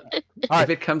would kill him. All right. If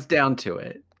it comes down to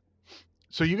it.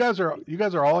 So you guys are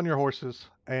all on your horses,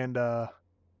 and I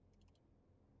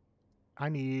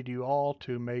need you all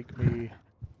to make me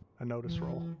a notice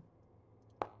roll.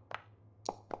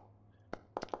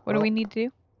 What do we need to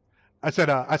do? I said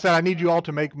I need you all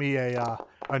to make me a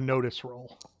notice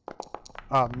roll.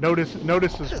 Notice is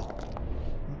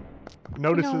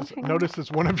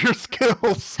one of your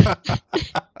skills.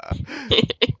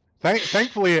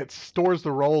 Thankfully, it stores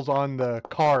the rolls on the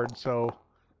card, so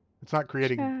it's not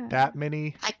creating that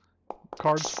many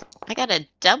cards. I got a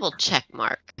double check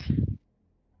mark.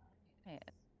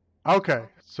 Okay,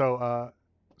 so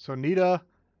Nita,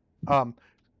 so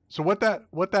what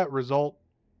that result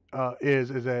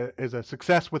is a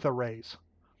success with a raise,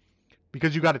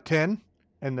 because you got a 10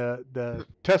 and the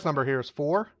test number here is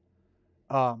 4.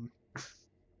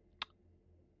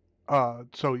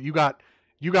 So you got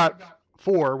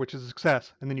 4, which is a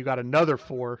success, and then you got another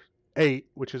 4, 8,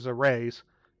 which is a raise,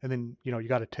 and then you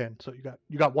got a 10. So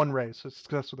you got one raise, so it's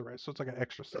success with a raise. So it's like an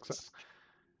extra success.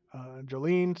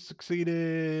 Jolene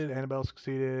succeeded, Annabelle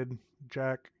succeeded,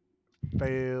 Jack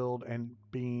failed, and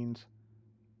Beans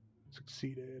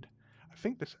succeeded. I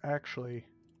think this actually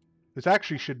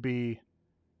should be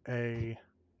an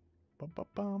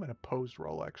opposed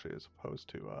roll, actually, as opposed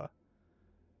to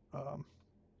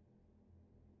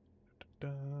da,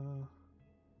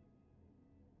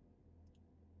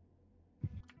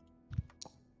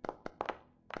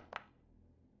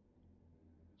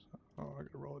 oh, I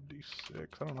gotta roll a d6.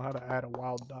 I don't know how to add a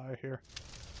wild die here.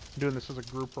 I'm doing this as a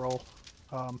group roll.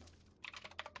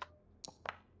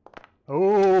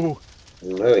 Oh,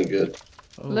 That ain't good.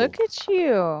 Oh. Look at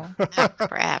you. Oh,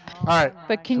 crap. all right.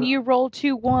 But can So- you roll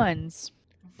 2 1s?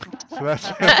 So that's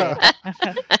And-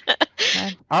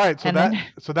 all right. So and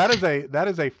that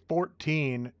is a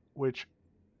 14, which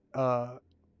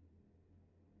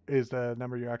is the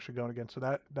number you're actually going against. So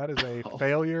that is a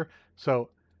failure. So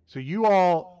you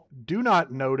all do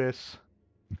not notice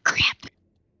Crap.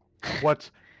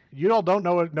 you all don't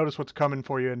notice what's coming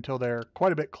for you until they're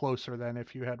quite a bit closer than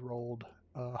if you had rolled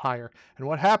higher. And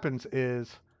what happens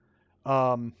is,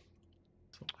 what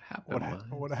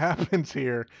happens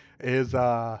here is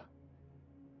there's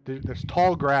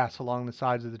tall grass along the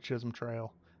sides of the Chisholm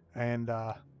Trail, and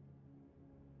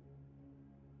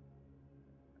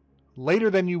later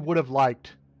than you would have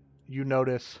liked, you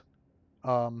notice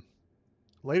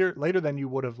later than you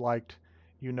would have liked,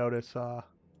 you notice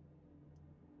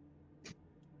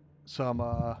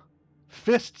some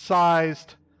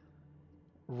fist-sized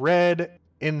red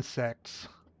insects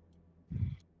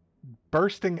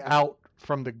bursting out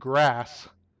from the grass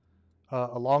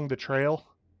along the trail,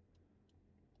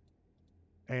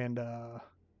 and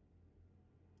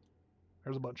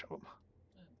there's a bunch of them.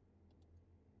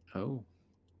 Oh.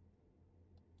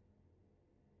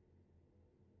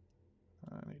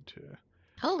 I need to.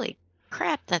 Holy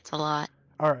crap, that's a lot.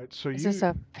 All right, so Is you. this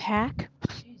a pack?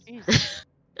 Jesus.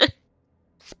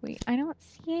 Wait, I don't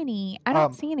see any. I don't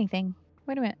Um, see anything.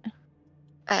 Wait a minute.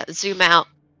 Zoom out.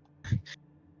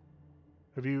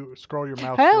 if you scroll your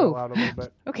mouse wheel Oh, out a little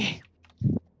bit, okay.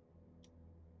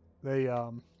 they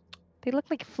They look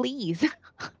like fleas. They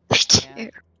Yeah. do.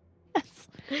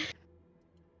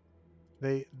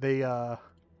 Yes.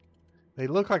 they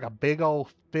look like a big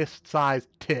old fist-sized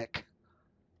tick.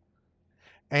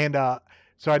 And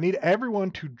so I need everyone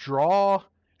to draw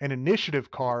an initiative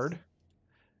card.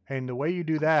 And the way you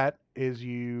do that is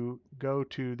you go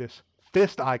to this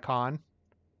fist icon,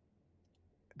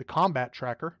 the combat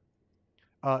tracker,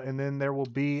 and then there will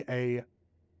be a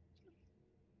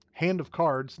hand of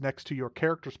cards next to your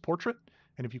character's portrait.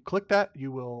 And if you click that,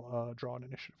 you will draw an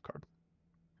initiative card.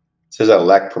 It says I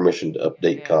lack permission to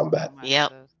update Yeah, combat. mine Yep.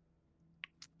 says.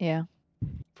 Yeah.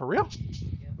 For real?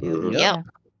 Mhm. Yep.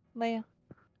 Leia.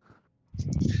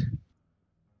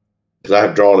 Because I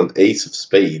have drawn an ace of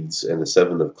spades and a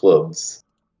seven of clubs.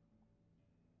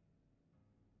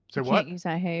 Say You what? can't use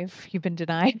that, Have. You've been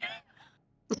denied.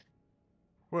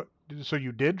 What? So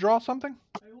you did draw something?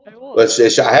 Well,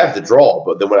 I have the draw,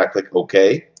 but then when I click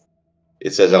OK,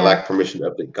 it says I Yeah. lack permission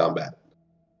to update combat.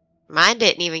 Mine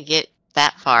didn't even get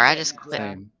that far. I just clicked.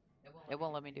 Yeah. Same. It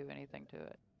won't let me do anything to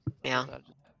it. Yeah. So I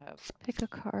just have. Pick a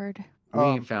card. We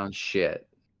ain't found shit.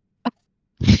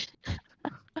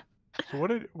 So what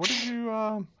did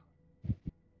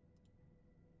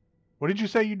you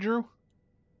say you drew?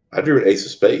 I drew an ace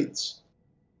of spades.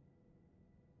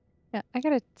 Yeah, I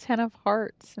got a 10 of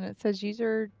hearts, and it says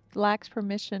user lacks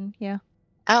permission. Yeah.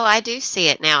 Oh, I do see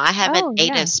it now. I have Oh, an 8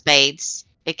 yeah. of spades.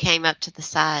 It came up to the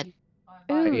side.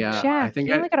 Ooh, Yeah, Jack, I think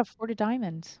you only got a 4 of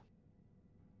diamonds.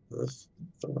 That's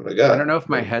what I got. I don't know if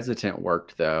my hesitant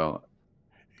worked though.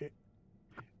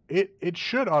 It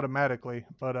should automatically,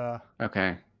 but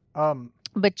Okay.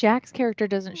 But Jack's character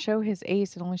doesn't show his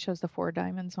ace. It only shows the 4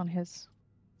 diamonds on his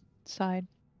side.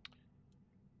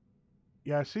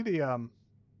 yeah, I see the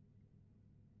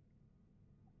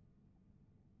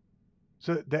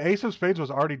So the ace of spades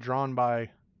was already drawn by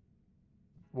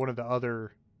one of the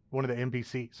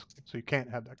NPCs, so you can't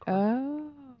have that card.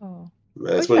 Oh.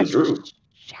 That's Oh, what you he drew. got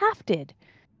shafted.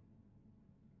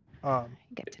 Um,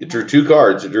 You get It drew denied. 2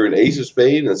 cards. It drew an ace of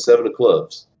spades and a seven of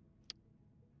clubs.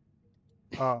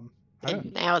 I don't.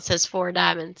 And now it says 4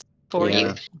 diamonds for Yeah.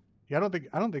 you. Yeah, I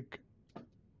don't think.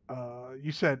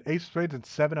 You said ace of spades and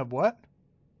seven of what?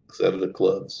 Seven of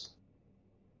clubs.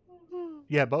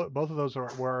 Yeah, both of those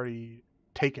were already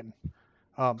taken.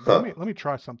 Huh. Let me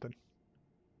try something.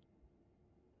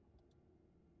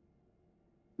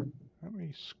 Let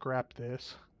me scrap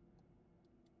this.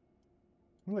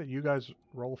 I'm gonna let you guys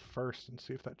roll first and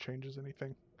see if that changes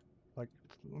anything. Like,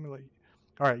 let me let you.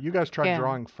 All right, you guys try Yeah.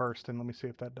 drawing first, and let me see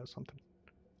if that does something.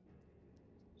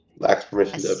 Lacks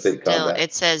permission to update Still, combat.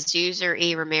 it says user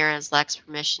E. Ramirez lacks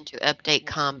permission to update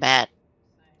combat.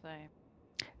 Same.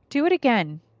 Do it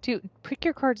again. Pick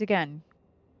your cards again.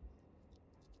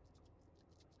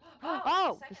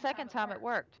 Oh, the second time it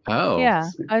worked. Oh. Yeah.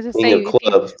 I was just King say of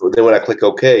clubs. But then when I click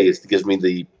OK, it gives me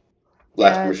the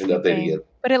lacks yeah, permission to same update thing. again.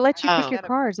 But it lets you pick Oh. your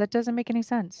cards. That doesn't make any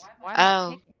sense. Why not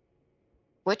Oh. pick?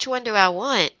 Which one do I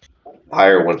want?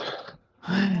 Higher one.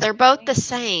 They're both the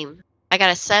same. I got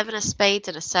a 7 of spades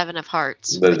and a 7 of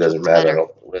hearts. But it Which doesn't one's matter.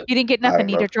 better? You didn't get I nothing. don't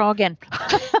Need know. to draw again.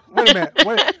 Wait a minute.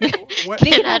 What?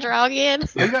 Can I draw again?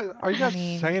 Are you guys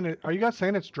mean- saying it? Are you guys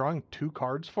saying it's drawing 2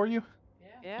 cards for you?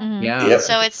 Yeah. Mhm. Yeah. Yep.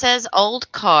 So it says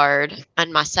old card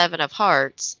on my 7 of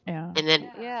hearts, Yeah. and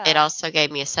then Yeah. it also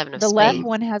gave me a 7 of The left spades.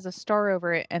 one has a star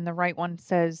over it, and the right one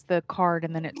says the card,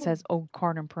 and then it says old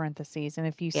card in parentheses. And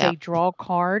if you say Yep. draw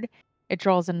card, it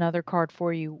draws another card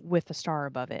for you with a star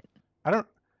above it. I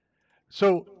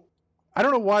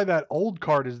don't know why that old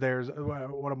card is there. Is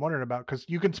what I'm wondering about, because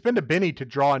you can spend a Benny to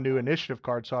draw a new initiative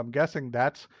card. So I'm guessing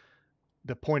that's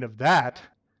the point of that.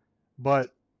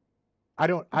 But I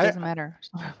don't. It doesn't matter.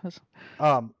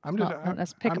 I'm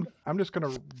let's pick 'em. I'm just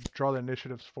gonna draw the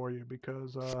initiatives for you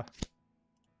because I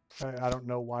don't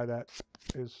know why that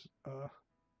is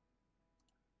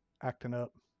acting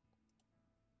up.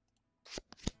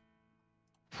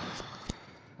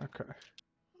 Okay.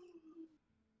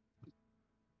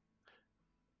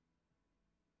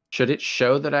 Should it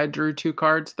show that I drew 2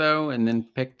 cards though and then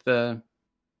picked the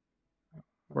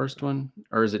worst one?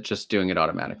 Or is it just doing it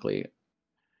automatically?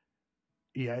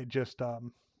 Yeah, it just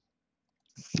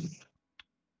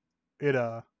it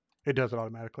does it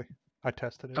automatically. I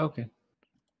tested it. Okay.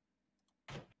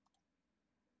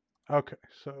 Okay,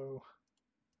 so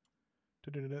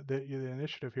the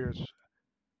initiative here is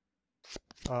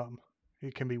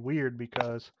it can be weird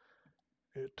because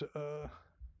it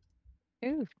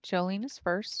Ooh, Jolene is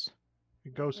first.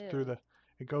 It goes through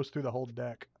the whole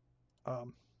deck.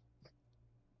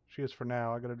 She is for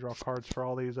now. I gotta draw cards for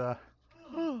all these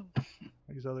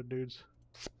these other dudes.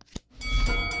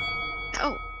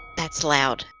 Oh, that's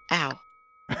loud. Ow.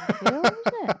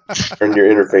 Turn your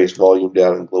interface volume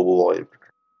down in global volume.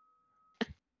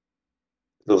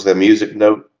 Those that music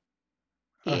note.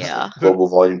 Yeah. Global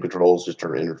volume controls. Just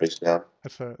turn your interface down.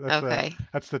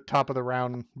 That's the top of the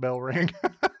round bell ring.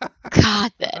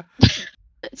 God, that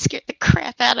scared the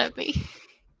crap out of me.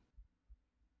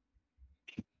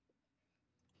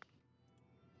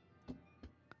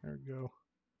 There we go.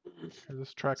 Here,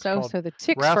 this track's So called the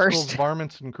ticks Rascals, first.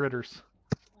 Varmints, and Critters.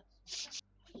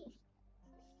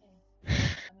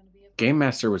 Game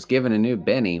Master was given a new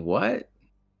Benny. What?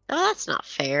 Oh, that's not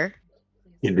fair.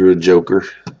 You drew a Joker.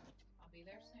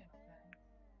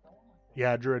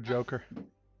 Yeah, I drew a Joker.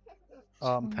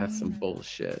 That's some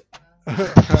bullshit.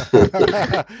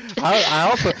 I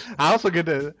also get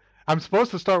to. I'm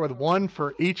supposed to start with one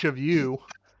for each of you,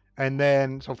 and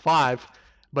then so 5.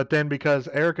 But then because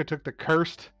Erica took the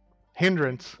cursed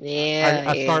hindrance,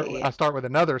 I start with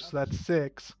another, so that's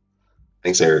 6.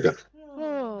 Thanks, Erica.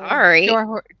 Sorry. Do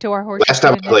our horses Last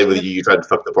time I get played with initiative? you tried to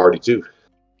fuck the party too.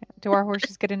 Do our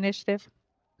horses get initiative?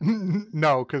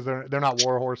 No, because they're not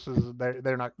war horses.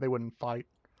 They wouldn't fight.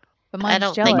 But I mine's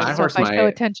don't think jealous, my so horse if I show might.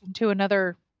 attention to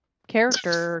another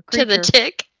character or To the creature,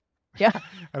 tick. yeah.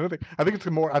 I think it's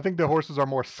more. I think the horses are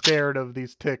more scared of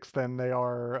these ticks than they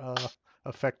are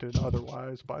affected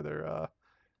otherwise by their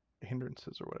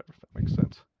hindrances or whatever. If that makes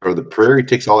sense. Are the prairie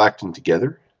ticks all acting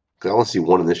together? Because I only see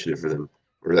one initiative for them.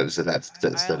 Or that's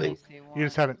setting. You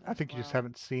just haven't. I think you just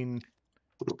haven't seen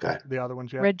Okay. the other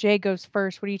ones yet. Red Jay goes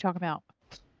first. What are you talking about?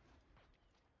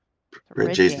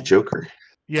 Red Jay's the Joker.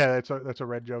 Yeah, that's a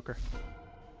red Joker.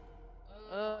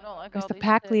 I don't like He's all the these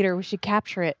pack ticks. leader. We should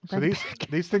capture it. So Bring it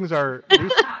these back. things are.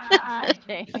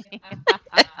 Jamie.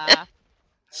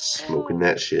 Smoking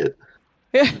that shit.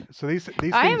 So these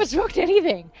I haven't things. smoked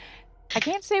anything. I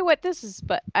can't say what this is,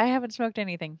 but I haven't smoked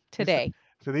anything today.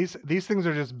 So these things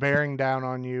are just bearing down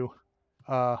on you,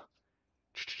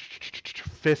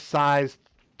 fist-sized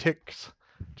ticks,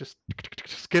 just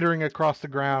skittering across the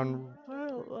ground,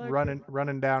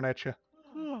 running down at you.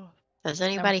 Does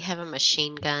anybody have a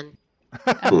machine gun?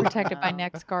 I'm protected by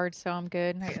next guard, so I'm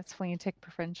good. That's flea and tick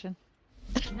prevention.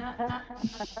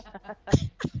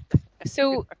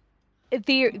 So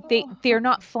they're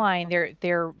not flying.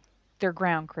 They're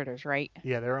ground critters, right?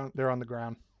 Yeah, they're on the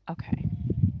ground. Okay.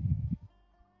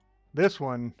 This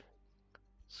one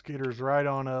skitters right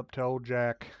on up to old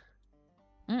Jack.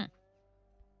 Mm.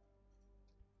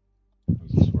 How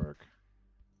does this work?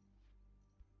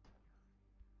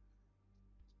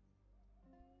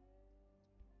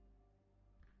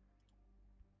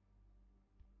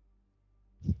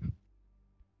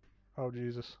 Oh,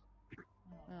 Jesus.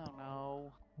 Oh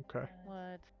no. Okay.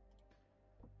 What?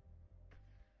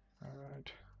 All right.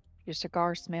 Your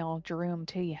cigar smell drew him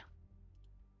to you.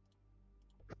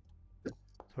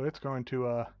 So it's going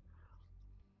to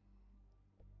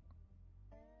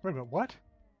wait a minute, what?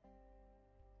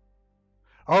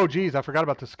 Oh, geez, I forgot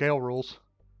about the scale rules.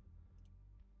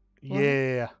 What?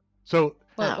 Yeah. So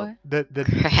What?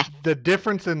 the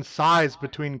difference in size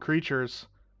between creatures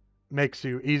makes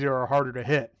you easier or harder to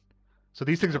hit. So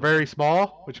these things are very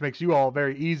small, which makes you all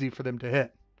very easy for them to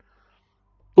hit.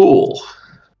 Cool.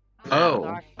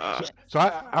 Oh. So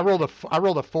I rolled a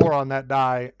 4 on that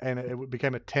die, and it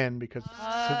became a 10 because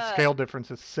the scale difference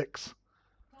is 6.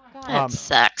 That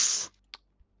sucks.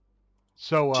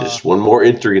 So just one more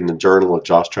entry in the journal of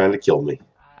Josh trying to kill me.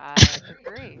 I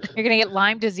agree. You're gonna get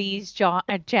Lyme disease,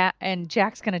 and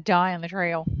Jack's gonna die on the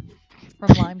trail from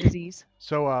Lyme disease.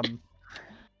 So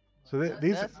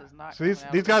these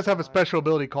guys have a special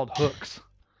ability called hooks.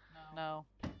 No.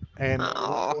 And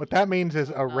what that means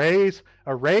is a raise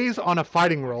on a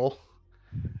fighting roll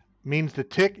means the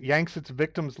tick yanks its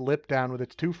victim's lip down with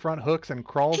its 2 front hooks and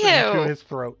crawls into his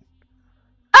throat.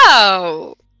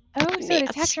 Oh. Oh, so it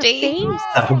attacks your Nasty. face?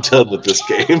 I'm done with this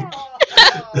game.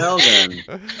 Well then.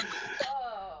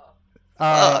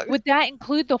 Would that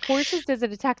include the horses? Does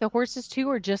it attack the horses too,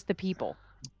 or just the people?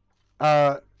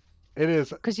 It is.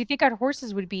 Because you think our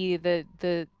horses would be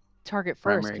the target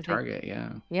first. Primary target,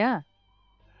 yeah. Yeah.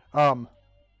 Oh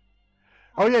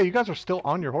yeah, you guys are still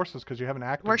on your horses because you haven't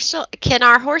acted. We're still. Can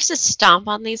our horses stomp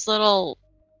on these little?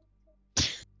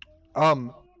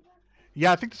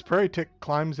 Yeah, I think this prairie tick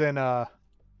climbs in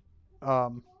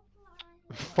folds.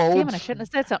 Damn it! I shouldn't have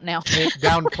said something now.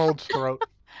 Down Fold's throat.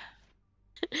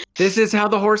 This is how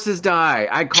the horses die.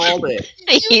 I called it.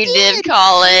 You did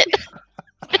call it.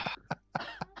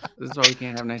 This is why we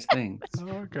can't have nice things.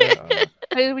 Okay.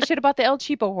 Maybe we should have bought the El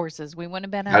Cheapo horses. We wouldn't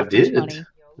have been I out much did. money.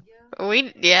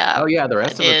 Yeah. Oh yeah, the I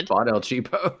rest of us did. bought El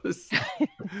Cheapos.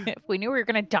 If we knew we were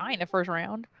gonna die in the first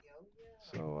round.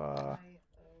 So,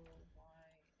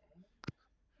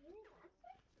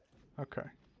 okay.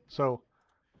 So,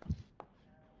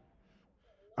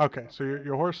 okay. So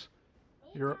your horse,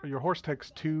 your horse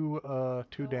takes two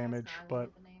damage,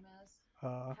 but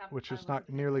which is not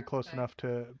nearly close enough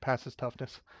to pass his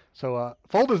toughness. So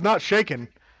Fold is not shaken,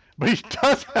 but he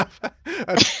does have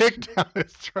a tick down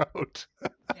his throat.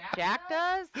 Jack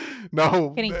does?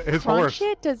 No, Can he his crunch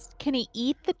horse. it? Can he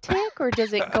eat the tick, or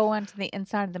does it go onto the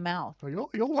inside of the mouth? Well,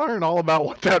 you'll learn all about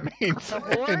what that means The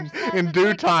horse has in a due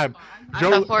tick? time.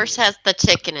 The horse has the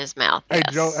tick in his mouth. Hey,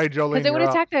 Yes. Hey, Because Jolene, it would you're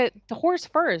up. attack the horse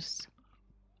first.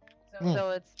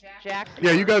 So it's Jack's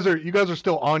Yeah, you horse. guys are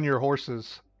still on your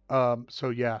horses.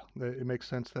 So yeah, it makes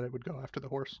sense that it would go after the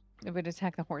horse. It would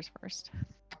attack the horse first.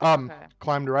 Okay.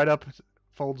 Climbed right up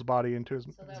Fold's body into his.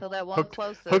 So that one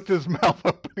closest. Hooked his mouth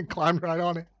open and climbed right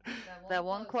on it. That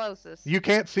one closest. You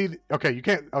can't see. Okay, you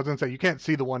can't. I was gonna say you can't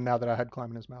see the one now that I had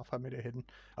climbing his mouth. I made it hidden.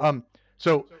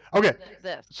 So okay.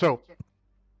 This. So.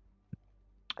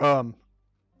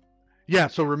 Yeah.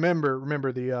 So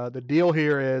remember the deal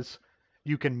here is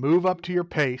you can move up to your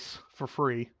pace for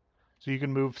free. So you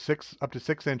can move up to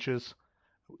 6 inches,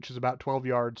 which is about 12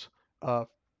 yards,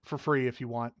 for free if you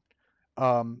want.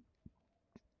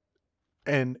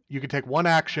 And you can take one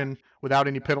action without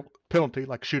any penalty,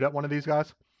 like shoot at one of these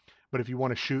guys. But if you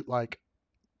want to shoot like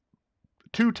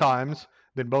 2 times,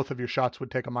 then both of your shots would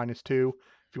take a -2.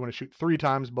 If you want to shoot 3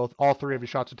 times, all 3 of your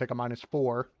shots would take a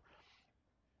 -4.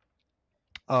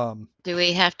 Do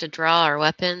we have to draw our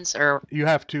weapons, or you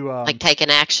have to like take an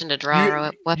action to draw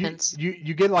our weapons?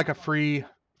 You get like a free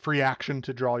action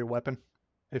to draw your weapon.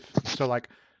 If so, like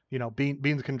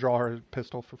Beans can draw her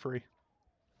pistol for free.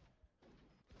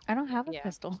 I don't have a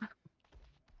pistol.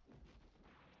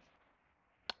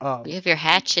 You have your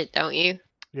hatchet, don't you?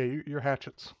 Yeah, your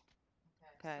hatchets.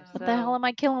 Okay. What the hell am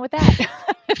I killing with that?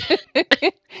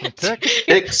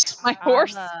 Ticks. My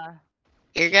horse.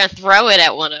 You're gonna throw it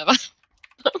at one of them.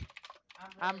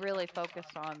 I'm really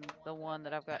focused on the one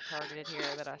that I've got targeted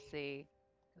here that I see,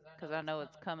 because I know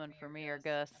it's coming for me or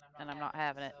Gus, and I'm not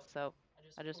having it. So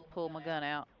I just pull my gun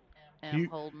out, and I'm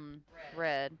holding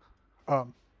red.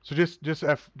 So just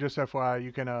FYI,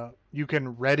 you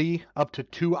can ready up to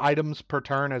 2 items per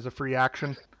turn as a free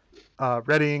action.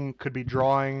 Readying could be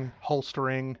drawing,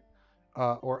 holstering,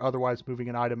 or otherwise moving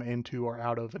an item into or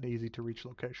out of an easy to reach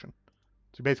location.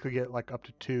 So you basically get like up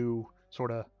to 2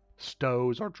 sort of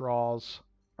stows or draws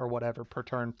or whatever per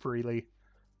turn freely.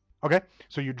 Okay,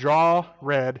 so you draw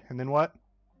red, and then what?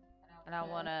 And I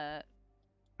wanna.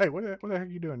 Hey, what the heck are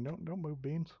you doing? Don't move,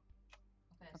 Beans.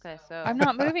 Okay, so I'm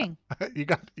not moving. you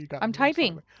got. I'm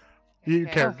typing. Your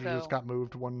Okay, character so just got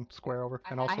moved 1 square over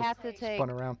and also I have to take.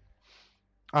 spun around.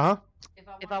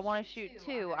 If I want to shoot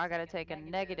 2, I gotta take a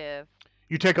negative.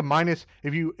 You take a minus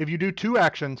if you do 2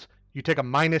 actions, you take a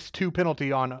 -2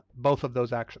 penalty on both of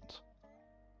those actions.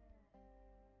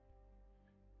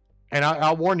 And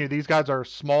I'll warn you, these guys are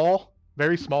small,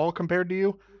 very small compared to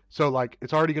you. So like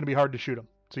it's already going to be hard to shoot them.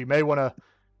 So you may want to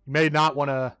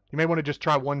just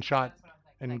try one shot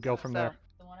and go from there.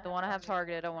 The one I have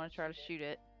targeted, I want to try to shoot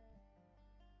it.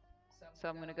 So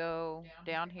I'm gonna go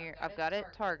down here. I've got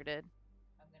it targeted.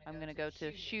 I'm gonna go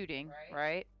to shooting,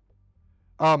 right?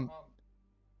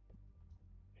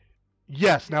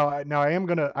 Yes. Now I am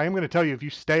gonna tell you, if you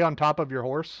stay on top of your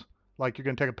horse, like you're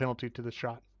gonna take a penalty to the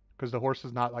shot because the horse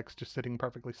is not like just sitting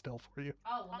perfectly still for you.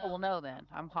 Oh well, no then.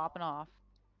 I'm hopping off.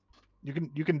 You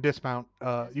can dismount.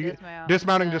 Dismount,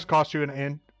 Dismounting yeah. just costs you an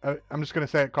inch. I'm just gonna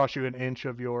say it costs you an inch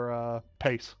of your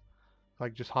pace.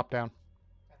 Like just hop down.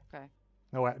 Okay.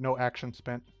 No action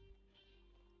spent.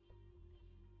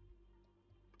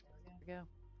 There we go.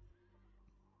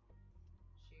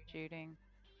 Shooting,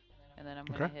 and then I'm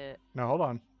gonna hit. Now hold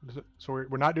on. So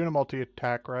we're not doing a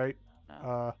multi-attack, right?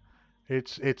 No.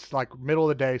 It's like middle of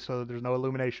the day, so there's no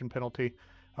illumination penalty.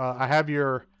 I have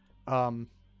your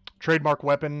trademark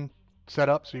weapon set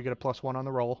up, so you get a +1 on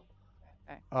the roll.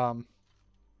 Okay.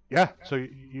 Yeah. So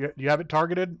you have it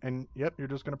targeted, and yep, you're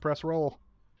just gonna press roll,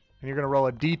 and you're gonna roll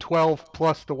a D12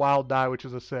 plus the wild die, which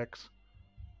is a 6.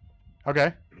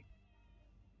 Okay.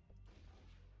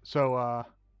 So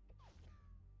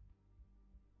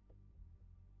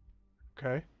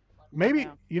okay. Maybe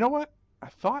you know what? I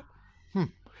thought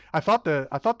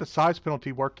the size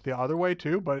penalty worked the other way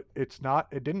too, but it's not.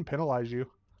 It didn't penalize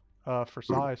you for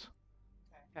size.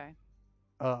 Okay.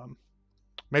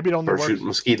 Maybe it only Or works. shooting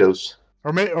mosquitoes.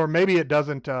 Or maybe it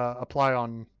doesn't apply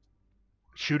on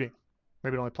shooting.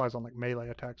 Maybe it only applies on like melee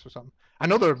attacks or something. I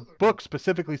know the book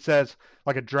specifically says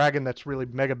like a dragon that's really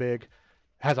mega big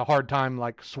has a hard time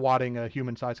like swatting a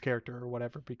human-sized character or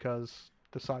whatever because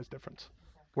the size difference.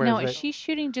 Now, Whereas is she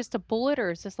shooting just a bullet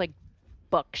or is this like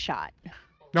buckshot?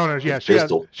 no, yeah, It's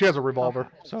pistol. she has a revolver, Okay.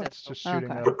 so it's just Okay.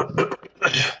 shooting.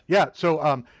 Yeah,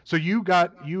 so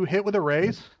you hit with a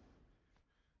raise.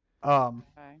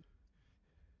 Okay.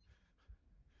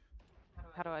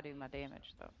 How do I do my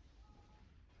damage though?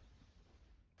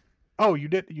 Oh, you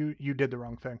did the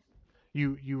wrong thing.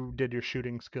 You did your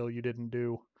shooting skill. You didn't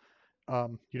do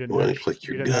you didn't Well, actually, click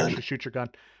your you didn't gun. actually shoot your gun.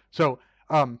 So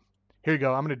here you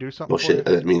go. I'm gonna do something Oh for shit! you.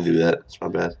 I didn't mean to do that. It's my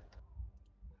bad.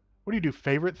 What do you do?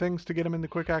 Favorite things to get them into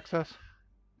quick access?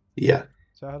 Yeah.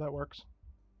 Is that how that works?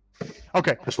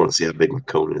 Okay. I just want to see how big my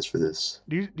cone is for this.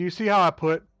 Do you see how I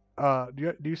put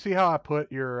do you see how I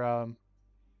put your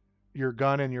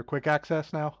gun in your quick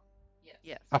access now?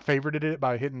 Yes. I favorited it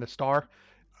by hitting the star.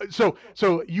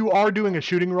 So you are doing a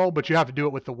shooting roll, but you have to do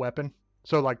it with the weapon.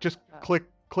 So like just click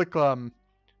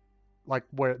like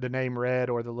where the name red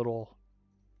or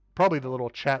probably the little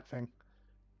chat thing.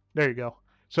 There you go.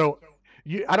 So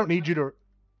I don't need you to,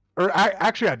 or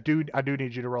actually I do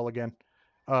need you to roll again,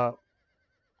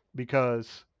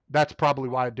 because that's probably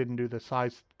why I didn't do the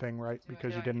size thing right,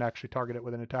 because you didn't actually target it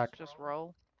with an attack. Just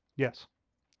roll. Yes.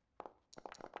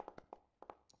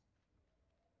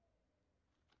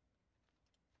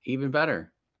 Even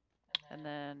better. And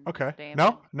then Okay.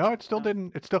 damage. No, it still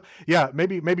didn't. It still, yeah.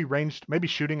 Maybe ranged, maybe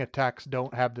shooting attacks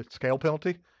don't have the scale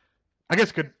penalty. I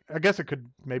guess it could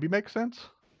maybe make sense.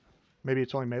 Maybe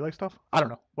it's only melee stuff. I don't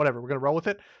know. Whatever. We're gonna roll with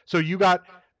it. So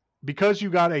because you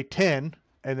got a 10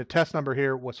 and the test number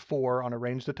here was 4 on a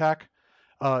ranged attack,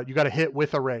 you got to hit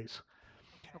with a raise.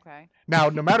 Okay. Now,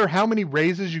 no matter how many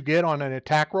raises you get on an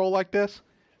attack roll like this,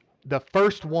 the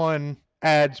first one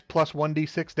adds plus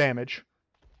 1d6 damage,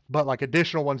 but like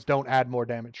additional ones don't add more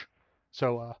damage.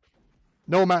 So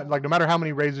no matter how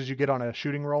many raises you get on a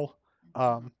shooting roll,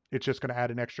 it's just going to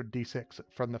add an extra d6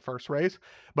 from the first raise.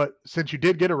 But since you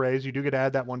did get a raise, you do get to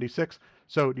add that 1d6.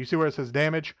 So do you see where it says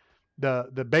damage?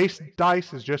 The base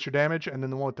dice is just your damage, and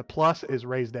then the one with the plus is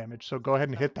raise damage. So go ahead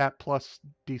and hit that plus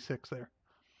d6 there,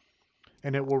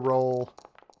 and it will roll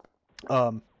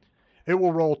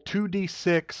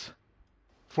 2d6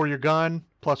 for your gun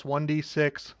plus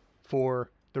 1d6 for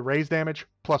the raise damage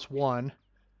plus 1.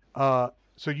 So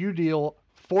you deal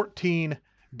 14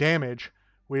 damage,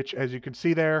 which, as you can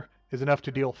see there, is enough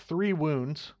to deal 3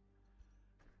 wounds.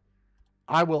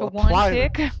 I will apply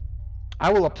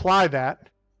that.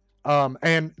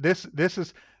 And this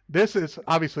is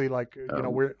obviously like, you know,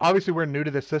 we're new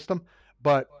to this system,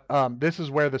 but this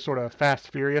is where the sort of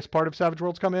fast furious part of Savage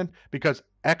Worlds come in, because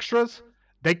extras,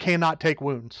 they cannot take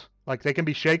wounds. Like they can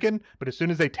be shaken, but as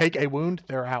soon as they take a wound,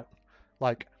 they're out.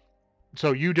 Like,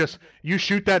 so you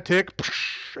shoot that tick,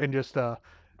 and just the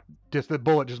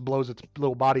bullet just blows its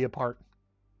little body apart.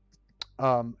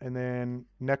 And then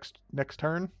next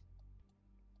turn.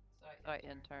 Oh,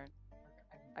 end turn.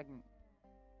 I can.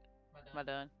 Am I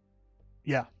done?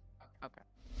 Yeah. Okay.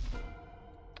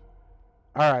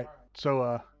 All right.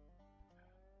 So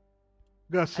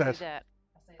Gus I do says. that.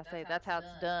 I say that's how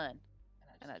it's done,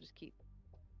 and I just keep.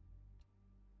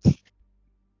 You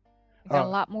got a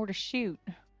lot more to shoot.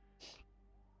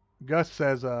 Gus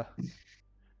says,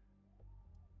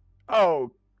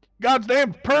 "Oh, God's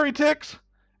damn prairie ticks!"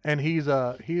 And he's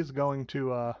going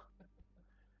to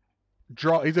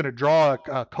draw. He's going to draw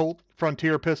a Colt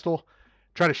Frontier pistol,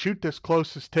 try to shoot this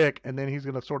closest tick, and then he's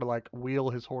going to sort of like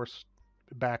wheel his horse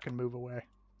back and move away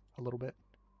a little bit.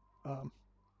 So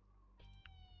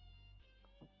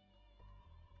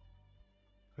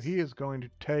he is going to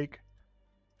take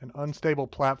an unstable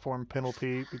platform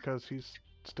penalty because he's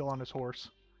still on his horse.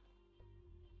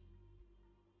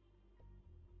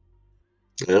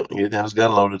 Yep, he didn't have his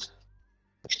gun loaded.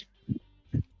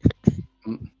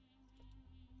 What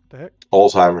the heck?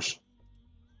 Alzheimer's.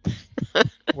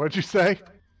 What'd you say?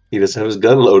 He doesn't have his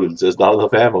gun loaded. There's not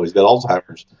enough ammo. He's got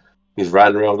Alzheimer's. He's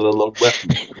riding around with an unloaded weapon.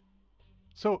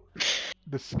 So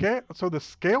the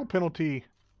scale penalty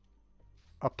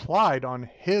applied on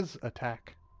his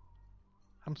attack.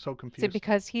 I'm so confused. Is it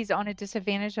because he's on a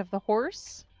disadvantage of the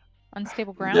horse?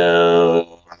 Unstable ground?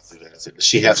 No, I don't think that's it. Does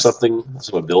she have some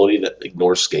ability that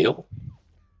ignores scale?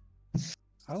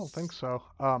 I don't think so.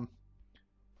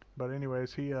 But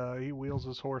anyways, he wheels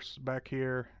his horse back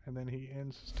here, and then he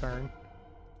ends his turn.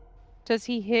 Does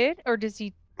he hit, or does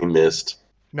he? He missed.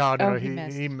 No,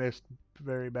 He missed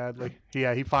very badly.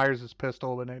 Yeah, he fires his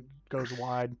pistol and it goes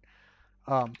wide.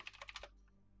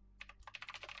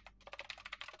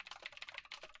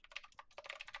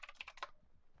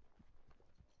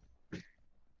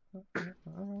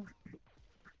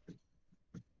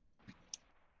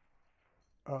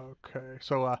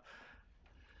 so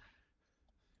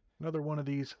another one of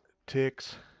these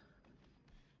ticks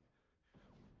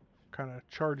kind of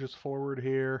charges forward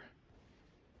here.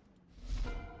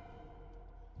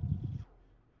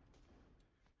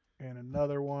 And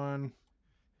another one.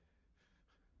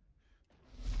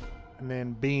 And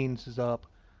then Beans is up,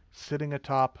 sitting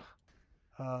atop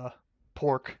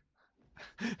Pork.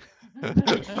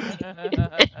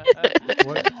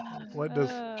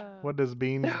 What does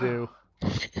Beans do?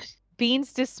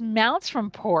 Beans dismounts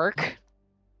from Pork,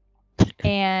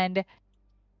 and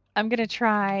I'm gonna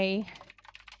try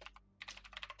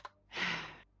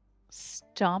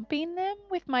stomping them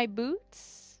with my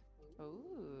boots.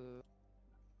 Ooh.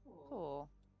 Cool.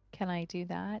 Can I do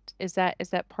that? Is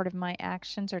that part of my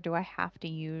actions, or do I have to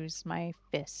use my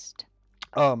fist?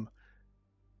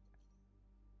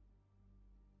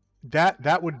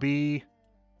 That would be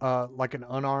like an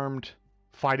unarmed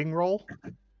fighting roll.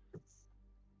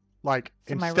 Like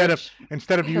So instead of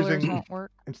pillars using won't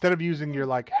work. your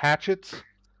like hatchets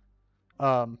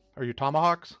or your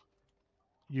tomahawks,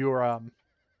 your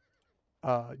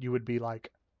you would be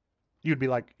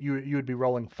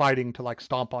rolling fighting to like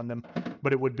stomp on them,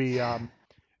 but it would be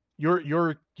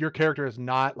your character is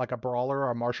not like a brawler or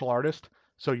a martial artist,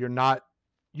 so you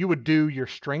would do your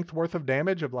strength worth of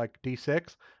damage of like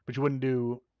d6, but you wouldn't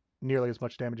do nearly as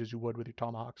much damage as you would with your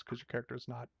tomahawks because your character is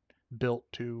not built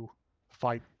to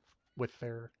fight with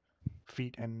their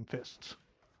feet and fists.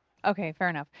 Okay, fair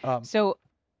enough. So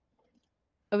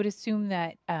I would assume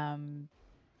that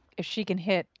if she can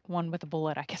hit one with a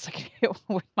bullet, I guess I can hit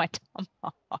one with my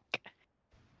tomahawk.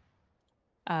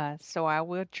 So I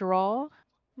will draw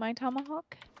my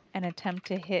tomahawk and attempt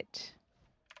to hit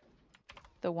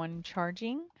the one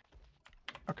charging.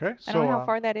 Okay, I don't know how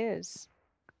far that is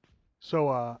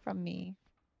so from me.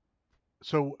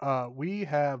 So we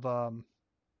have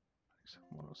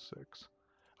 106.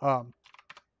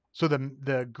 So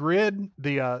the grid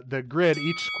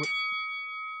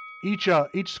each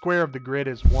square of the grid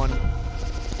is one.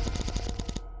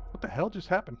 What the hell just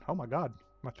happened? Oh my god,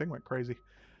 my thing went crazy.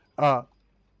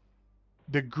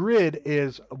 The grid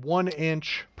is 1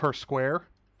 inch per square,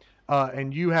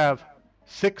 and you have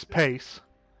 6 pace.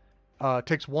 It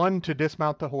takes 1 to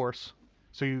dismount the horse,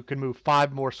 so you can move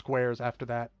 5 more squares after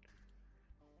that.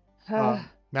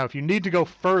 Now, if you need to go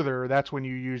further, that's when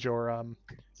you use your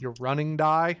running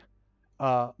die.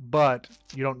 But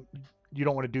you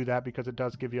don't want to do that because it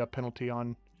does give you a penalty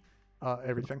on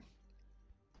everything.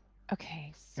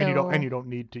 Okay, and you so don't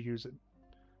need to use it.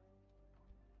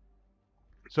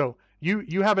 So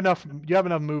you have enough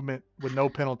movement with no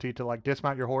penalty to like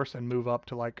dismount your horse and move up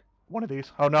to like one of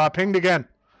these. Oh no, I pinged again.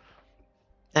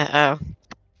 Uh-oh.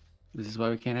 This is why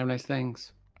we can't have nice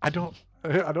things. I don't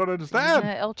understand.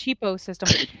 El Cheapo system.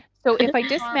 So if I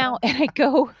dismount and I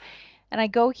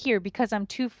go here because I'm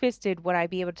two-fisted, would I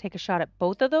be able to take a shot at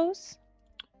both of those?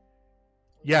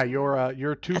 Yeah,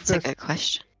 your two-fist. That's a good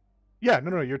question. Yeah,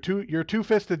 no, your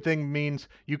two-fisted thing means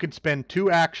you can spend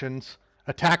 2 actions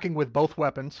attacking with both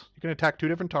weapons. You can attack 2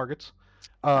 different targets,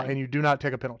 and you do not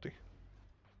take a penalty.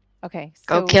 Okay,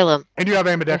 Go so kill him. And you have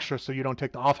ambidextrous, so you don't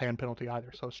take the offhand penalty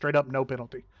either. So straight up, no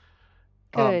penalty.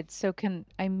 good. So can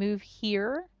I move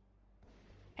here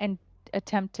and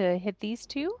attempt to hit these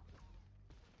 2?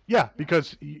 Yeah,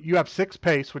 because you have 6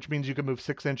 pace, which means you can move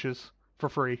 6 inches for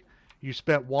free. You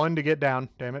spent 1 to get down.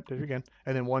 Damn it, did it again.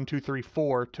 And then 1, 2, 3,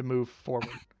 4 to move forward.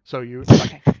 So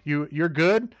you're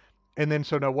good. And then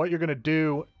so now what you're gonna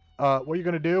do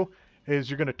is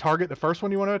you're gonna target the first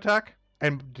one you want to attack,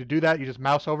 and to do that you just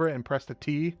mouse over it and press the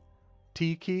T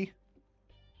key.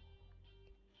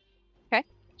 Okay.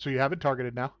 So you have it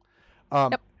targeted now.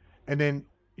 Yep. And then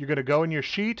you're gonna go in your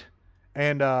sheet,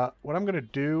 and what I'm gonna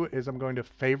do is I'm going to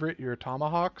favorite your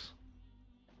tomahawks.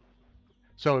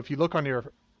 So if you look on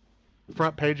your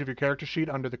front page of your character sheet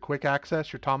under the quick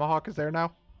access, your tomahawk is there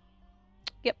now.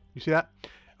 Yep. You see that?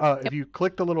 If you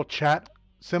click the little chat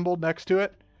symbol next to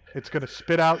it, it's going to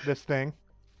spit out this thing.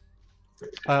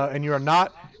 And you're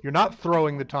not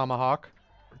throwing the tomahawk.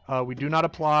 We do not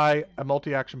apply a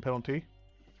multi-action penalty.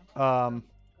 You're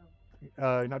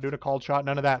not doing a called shot,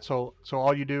 none of that. So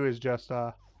all you do is just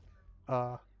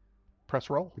press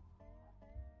roll.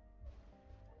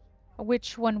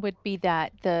 Which one would be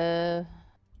that? The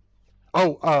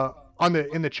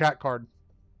in the chat card.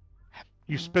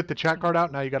 You spit the chat card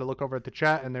out. Now you got to look over at the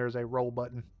chat, and there's a roll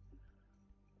button.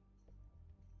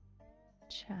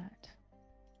 Chat.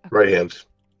 Okay. Right hand.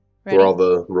 Ready? Where all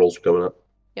the rolls are coming up.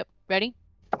 Yep. Ready?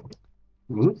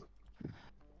 Mm-hmm.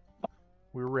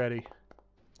 We're ready.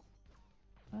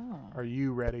 Oh. Are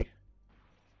you ready?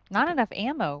 Not enough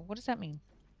ammo. What does that mean?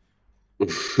 It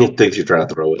thinks you're trying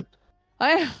to throw it.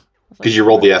 I was Because like, you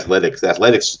rolled the athletics. The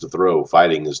athletics is to throw.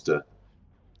 Fighting is to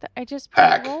I just put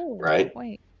pack, roll. right?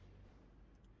 Wait,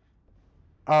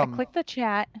 I Um, clicked the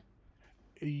chat.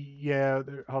 yeah.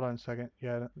 Hold on a second.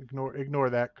 Yeah, ignore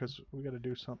that because we got to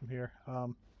do something here.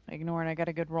 Ignore it. I got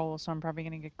a good roll, so I'm probably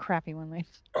gonna get a crappy one later.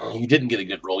 Oh, you didn't get a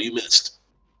good roll. You missed.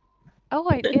 Oh,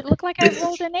 it looked like I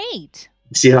rolled an 8.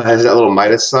 See how it has that little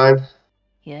minus sign?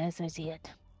 Yes, I see it.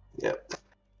 Yeah.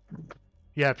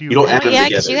 Yeah, if You don't Oh add them yeah,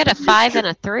 because together. you had a 5 and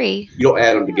a 3. You don't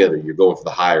add them Yeah. together. You're going for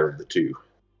the higher of the two.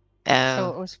 So Oh,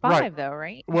 it was Right. 5 though,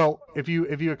 right? well, if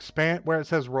you expand where it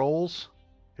says rolls,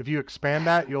 if you expand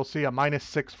that, you'll see a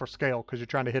 -6 for scale because you're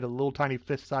trying to hit a little tiny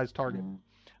fist-sized target.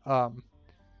 Mm.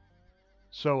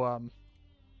 So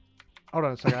hold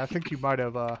on a second. I think you might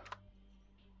have I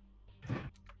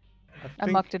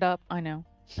think mucked it up. I know.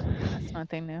 That's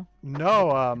nothing new.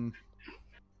 no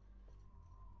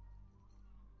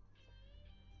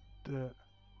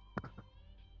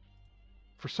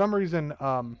for some reason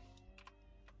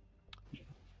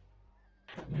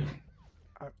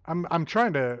I'm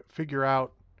trying to figure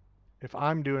out if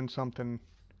I'm doing something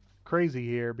crazy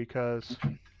here because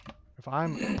if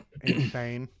I'm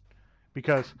insane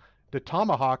because the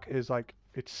tomahawk is like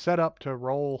it's set up to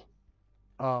roll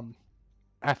um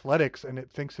athletics and it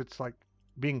thinks it's like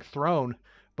being thrown,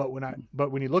 but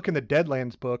when you look in the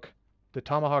Deadlands book, the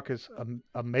tomahawk is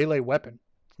a melee weapon.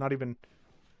 It's not even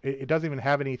it doesn't even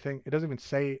have anything. It doesn't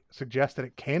even suggest that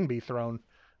it can be thrown,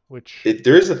 which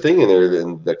There is a thing in there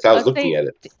that I was Does looking say at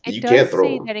it. it You does can't throw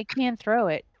say them. that it can throw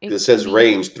it. It It says can be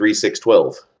range 3, 6,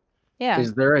 12. yeah.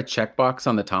 Is there a checkbox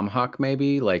on the Tomahawk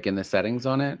maybe, like in the settings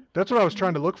on it? that's what I was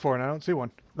trying to look for and I don't see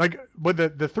one. Like with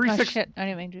the three Oh six shit! I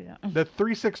didn't mean to do that. the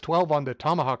 3612 on the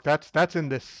tomahawk, that's in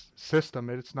this system.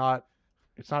 It's not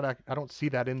I don't see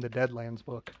that in the Deadlands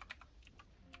book.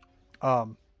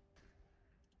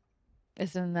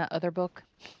 Is in that other book?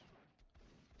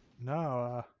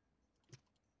 No.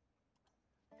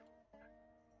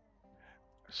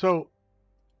 So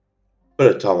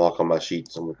Put a tomahawk on my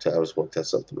sheet. So I just want to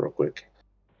test something real quick.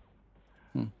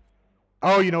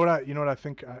 oh, you know what I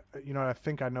think I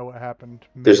think I know what happened.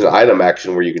 There's an item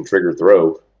action where you can trigger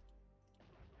throw.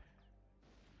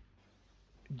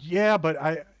 Yeah,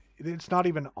 but it's not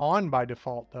even on by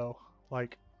default though.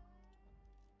 Like,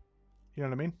 you know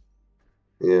what I mean?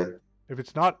 Yeah. If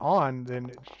it's not on, then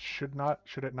it should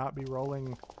it not be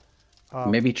rolling?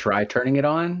 Maybe try turning it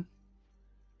on.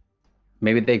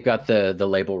 Maybe they've got the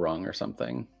label wrong or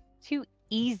something. Too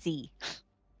easy.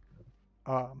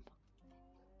 Um,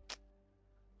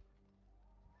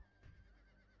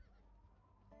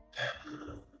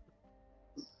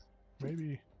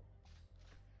 maybe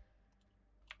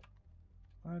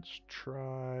let's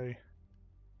try.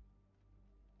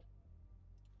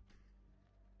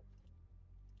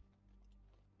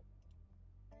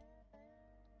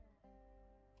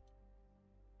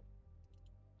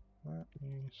 Let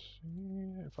me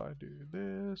see if I do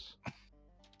this.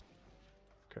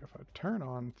 Okay, if I turn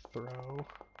on throw.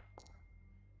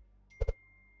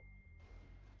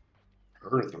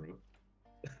 Heard of throw.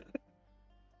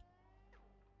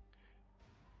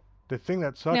 The thing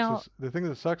that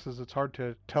sucks is it's hard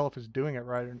to tell if it's doing it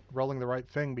right and rolling the right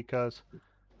thing because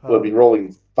Well, it'd be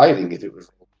rolling fighting if it was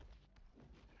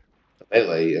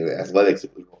melee, and athletics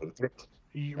if it was rolling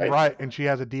throw. right, and she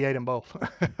has a D8 in both.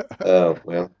 Oh,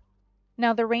 well.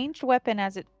 Now the ranged weapon,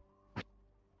 as it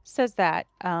says that,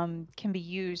 can be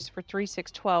used for 3,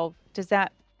 6, 12. Does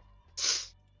that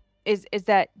is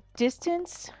that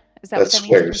distance? Is that That's what that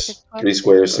means? 3, 6, squares. 12? 3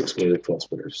 squares, 6 squares, 12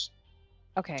 squares.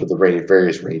 Okay. For the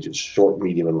various ranges, short,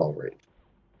 medium, and long range.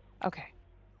 Okay.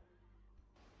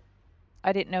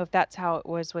 I didn't know if that's how it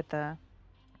was with the.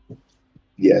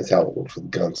 Yeah, it's how it works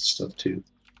with guns and stuff too.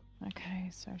 Okay,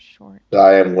 so short.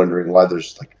 I am wondering why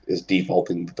there's is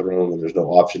defaulting to thrown and there's no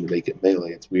option to make it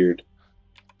melee. It's weird.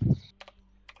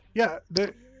 Yeah,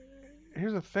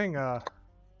 here's the thing.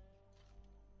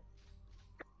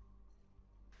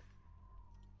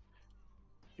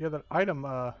 Yeah, that item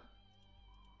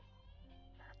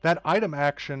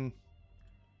action.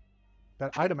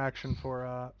 That item action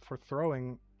for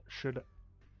throwing should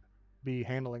be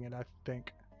handling it. I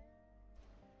think.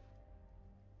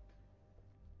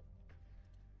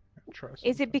 Try something.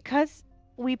 Is it because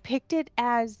we picked it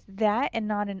as that and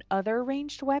not an other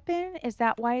ranged weapon? Is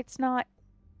that why it's not?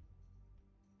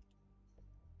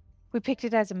 We picked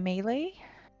it as a melee?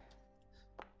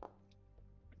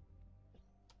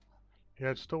 Yeah,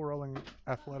 it's still rolling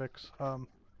athletics. I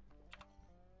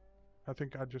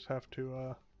think I just have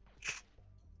to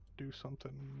do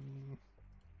something.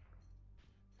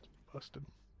 It's busted.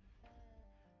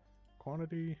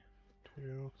 Quantity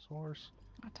to source.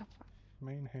 What the fuck?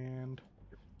 main hand,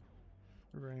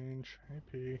 range,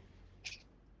 AP.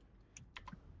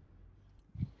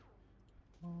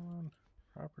 On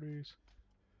properties.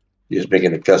 You're just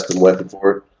making a custom weapon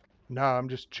for it. No, I'm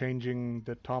just changing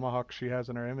the tomahawk she has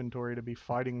in her inventory to be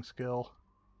fighting skill.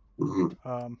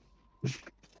 Mm-hmm.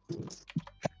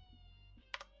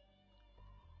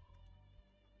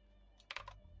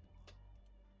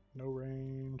 No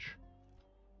range.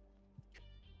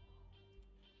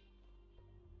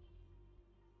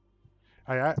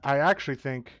 I actually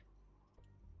think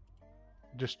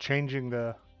just changing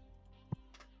the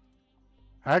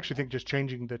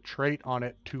trait on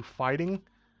it to fighting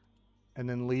and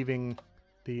then leaving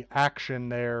the action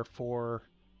there for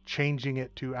changing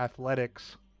it to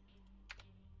athletics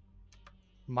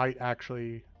might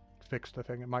actually fix the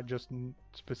thing. It might just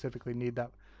specifically need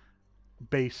that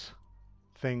base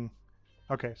thing.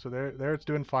 Okay, so there it's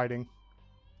doing fighting.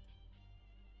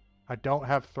 I don't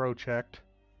have throw checked.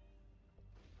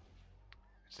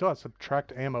 It still has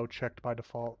subtract ammo checked by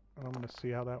default. I'm going to see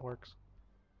how that works.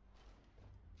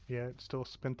 Yeah, it still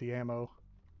spent the ammo,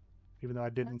 even though I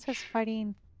didn't. It says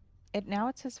fighting. Now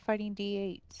it says fighting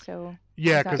D8. So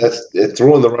yeah, because it's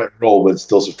throwing the right roll, but it's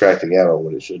still subtracting ammo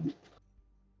when it shouldn't.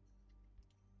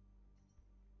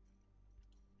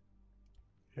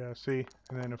 Yeah, see,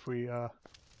 and then if we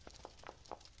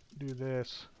do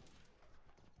this,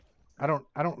 I don't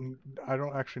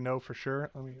actually know for sure.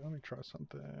 Let me try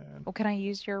something. well, can I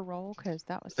use your roll? Because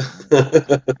that was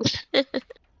Let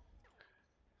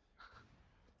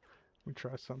me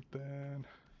try something.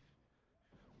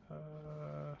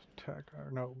 Tag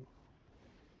or no.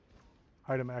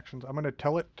 Item actions. I'm gonna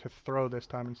tell it to throw this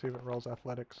time and see if it rolls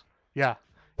athletics. Yeah,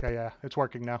 it's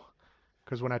working now.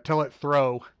 Because when I tell it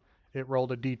throw, it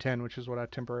rolled a D10, which is what I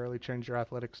temporarily changed your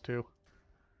athletics to.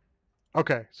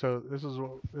 Okay, so this is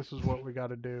what we got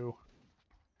to do.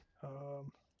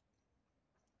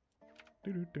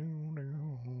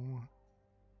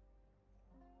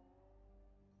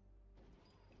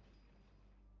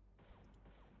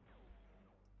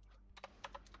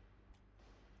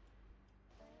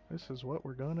 This is what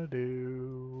we're gonna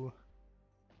do.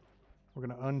 We're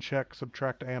gonna uncheck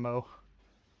subtract ammo,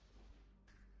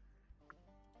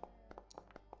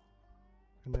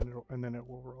 and then it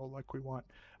will roll like we want.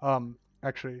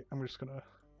 Actually, I'm just gonna.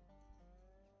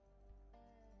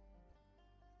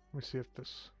 Let me see if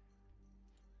this.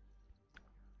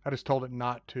 I just told it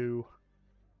not to.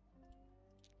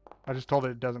 I just told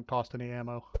it doesn't cost any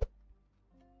ammo.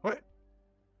 What?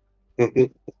 Give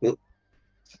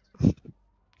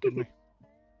me.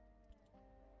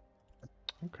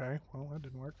 Okay, well that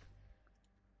didn't work.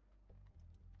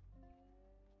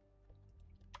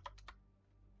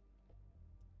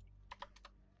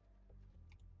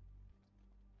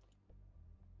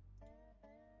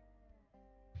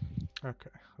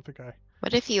 Okay, I think I.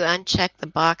 What if you uncheck the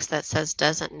box that says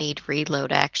doesn't need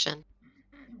reload action?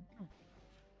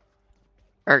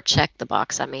 Or check the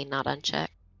box, I mean, not uncheck.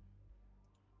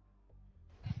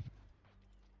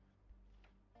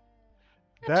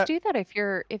 you have to do that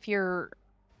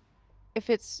if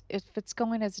it's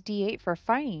going as D8 for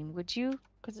fighting. Would you?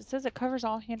 Because it says it covers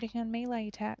all hand-to-hand melee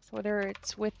attacks, whether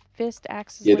it's with fist,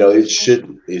 axes, You know,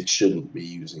 lasers, it shouldn't be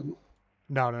using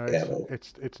No, ammo.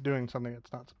 it's doing something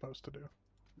it's not supposed to do.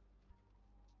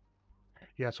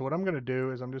 Yeah, so what I'm gonna do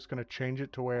is I'm just gonna change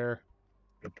it to where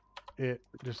it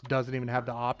just doesn't even have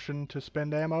the option to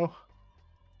spend ammo,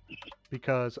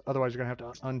 because otherwise you're gonna have to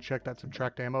uncheck that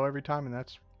subtract ammo every time, and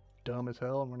that's dumb as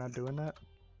hell, and we're not doing that.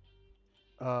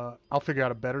 I'll figure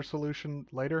out a better solution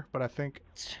later, but I think,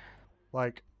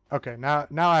 like, okay, now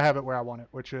I have it where I want it,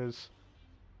 which is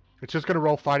it's just gonna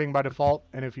roll fighting by default,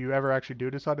 and if you ever actually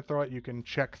do decide to throw it, you can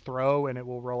check throw, and it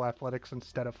will roll athletics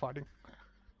instead of fighting,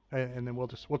 and then we'll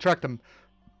track them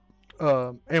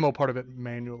ammo part of it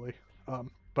manually.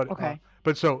 Okay.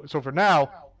 But so for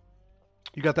now,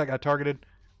 you got that guy targeted.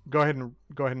 Go ahead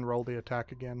and roll the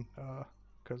attack again,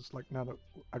 because like now that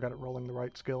I got it rolling the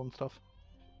right skill and stuff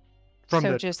from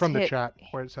So the just from the hit. chat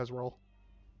where it says roll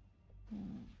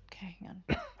Okay, hang on.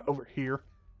 over here.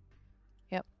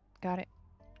 Yep, got it.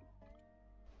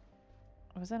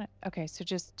 What was in it? Okay, so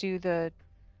just do the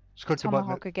Just click the button.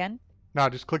 tomahawk again. No,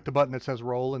 just click the button that says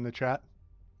roll in the chat.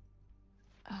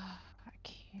 I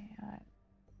can't.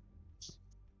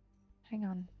 Hang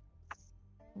on.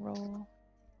 Roll.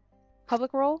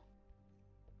 Public roll?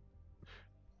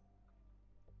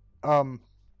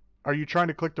 Are you trying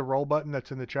to click the roll button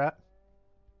that's in the chat?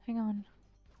 Hang on.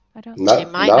 I don't. She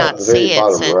might not at the very see it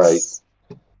bottom right. since.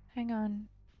 Hang on.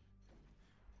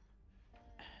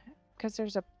 Because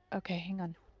there's a. Okay, hang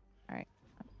on. All right.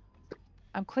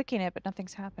 I'm clicking it, but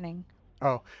nothing's happening.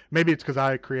 Oh, maybe it's because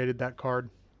I created that card.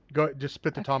 Go, just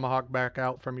spit the Okay. tomahawk back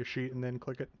out from your sheet and then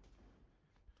click it.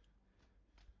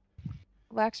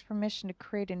 Lacks permission to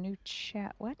create a new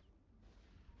chat. What?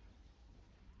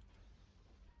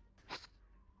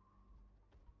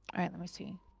 All right, let me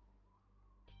see.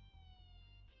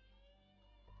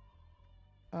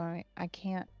 All right, I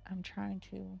can't. I'm trying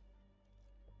to.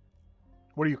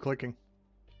 What are you clicking?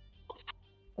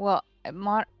 Well,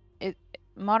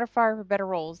 modifier for better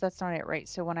rolls. That's not it, right?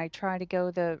 So when I try to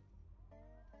go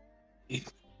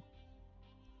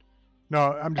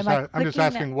No, I'm just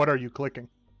asking. What are you clicking?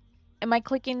 Am I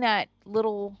clicking that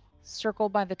little circle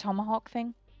by the tomahawk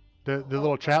thing? The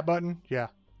little chat button? Yeah.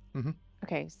 Mm-hmm.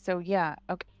 Okay, so yeah.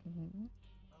 Okay.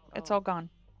 It's all gone.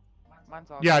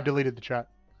 Mine's all Yeah, I gone. deleted the chat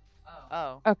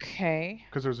Oh. Okay.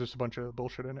 because there's just a bunch of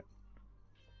bullshit in it.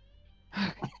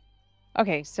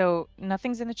 Okay, so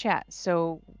nothing's in the chat.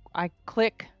 So I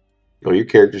click Go your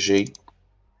character sheet.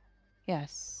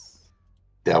 yes.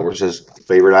 Down where it says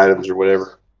favorite items or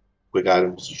whatever. Quick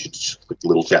items. You should just click the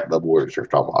little chat bubble where your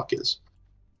tomahawk is.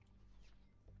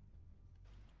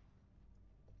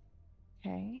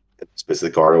 Okay. Spits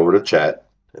the card over to chat,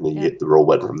 and then you hit the roll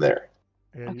button from there.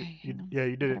 Yeah, Okay, you hang on. did I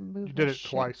it. gotta move You my did it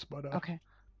shit. twice, but Okay.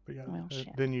 yeah. Well,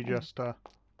 shit. Then you Hang on. just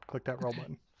click that roll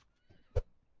button,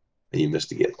 And you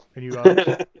missed again. and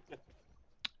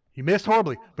you missed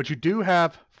horribly. But you do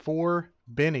have 4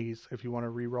 bennies if you want to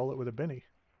re-roll it with a benny.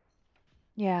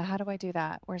 Yeah, how do I do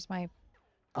that? Where's my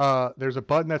There's a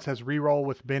button that says re-roll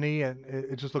with benny, and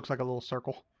it just looks like a little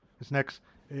circle. It's next.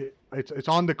 It's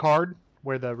on the card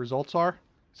where the results are.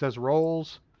 It says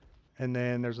rolls, and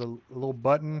then there's a little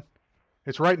button.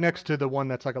 It's right next to the one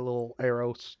that's like a little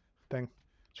arrow thing.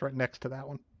 It's right next to that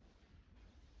one.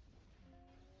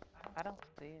 I don't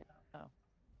see it. Oh.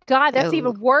 God, that's Oh.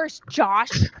 even worse, Josh.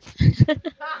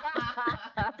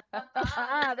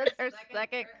 That's our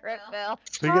second crit fail.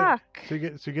 So Fuck. you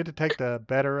get to take the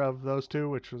better of those two,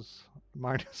 which was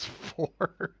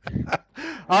 -4.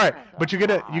 All right, but you get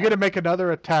to make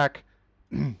another attack.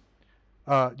 You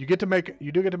do get to make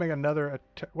another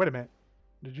attack. Wait a minute.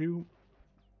 Did you?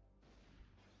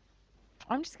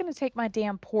 I'm just gonna take my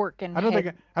damn pork and I don't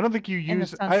head think you in the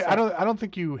use. I sunset. don't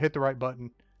think you hit the right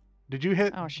button. Did you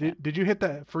hit? Oh, shit. Did you hit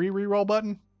the free reroll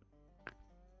button?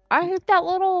 I hit that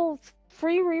little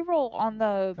free reroll on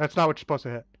the. That's not what you're supposed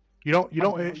to hit. You don't.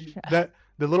 Oh, shit. That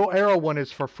the little arrow one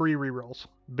is for free rerolls.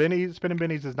 Spinning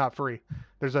bennies is not free.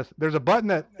 There's a button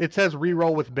that it says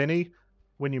reroll with Benny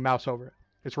when you mouse over it.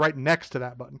 It's right next to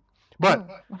that button. But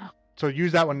so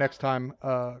use that one next time,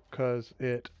 cause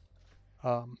it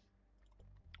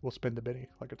will spin the Benny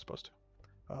like it's supposed to.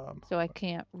 So I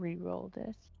can't reroll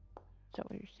this. Is that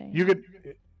what you're saying? You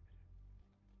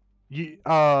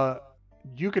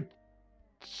could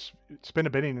spin a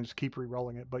Benny and just keep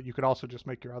re-rolling it, but you could also just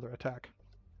make your other attack.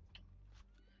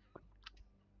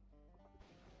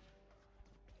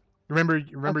 Remember,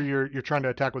 Okay. you're trying to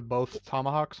attack with both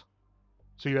tomahawks.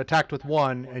 So you attacked with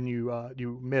one and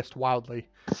you missed wildly.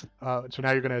 So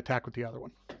now you're going to attack with the other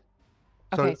one.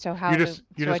 Okay, so how do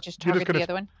I just target the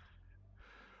other one?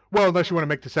 Well, unless you want to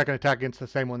make the second attack against the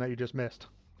same one that you just missed.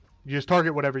 You just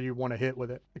target whatever you want to hit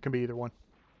with it. It can be either one.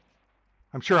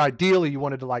 I'm sure ideally you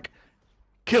wanted to like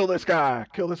kill this guy,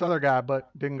 kill this other guy,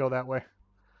 but didn't go that way.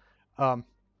 So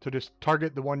just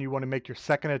target the one you want to make your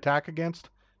second attack against,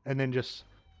 and then just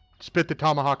spit the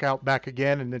tomahawk out back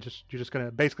again, and then you're just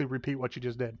gonna basically repeat what you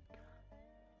just did.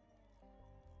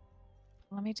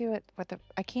 Let me do it with the.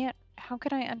 I can't. How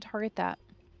can I untarget that?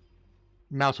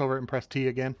 Mouse over it and press T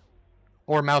again,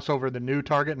 or mouse over the new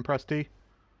target and press T.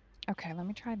 Okay, let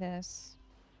me try this,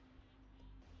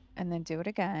 and then do it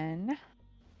again.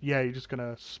 Yeah, you're just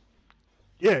gonna.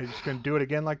 Yeah, you're just gonna do it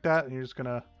again like that, and you're just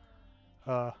gonna.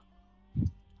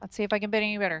 Let's see if I can bid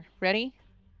any better. Ready?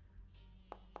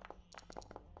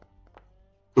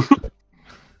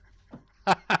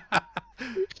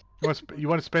 You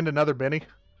want to spend another Benny?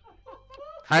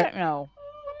 I don't know.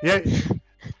 Yeah.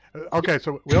 Okay,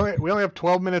 so we only have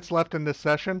 12 minutes left in this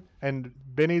session, and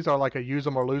bennies are like a use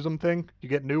them or lose them thing. You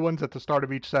get new ones at the start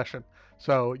of each session.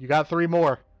 So you got 3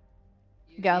 more.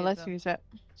 Yeah, let's use it.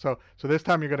 So this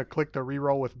time you're gonna click the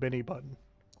reroll with Benny button.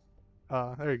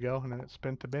 There you go, and then it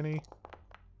spent to Benny.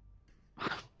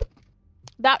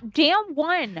 That damn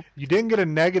one. You didn't get a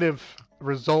negative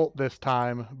result this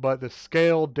time, but the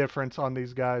scale difference on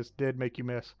these guys did make you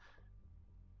miss.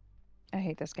 I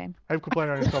hate this game. I have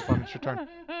complaint on your cell phone. It's your turn.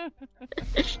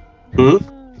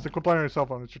 It's a complaint on your cell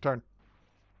phone. It's your turn.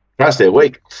 Try to stay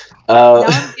awake. Now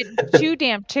I'm getting 2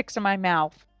 damn ticks in my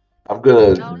mouth. I'm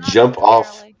gonna jump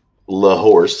off the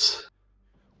horse.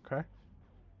 Okay.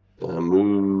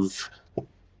 Move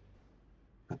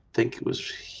think it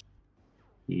was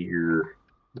here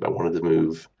that I wanted to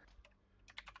move.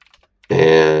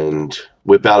 And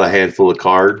whip out a handful of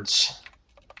cards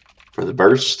for the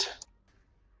burst.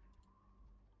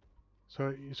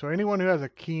 So anyone who has a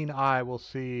keen eye will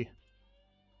see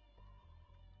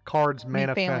cards Me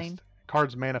manifest. failing.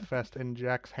 Cards manifest in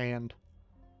Jack's hand.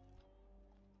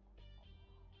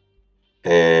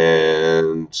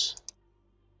 And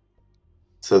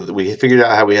so we figured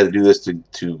out how we had to do this to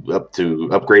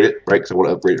upgrade it, right? Because I want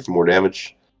to upgrade it for more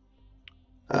damage.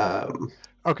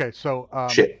 Okay, so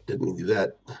shit, didn't mean to do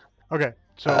that. Okay,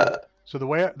 so the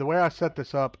way I set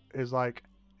this up is like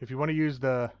if you want to use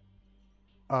the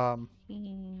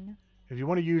if you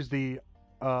want to use the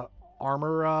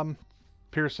armor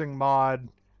piercing mod,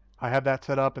 I have that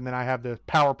set up, and then I have the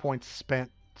power points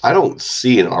spent. I don't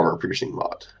see an armor piercing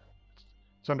mod.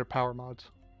 It's under power mods.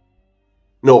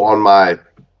 No, on my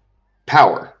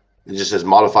power, it just says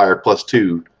modifier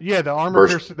 +2. Yeah, the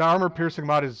armor piercing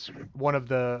mod is one of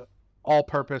the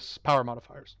all-purpose power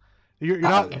modifiers. You're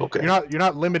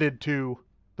not limited to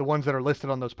the ones that are listed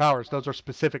on those powers. Those are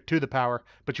specific to the power,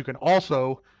 but you can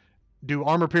also do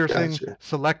armor piercing,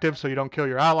 selective, so you don't kill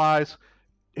your allies,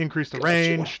 increase the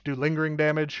range, do lingering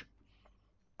damage.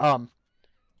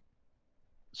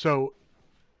 So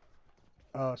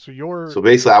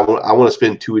basically, I want to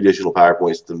spend 2 additional power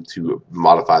points to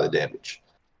modify the damage.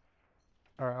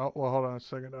 All right. Well, hold on a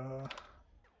second.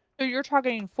 So you're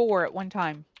targeting 4 at one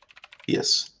time.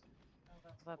 Yes. Oh,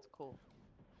 that's cool.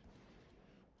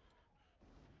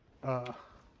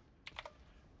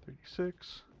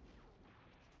 36.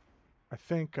 I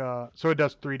think so. It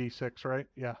does 3d6, right?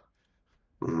 Yeah.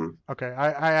 Mm-hmm. Okay.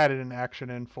 I added an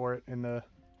action in for it in the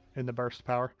burst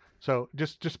power. So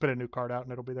just spit a new card out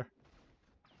and it'll be there.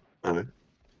 Okay.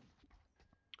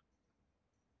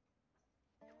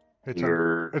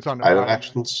 It's on item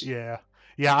actions. Yeah.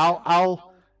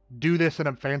 I'll do this in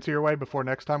a fancier way before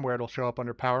next time where it'll show up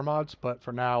under power mods. But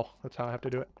for now, that's how I have to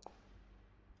do it.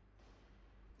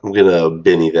 I'm gonna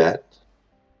Benny that.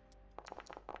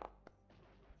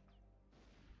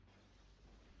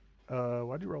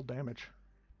 Why'd you roll damage?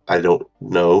 I don't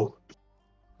know.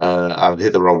 I've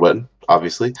hit the wrong button,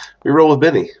 obviously. We roll with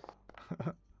Benny.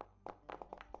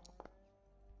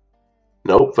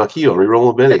 Nope, fuck you. I'm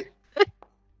re-rolling with Benny.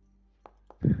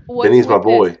 Benny's my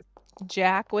boy.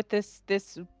 Jack, with this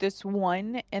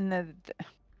one and the.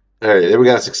 All right, there we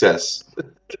got a success. Do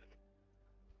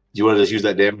you want to just use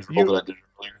that damage roll that I did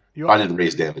earlier? I didn't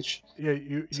raise damage. Yeah,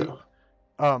 you.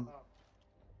 I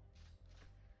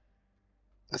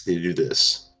just need to do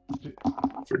this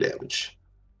for damage.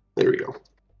 There we go.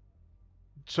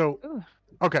 So,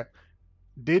 okay.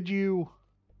 You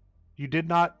did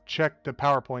not check the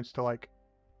power points to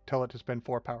tell it to spend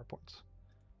 4 power points.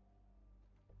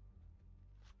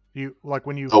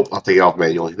 When you. Oh, I'll take it off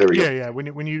manually. There we go. Yeah.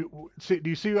 When you see, do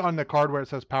you see on the card where it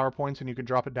says power points and you can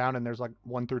drop it down and there's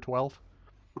 1 through 12?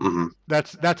 Mm-hmm.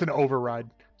 That's an override.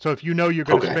 So if you know you're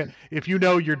going to spend, if you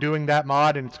know you're doing that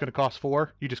mod and it's going to cost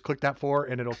 4, you just click that 4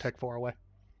 and it'll take 4 away.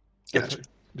 Gotcha.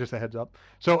 Just a heads up.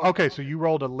 So okay, so you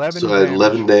rolled 11. So I had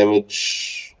 11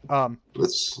 damage.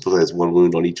 Let's look like there's 1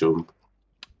 wound on each of them.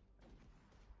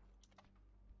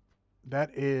 That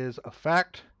is a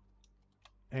fact,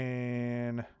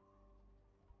 and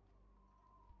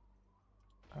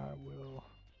I will.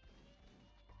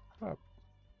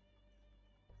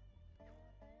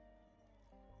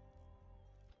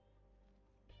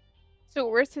 So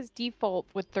where's his default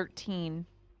with 13?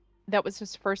 That was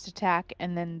his first attack,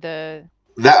 and then the.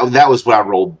 That was when I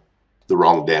rolled the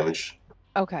wrong damage.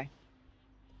 Okay.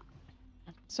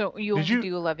 So you only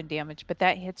do 11 damage, but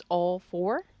that hits all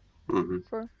 4?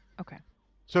 Mm-hmm. Okay.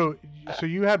 So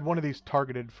you had one of these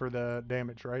targeted for the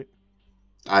damage, right?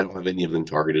 I don't have any of them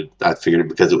targeted. I figured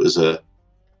because it was the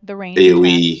range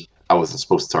AoE, attack. I wasn't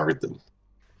supposed to target them.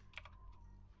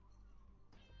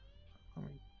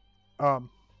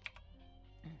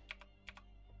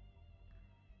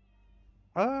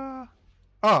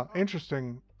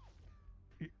 Interesting.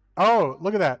 Oh,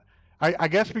 look at that. I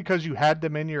guess because you had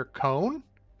them in your cone.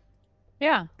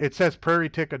 Yeah. It says Prairie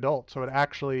Tick Adult, so it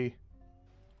actually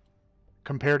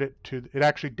compared it to. It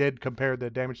actually did compare the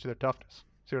damage to their toughness.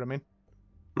 See what I mean?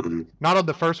 Mm-hmm. Not on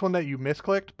the first one that you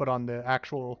misclicked, but on the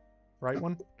actual right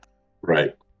one.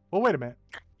 Right. Well, wait a minute.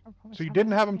 So you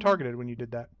didn't have them targeted when you did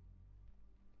that?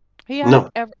 He had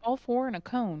all 4 in a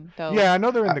cone, though. Yeah, I know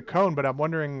they're in the cone, but I'm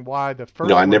wondering why the first.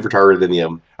 No, I never targeted any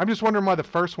of them. I'm just wondering why the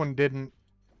first one didn't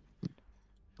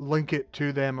link it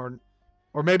to them, or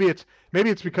maybe it's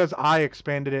because I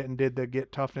expanded it and did the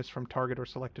get toughness from target or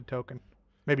selected token.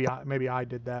 Maybe I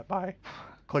did that by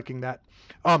clicking that.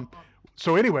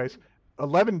 So anyways,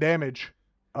 11 damage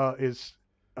is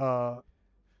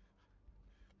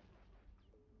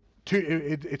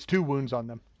it's 2 wounds on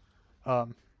them,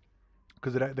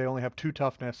 because they only have 2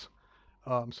 toughness.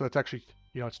 So it's actually,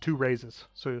 it's 2 raises.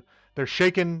 So they're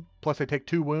shaken, plus they take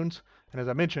 2 wounds, and as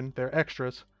I mentioned, they're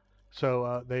extras,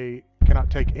 so they cannot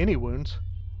take any wounds.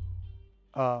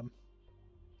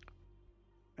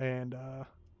 And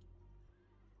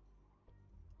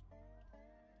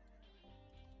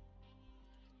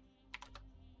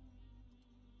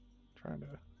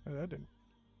that didn't.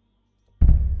 I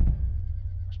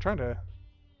was trying to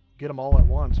get them all at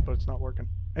once, but it's not working.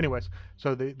 Anyways,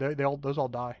 so those all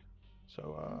die.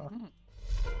 So I'm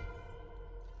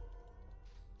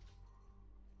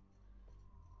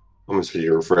gonna see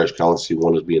your refresh. I only see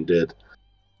one as being dead.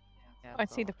 Yeah, I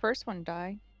see the first one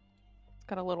die. It's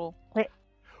got a little.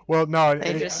 well, no,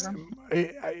 Dangerous.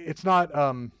 it's not.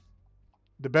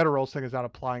 The better rolls thing is not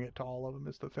applying it to all of them.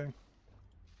 Is the thing.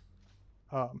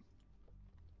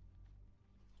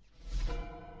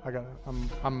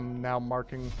 I'm now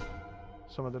marking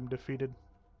some of them defeated.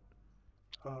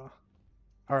 All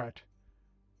right,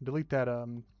 delete that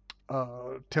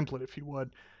template if you would.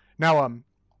 Now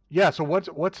yeah. So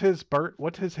what's his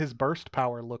burst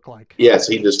power look like? Yeah,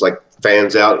 so he just like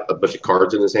fans out a bunch of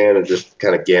cards in his hand and just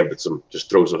kind of gambits them.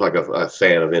 Just throws like a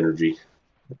fan of energy,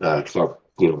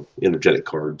 energetic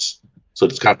cards. So it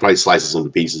just kind of probably slices them to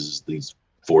pieces. These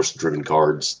force-driven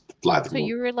cards, fly So through them,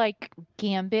 you were like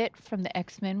Gambit from the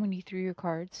X-Men when you threw your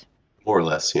cards? more or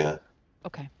less. Yeah.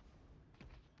 Okay.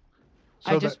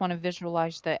 So I just want to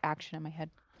visualize the action in my head.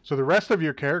 So the rest of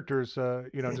your characters,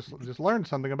 just learned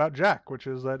something about Jack, which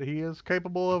is that he is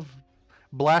capable of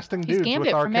blasting He's dudes with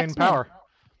Gambit from arcane X-Men. power.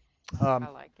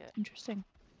 I like it. Interesting.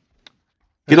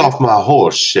 Get off my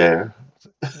horse, Cher.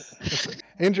 It's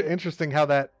interesting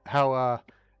how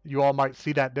you all might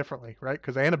see that differently, right?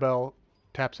 Because Annabelle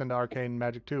taps into arcane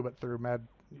magic too, but through mad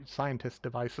scientist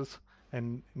devices,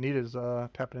 and Nita's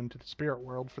tapping into the spirit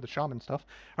world for the shaman stuff.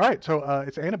 All right, so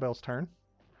it's Annabelle's turn.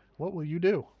 What will you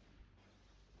do?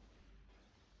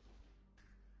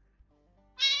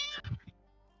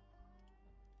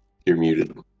 You're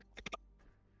muted.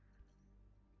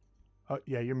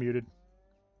 Yeah, you're muted.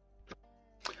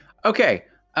 Okay,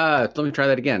 let me try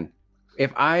that again.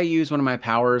 If I use one of my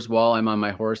powers while I'm on my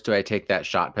horse, do I take that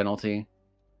shot penalty?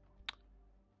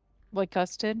 Like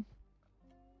us did?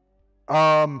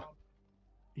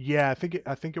 Yeah, I think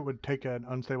it would take an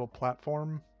unstable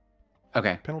platform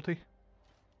Okay. penalty.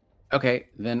 Okay,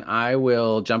 then I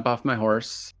will jump off my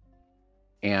horse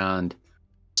and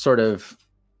sort of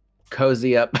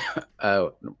cozy up.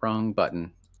 Oh, wrong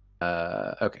button.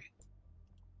 Okay.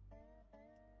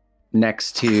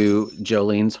 Next to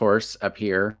Jolene's horse up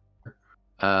here.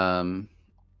 And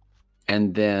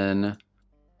then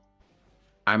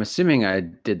I'm assuming I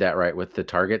did that right with the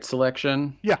target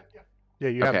selection. Yeah,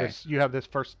 you have Okay. this. You have this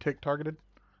first tick targeted.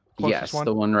 Closest Yes, one.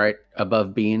 the one right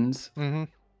above Beans. Mm-hmm.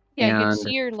 Yeah, you can And-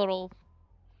 see your little.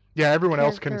 Yeah, everyone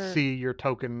else can Character. see your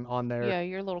token on there. Yeah,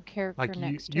 your little character like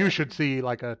next to you it. should see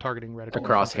like a targeting reticle. A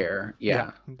or something. crosshair.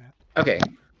 Yeah. That. Okay.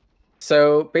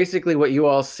 So basically what you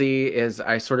all see is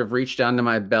I sort of reach down to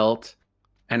my belt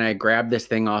and I grab this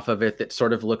thing off of it that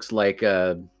sort of looks like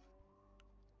a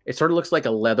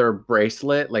leather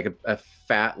bracelet, like a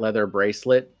fat leather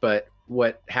bracelet. But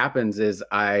what happens is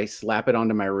I slap it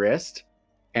onto my wrist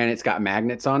and it's got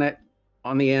magnets on it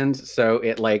on the end. So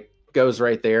it like goes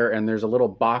right there and there's a little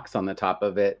box on the top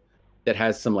of it that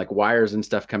has some like wires and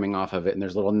stuff coming off of it. And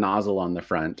there's a little nozzle on the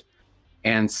front.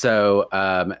 And so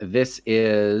this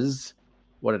is,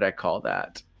 what did I call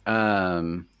that?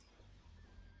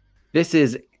 This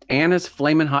is Anna's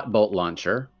Flamin' Hot Bolt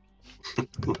Launcher.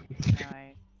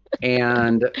 Nice.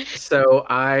 And so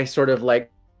I sort of like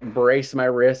brace my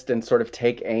wrist and sort of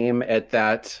take aim at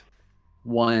that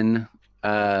one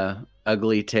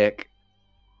ugly tick.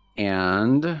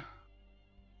 And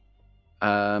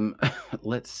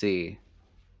let's see.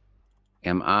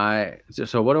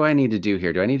 So what do I need to do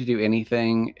here? Do I need to do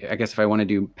anything? I guess if I want to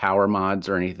do power mods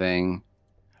or anything.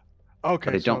 Okay.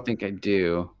 But I don't think I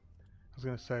do. I was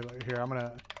gonna say like here I'm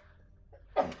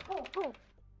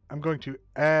going to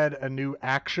add a new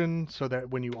action so that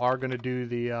when you are gonna do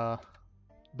the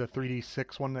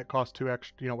 3d6 one that costs 2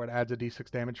 extra, where it adds a d6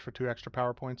 damage for 2 extra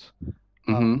power points.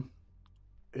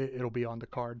 It'll be on the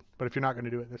card. But if you're not going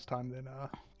to do it this time, then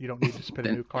you don't need to spit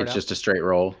a new card It's out. just a straight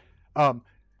roll.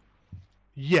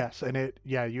 Yes, and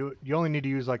you only need to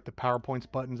use like the PowerPoints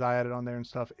buttons I added on there and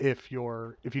stuff if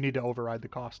you need to override the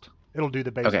cost. It'll do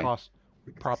the base cost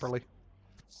properly.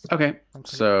 Okay.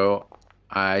 So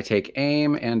I take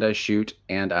aim and I shoot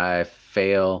and I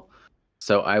fail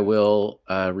So I will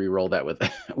re-roll that with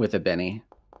with a Benny.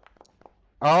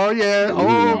 Oh yeah! Ooh. Oh,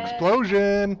 Yeah.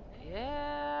 explosion!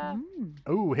 Yeah.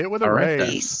 Ooh, hit with a All right, ray. then.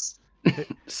 Peace.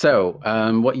 So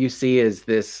what you see is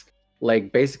this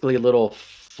like basically little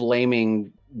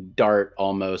flaming dart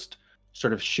almost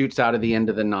sort of shoots out of the end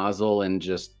of the nozzle and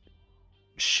just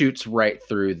shoots right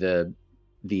through the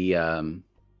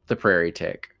prairie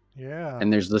tick. Yeah.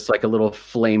 And there's this like a little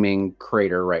flaming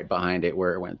crater right behind it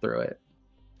where it went through it.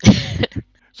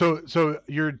 So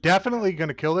you're definitely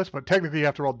gonna kill this, but technically you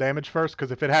have to roll damage first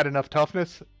because if it had enough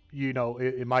toughness,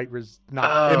 it might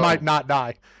it might not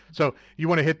die. So you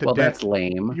want to hit the Well, that's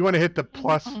lame. you want to hit the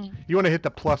plus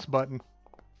plus button.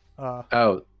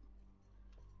 Oh,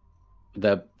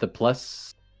 the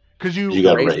plus Because You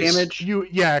got a raise raise. damage.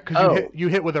 because you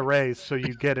hit with a raise, so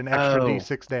you get an extra Oh.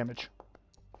 d6 damage.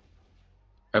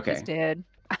 Okay. He's dead.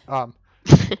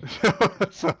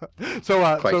 So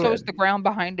So is the ground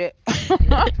behind it.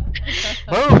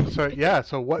 boom. So yeah.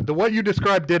 So what you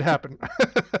described did happen.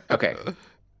 Okay.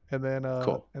 And then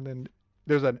Cool. And then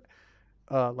there's an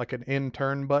like an in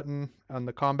turn button on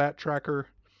the combat tracker.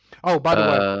 Oh, by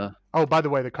the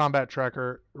way, the combat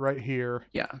tracker right here.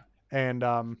 Yeah. And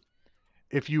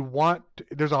if you want,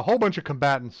 there's a whole bunch of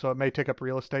combatants, so it may take up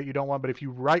real estate you don't want. But if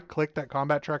you right click that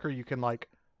combat tracker, you can like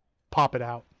pop it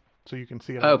out, so you can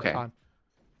see it all the time.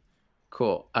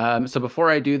 Cool. So before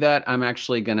I do that, I'm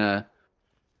actually gonna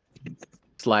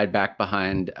slide back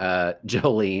behind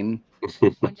Jolene.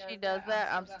 When she does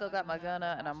that, I'm still got my gun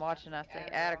up and I'm watching. I say,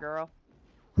 "Atta girl."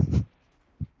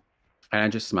 And I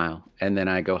just smile, and then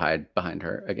I go hide behind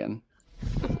her again.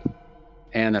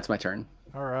 And that's my turn.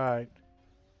 All right.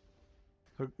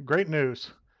 So great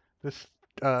news. This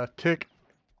tick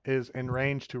is in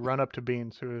range to run up to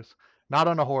Beans, who is not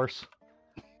on a horse.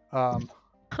 No.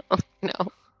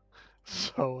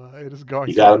 So it is going.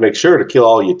 You got to make sure to kill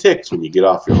all your ticks when you get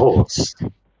off your horse.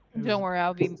 Don't worry,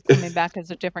 I'll be coming back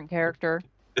as a different character.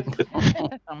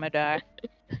 I'm gonna die.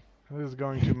 It is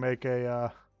going to make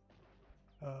a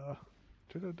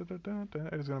it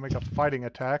is going to make a fighting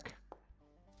attack.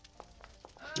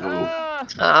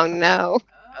 Oh no.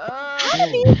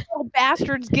 These little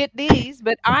bastards get these,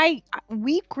 but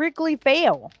we quickly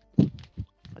fail.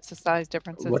 What's the size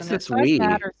difference? What's Isn't it? this Size we?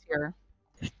 matters here.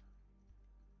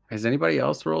 Has anybody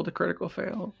else rolled a critical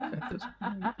fail at this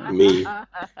point? Me.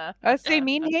 I say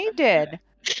me and Dave did.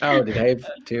 Oh, did Dave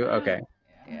too? Okay.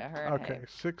 Yeah, her and Okay,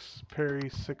 6 parry,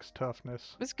 6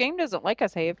 toughness. This game doesn't like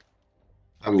us, Have.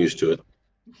 I'm used to it.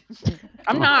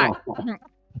 I'm not.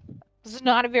 This is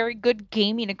not a very good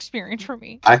gaming experience for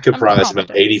me. I comprise I'm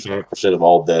about 85% of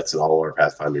all deaths in all our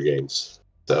Pathfinder games.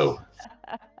 So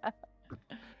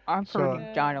I've heard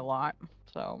you died a lot,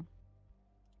 so.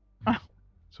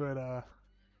 So it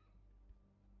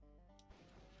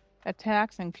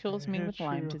Attacks and kills me hit with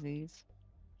Lyme you. disease.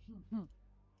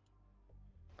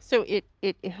 So it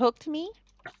hooked me?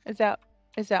 Is that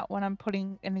what I'm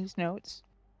putting in these notes?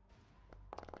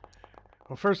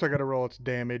 Well, first I got to roll its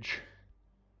damage.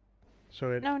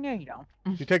 So it No, you don't.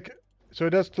 you take so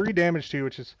it does 3 damage to you,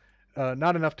 which is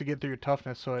not enough to get through your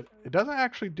toughness. So it doesn't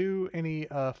actually do any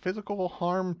physical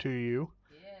harm to you.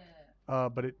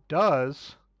 But it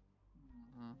does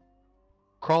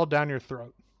crawl down your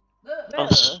throat.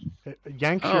 It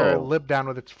yanks your lip down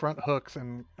with its front hooks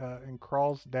and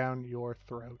crawls down your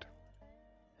throat.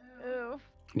 Ew.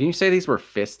 Didn't you say these were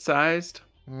fist-sized?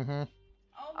 Mm-hmm.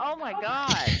 Oh my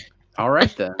god. All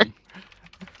right then.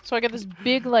 So I got this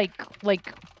big like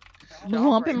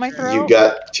lump in my throat. you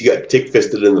got tick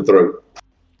fisted in the throat.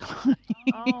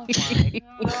 Oh my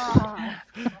god.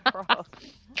 Gross.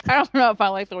 I don't know if I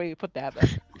like the way you put that,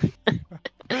 but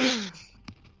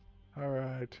All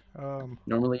right.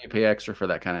 Normally you pay extra for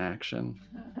that kind of action.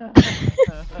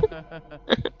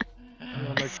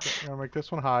 I'm gonna make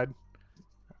this one hide.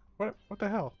 What the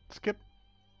hell? Skip.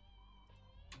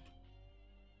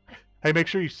 Hey, make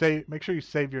sure you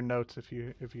save your notes if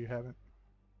you haven't.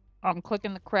 I'm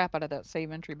clicking the crap out of that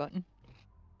save entry button.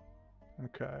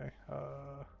 Okay.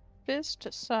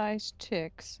 Fist-sized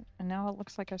ticks, and now it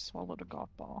looks like I swallowed a golf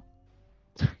ball.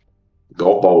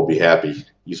 Golf ball would be happy.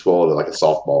 You swallowed it like a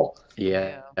softball.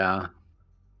 Yeah. And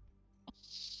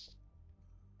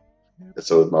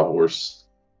so is my horse.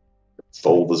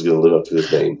 Fold is going to live up to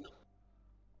his name.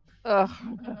 Ugh.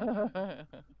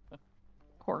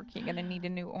 Pork, you're gonna need a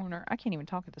new owner. I can't even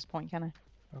talk at this point, can I?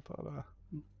 I thought.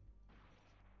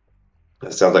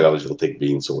 That sounds like I was going to take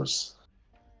bean source.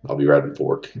 I'll be riding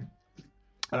pork.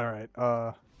 All right.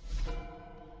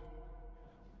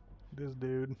 This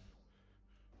dude.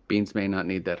 Beans may not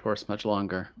need that horse much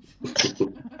longer.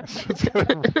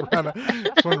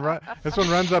 This one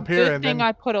runs up here, Good and thing then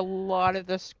I put a lot of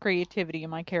this creativity in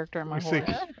my character and my We see-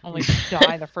 horse. Only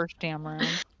die the first damn round.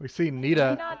 we see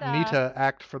not, Nita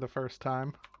act for the first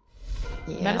time.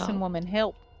 Yeah. Medicine woman,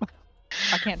 help.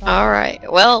 I can't talk. All right.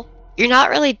 Well, you're not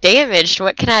really damaged.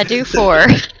 What can I do for?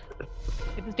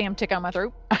 Get this damn tick out of my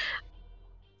throat.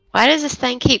 Why does this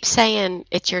thing keep saying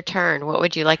it's your turn? What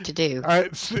would you like to do?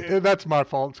 That's my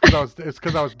fault. It's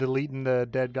because I was deleting the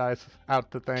dead guys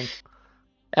out the thing.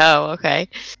 Oh, okay.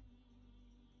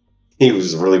 He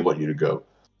was really wanting you to go.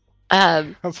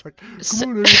 I was like, So-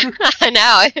 come on, Erica. I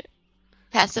know.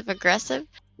 Passive aggressive.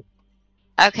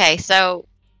 Okay, so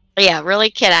yeah,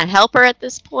 really, can I help her at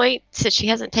this point since she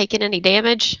hasn't taken any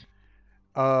damage,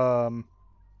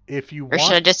 If you or should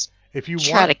I want, just if you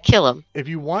try want, to kill him? if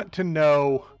you want to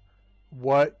know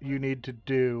what you need to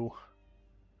do,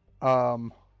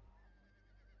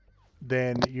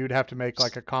 then you'd have to make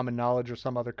like a common knowledge or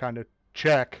some other kind of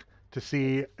check to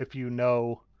see if you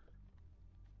know.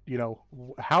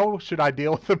 How should I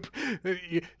deal with the?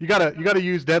 You gotta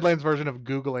use Deadlands version of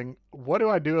Googling. What do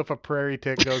I do if a prairie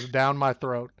tick goes down my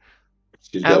throat?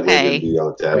 She's got Okay. women be on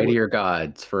the Pray to tablet. your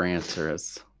gods for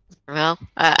answers. Well,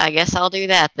 I guess I'll do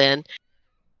that then.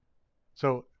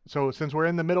 So since we're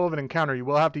in the middle of an encounter, you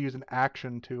will have to use an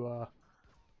action to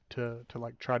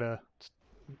like try to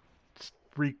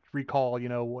recall,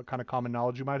 what kind of common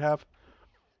knowledge you might have.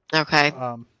 Okay.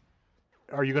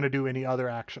 Are you going to do any other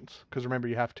actions? Because remember,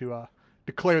 you have to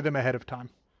declare them ahead of time.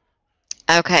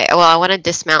 Okay. Well, I want to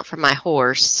dismount from my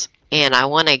horse, and I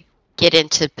want to get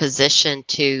into position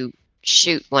to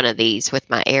shoot one of these with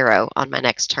my arrow on my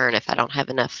next turn if I don't have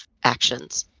enough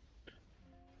actions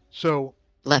So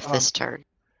left this turn.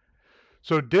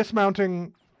 So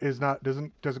dismounting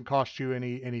doesn't cost you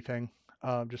anything,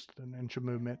 just an inch of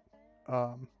movement.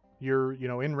 You're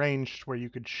in range where you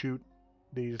could shoot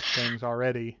these things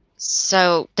already.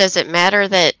 So, does it matter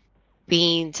that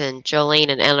Beans and Jolene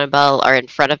and Annabelle are in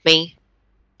front of me?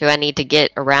 Do I need to get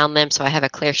around them so I have a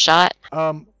clear shot?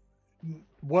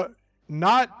 What?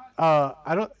 Not.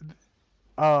 I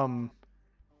don't.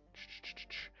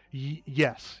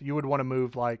 Yes, you would want to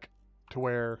move like to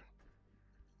where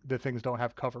the things don't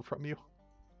have cover from you.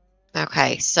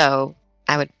 Okay, so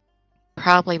I would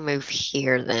probably move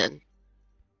here then.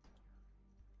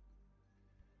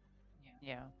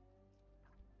 Yeah.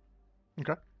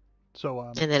 So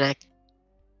And then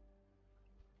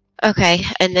Okay,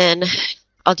 and then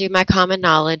I'll do my common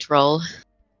knowledge roll.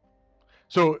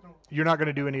 So you're not going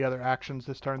to do any other actions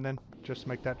this turn then? Just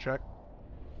make that check.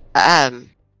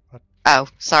 Oh,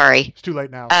 sorry. It's too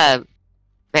late now.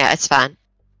 Yeah, it's fine.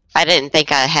 I didn't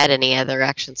think I had any other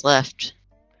actions left.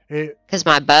 It, Because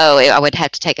my bow, I would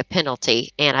have to take a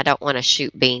penalty, and I don't want to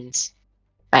shoot Beans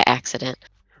by accident.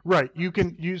 right. You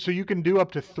can do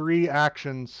up to 3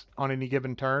 actions on any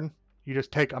given turn. You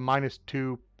just take a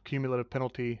 -2 cumulative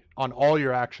penalty on all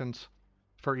your actions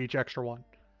for each extra one.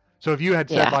 So if you had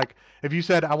said Yeah. if you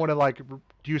said I want to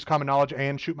use common knowledge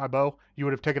and shoot my bow, you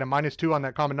would have taken a -2 on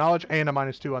that common knowledge and a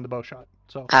 -2 on the bow shot.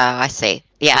 So Oh, I see.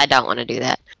 Yeah, I don't want to do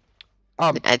that.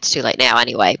 um, It's too late now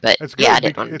anyway, but it's good. yeah, I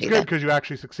didn't want to It's do good that. because you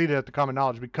actually succeeded at the common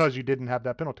knowledge because you didn't have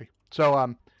that penalty.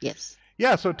 So Yes.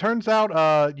 yeah. So it turns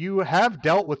out you have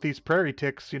dealt with these prairie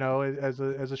ticks, as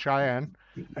a Cheyenne,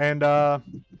 and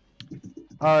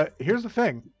here's the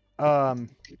thing.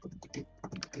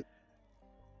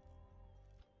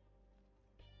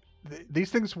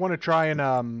 These things want to try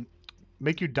and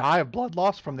make you die of blood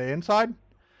loss from the inside.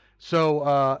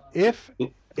 So if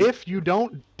you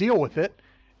don't deal with it,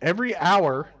 every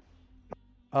hour,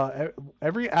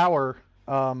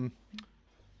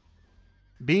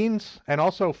 Beans and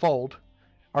also Fold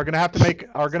are gonna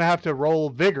have to roll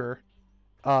vigor,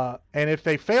 and if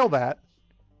they fail that,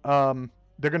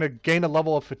 they're gonna gain a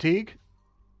level of fatigue.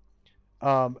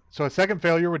 So a second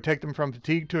failure would take them from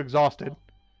fatigue to exhausted.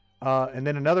 And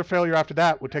then another failure after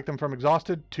that would take them from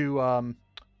exhausted to,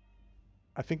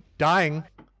 I think, dying.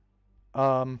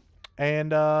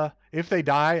 And if they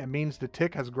die, it means the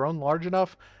tick has grown large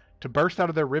enough to burst out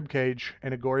of their rib cage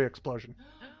in a gory explosion.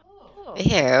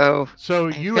 Ew. So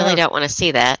I you really don't want to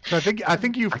see that. So I think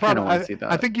you've I kinda probably wanna see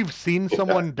that. I think you've seen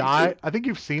someone me die. too. I think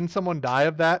you've seen someone die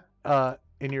of that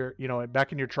in your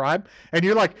back in your tribe, and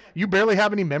you're like you barely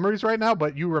have any memories right now,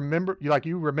 but you remember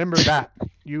that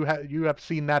you have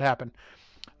seen that happen,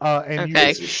 and Okay.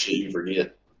 It's just shit you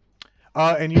forget.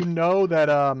 and you know that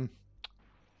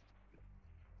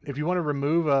if you want to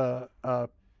remove a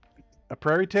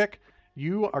prairie tick,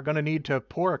 you are going to need to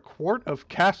pour a quart of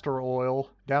castor oil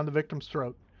down the victim's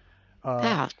throat.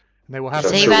 Ah, And they will have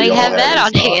does I'm to sure anybody we all have have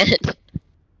that it on in stock.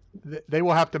 hand? they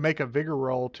will have to make a vigor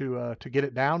roll to get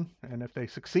it down, and if they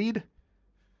succeed,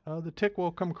 the tick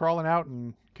will come crawling out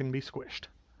and can be squished.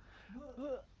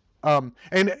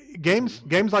 And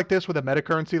games like this with a meta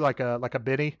currency like a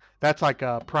Benny, that's like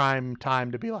a prime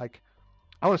time to be like,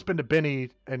 I want to spend a Benny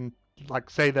and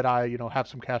like say that I have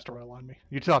some castor oil on me.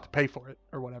 You still have to pay for it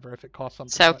or whatever if it costs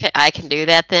something. So I can do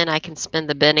that then. I can spend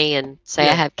the Benny and say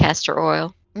I have castor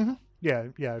oil. Mm-hmm. Yeah.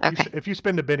 Okay. If you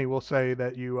spend a Benny, we'll say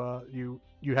that you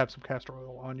have some castor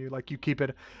oil on you. Like you keep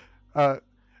it.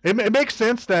 It makes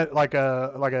sense that like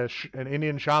an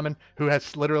Indian shaman who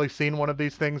has literally seen one of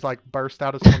these things like burst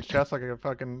out of someone's chest like a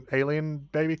fucking alien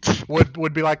baby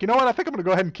would be like, you know what? I think I'm gonna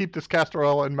go ahead and keep this castor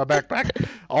oil in my backpack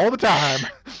all the time.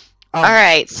 All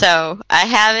right, so I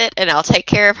have it, and I'll take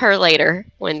care of her later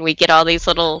when we get all these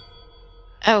little.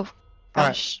 Oh,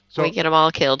 gosh, so we get them all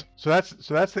killed. So that's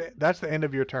the end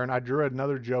of your turn. I drew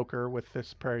another joker with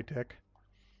this prairie tick.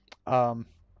 And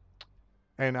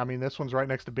I mean this one's right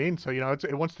next to Bean, so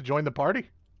it wants to join the party.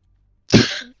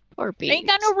 Poor Bean. Ain't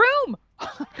got no room.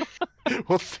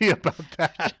 We'll see about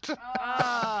that.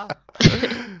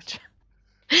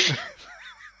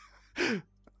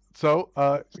 So,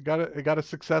 it got a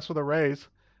success with a raise,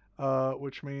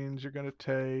 which means you're gonna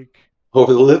take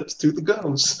over the lips, through the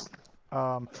gums.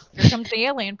 Here comes the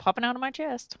alien popping out of my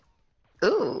chest.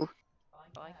 Ooh.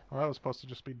 Well, that was supposed to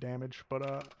just be damage, but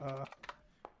I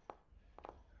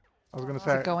was gonna They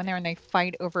say go in there and they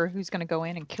fight over who's gonna go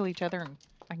in and kill each other, and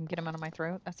I can get them out of my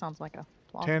throat. That sounds like a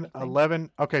 10, thing. 11.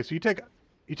 Okay, so you take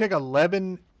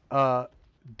 11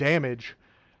 damage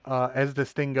as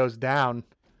this thing goes down,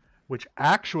 which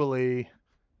actually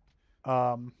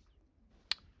that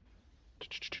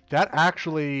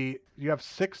actually you have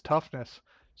 6 toughness,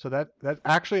 so that's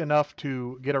actually enough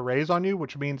to get a raise on you,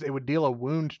 which means it would deal a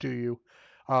wound to you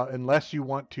unless you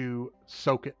want to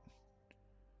soak it,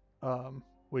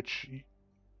 which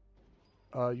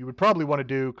you would probably want to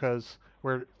do because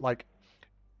we're like,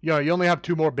 you only have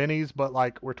 2 more bennies, but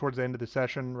like we're towards the end of the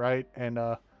session, right? And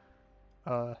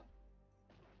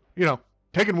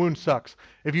taking wounds sucks.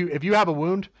 If you have a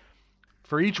wound,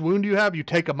 for each wound you have, you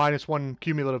take a -1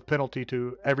 cumulative penalty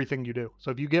to everything you do.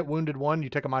 So if you get wounded 1, you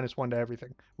take a -1 to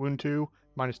everything. Wound 2,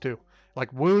 -2.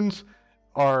 Like wounds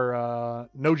are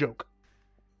no joke.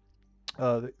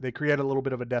 They create a little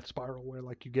bit of a death spiral where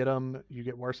like you get them, you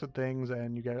get worse at things,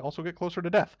 and you also get closer to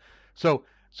death. So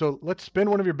let's spend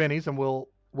one of your bennies and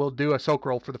we'll do a soak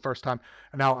roll for the first time.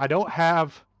 Now I don't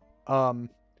have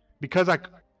because I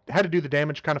had to do the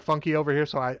damage kind of funky over here,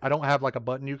 so I don't have like a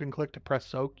button you can click to press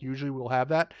soak. Usually we'll have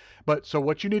that. But so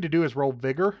what you need to do is roll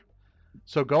vigor.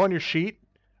 So go on your sheet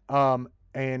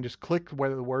and just click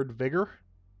where the word vigor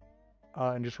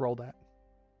and just roll that.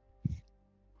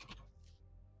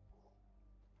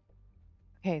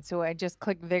 Okay, so I just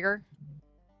click vigor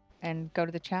and go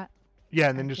to the chat. Yeah,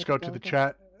 and then just go to the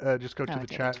chat. Just go to the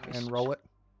chat and roll it.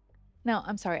 No,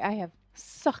 I'm sorry. I have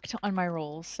sucked on my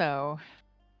rolls, so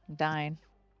I'm dying.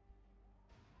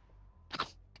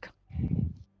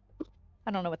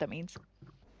 I don't know what that means.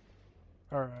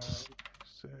 All right,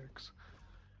 6.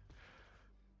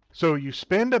 So you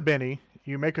spend a benny,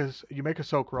 you make a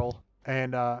soak roll,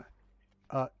 and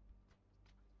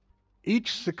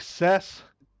each success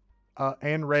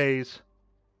and raise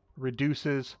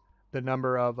reduces the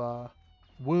number of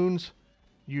wounds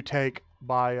you take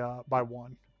by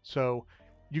 1. So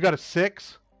you got a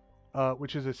 6,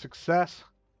 which is a success.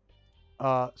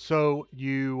 So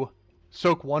you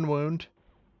soak 1 wound,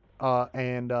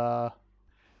 and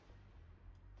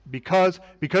because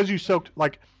you soaked,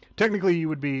 like technically you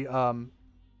would be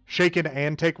shaken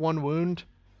and take 1 wound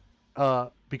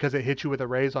because it hit you with a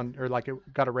raise on, or like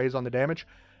it got a raise on the damage.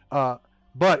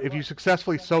 But if you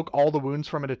successfully soak all the wounds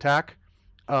from an attack,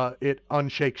 it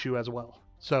unshakes you as well.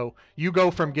 So you go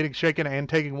from getting shaken and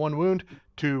taking 1 wound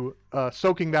to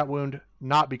soaking that wound,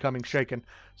 not becoming shaken.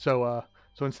 So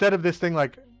instead of this thing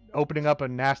like opening up a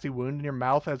nasty wound in your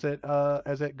mouth as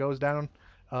it goes down,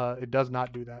 it does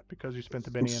not do that because you spent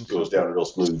the benny in. It goes down real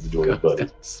smooth to join his buddy.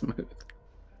 Smooth.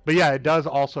 But yeah, it does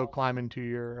also climb into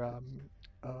your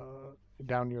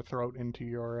down your throat into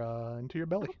your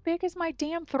belly. How big is my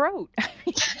damn throat?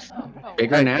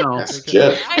 Bigger now. That's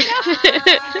Jeff. I know.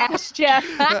 Ask Jeff.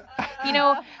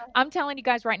 I'm telling you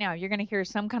guys right now, you're going to hear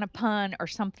some kind of pun or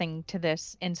something to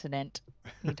this incident.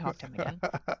 You talk to him again.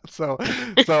 So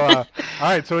all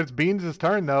right, so it's Beans'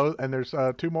 turn though, and there's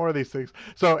 2 more of these things.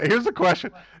 So here's the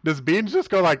question: does Beans just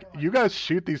go like, "You guys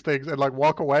shoot these things" and like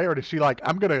walk away, or does she like,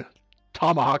 "I'm gonna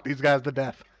tomahawk these guys to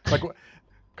death"? Like,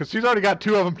 because she's already got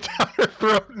 2 of them down her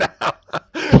throat now.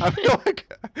 I feel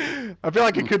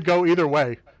like it could go either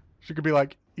way. She could be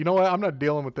like, you know what? I'm not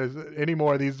dealing with this any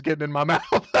more of these getting in my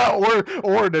mouth.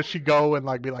 or does she go and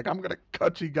like be like, I'm gonna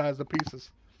cut you guys to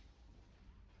pieces?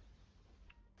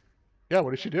 Yeah,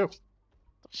 what does she do?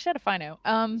 Shut if I know.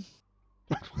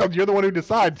 Well, you're the one who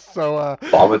decides. So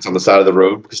Vomits on the side of the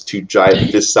road because two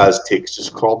giant fist-sized ticks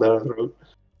just crawled down the road.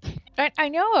 I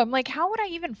know. I'm like, how would I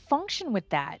even function with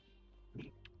that?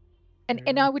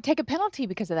 And I would take a penalty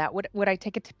because of that. Would I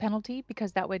take a penalty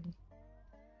because that would?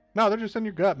 No, they're just in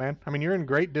your gut, man. I mean, you're in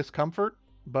great discomfort,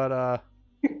 but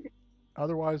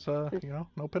otherwise,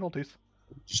 no penalties.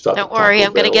 Don't worry,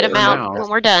 I'm gonna get them out now. when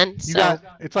we're done. You So got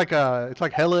it's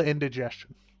like hella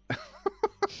indigestion.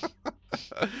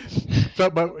 So,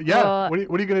 but yeah, Well,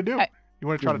 what are you gonna do? You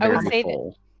want to try to I would target? say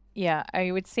full. yeah,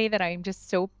 I would say that I'm just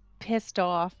so pissed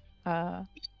off. Let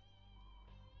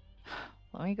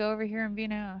me go over here and be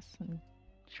an ass and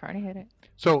try to hit it.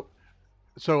 So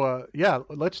yeah,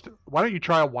 why don't you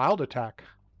try a wild attack?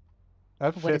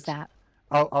 That fits. What is that?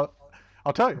 I'll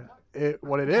tell you.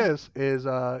 What it Okay. is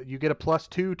you get a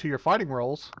 +2 to your fighting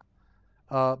rolls,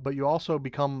 but you also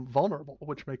become vulnerable,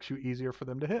 which makes you easier for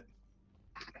them to hit.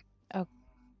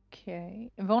 Okay.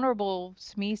 Vulnerable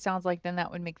to me sounds like then that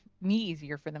would make me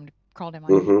easier for them to crawl down my.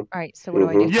 Mhm. All right. So what do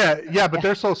I do? Yeah, but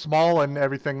they're so small and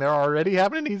everything. They're already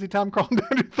having an easy time crawling down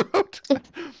your throat.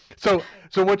 So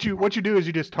what you do is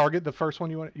you just target the first one.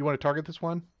 You want to target this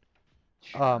one,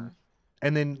 Sure.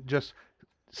 and then just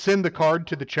send the card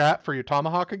to the chat for your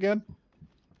tomahawk again.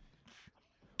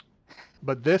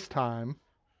 But this time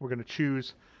we're gonna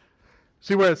choose.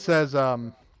 See where it says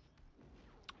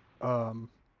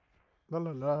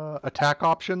attack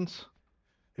options.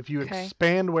 If you Okay.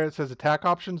 expand where it says attack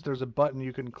options, there's a button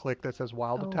you can click that says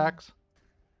wild Oh. attacks.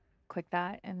 Click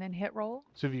that and then hit roll.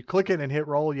 So if you click it and hit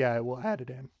roll, yeah, it will add it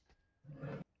in.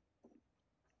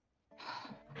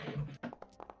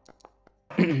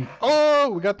 Oh,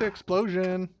 we got the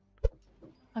explosion.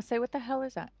 I'll say, what the hell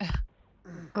is that?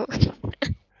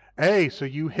 Hey, so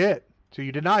you hit. So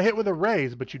you did not hit with a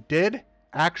raise, but you did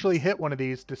actually hit one of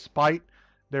these despite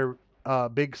their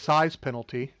big size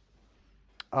penalty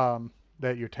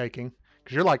that you're taking.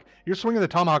 Because you're swinging the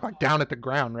tomahawk like down at the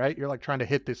ground, right? You're like trying to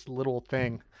hit this little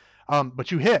thing.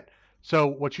 But you hit. So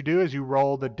what you do is you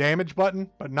roll the damage button,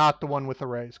 but not the one with the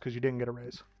raise, because you didn't get a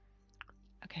raise.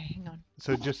 Okay, hang on.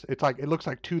 So it looks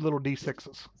like two little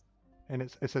d6s, and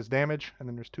it says damage, and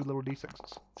then there's two little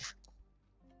d6s.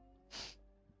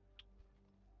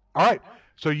 All right,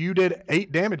 so you did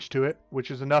 8 damage to it, which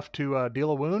is enough to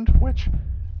deal a wound, which,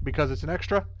 because it's an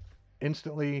extra,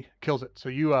 instantly kills it. So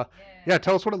you,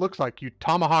 tell us what it looks like. You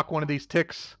tomahawk one of these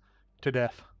ticks to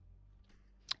death.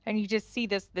 And you just see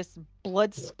this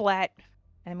blood splat,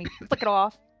 and I mean, flick it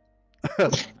off.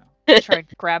 Try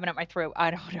grabbing at my throat.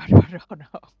 I don't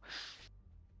know.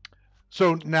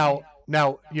 So now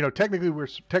technically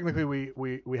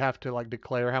we have to like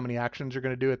declare how many actions you're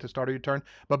going to do at the start of your turn,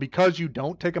 but because you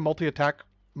don't take a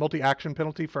multi-action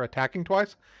penalty for attacking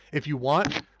twice, if you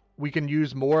want, we can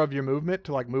use more of your movement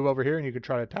to like move over here, and you can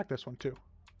try to attack this one too. Do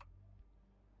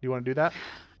you want to do that?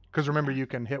 Because remember, you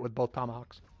can hit with both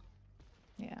tomahawks.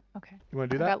 Yeah. Okay. You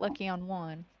want to do I that? got lucky on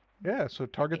one. Yeah. So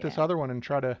target this other one and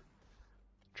try to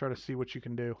see what you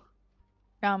can do.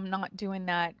 I'm not doing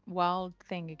that wild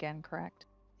thing again, correct?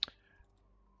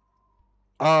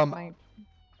 I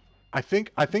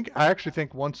actually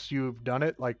think once you've done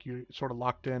it, like you sort of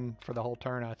locked in for the whole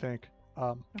turn. I think.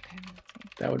 Okay. Let's see.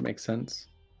 That would make sense.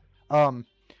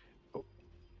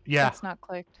 Yeah. It's not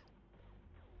clicked.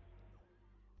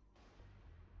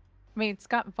 I mean, it's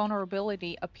got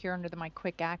vulnerability up here under my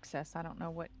quick access. I don't know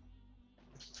what.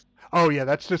 Oh yeah,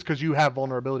 that's just because you have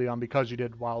vulnerability on because you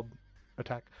did wild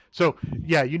attack. So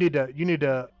yeah, you need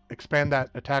to expand that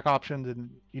attack options, and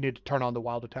you need to turn on the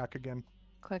wild attack again.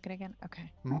 Click it again. Okay.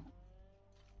 Mm-hmm.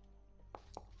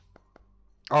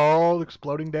 Oh,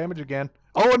 exploding damage again.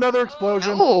 Oh, another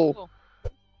explosion. Oh.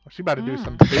 She's about to do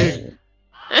some big.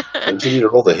 Continue to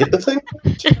roll to hit the thing.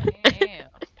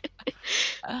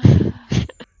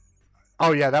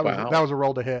 Oh yeah, that Wow. was a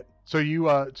roll to hit. So you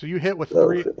hit with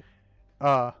 3.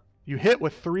 You hit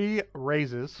with 3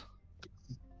 raises.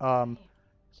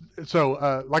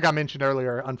 So like I mentioned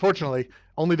earlier, unfortunately,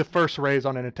 only the first raise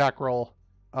on an attack roll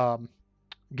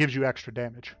gives you extra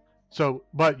damage. So,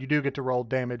 but you do get to roll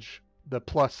damage, the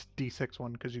plus d6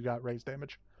 one, because you got raise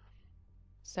damage.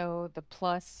 So the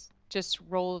plus, just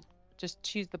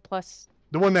choose the plus.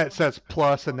 The one that says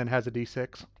plus and then has a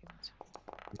d6.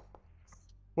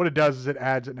 What it does is it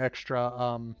adds an extra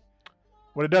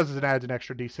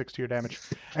d6 to your damage.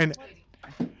 And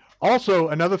also,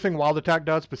 another thing wild attack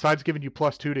does, besides giving you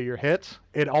 +2 to your hits,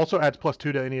 it also adds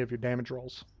 +2 to any of your damage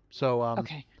rolls. So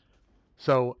Okay.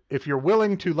 So if you're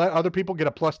willing to let other people get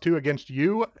a +2 against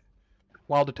you,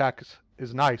 wild attack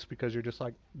is nice because you're just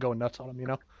like going nuts on them, you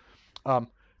know.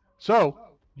 So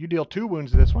you deal 2 wounds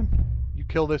to this one. You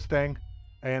kill this thing,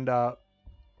 and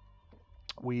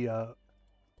we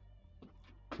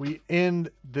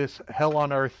end this hell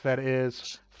on earth that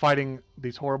is fighting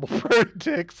these horrible furry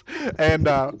ticks, and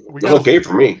we got okay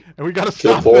for me. And we got to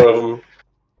Kill stop 4 it. of them.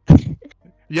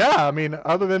 Yeah, I mean,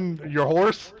 other than your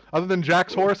horse, other than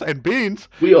Jack's horse and Beans,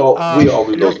 We all knew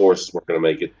you're, those horses weren't gonna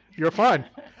make it. you're fine.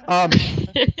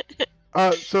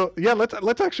 So yeah,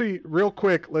 let's actually real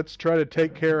quick. Let's try to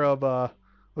take care of the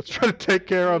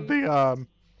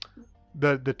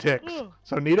ticks.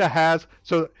 So Nita has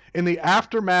in the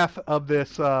aftermath of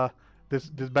this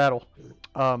this battle,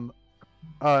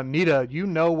 Nita, you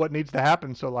know what needs to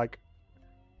happen. So like,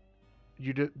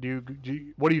 what do?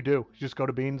 You just go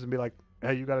to Beans and be like,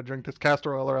 hey, you got to drink this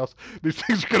castor oil or else these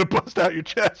things are gonna bust out your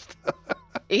chest.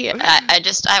 Yeah,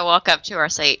 I walk up to her,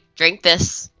 say, drink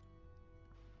this.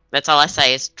 That's all I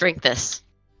say is drink this.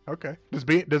 Okay.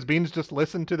 Does Beans just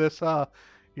listen to this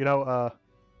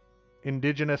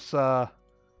indigenous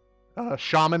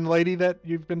shaman lady that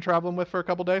you've been traveling with for a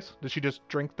couple days? Does she just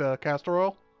drink the castor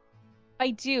oil? I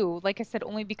do. Like I said,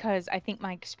 only because I think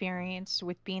my experience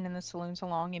with being in the saloon so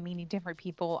long and meeting different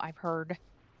people, I've heard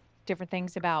different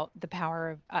things about the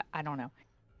power of I don't know.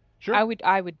 Sure.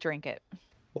 I would drink it.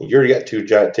 You already got 2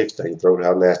 giant ticks down your throat.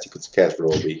 How nasty could the castor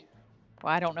oil be?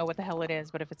 Well, I don't know what the hell it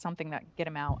is, but if it's something that get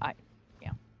them out,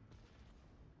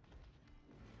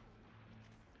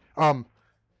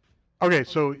 Okay,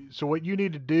 so what you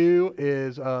need to do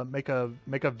is make a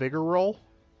vigor roll.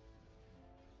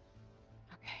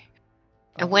 Okay.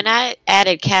 And when I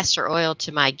added castor oil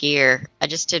to my gear, I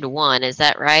just did 1. Is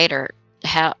that right, or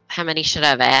how many should I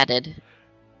have added?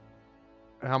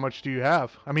 How much do you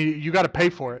have? I mean, you got to pay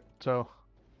for it, so.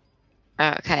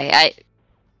 Okay,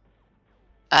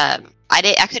 I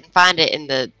couldn't find it in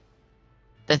the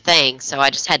thing, so I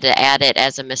just had to add it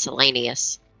as a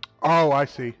miscellaneous. Oh, I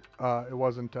see. It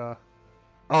wasn't. It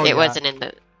wasn't in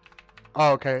the.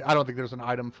 Oh, okay. I don't think there's an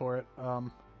item for it. I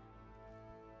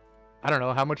don't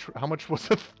know how much was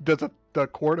the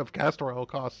quart of castor oil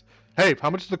cost? Hey,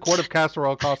 how much does the quart of castor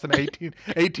oil cost in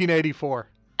 1884?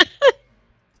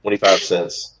 25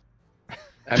 cents.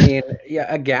 I mean,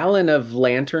 yeah, a gallon of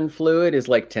lantern fluid is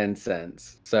like 10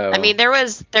 cents. So I mean, there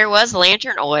was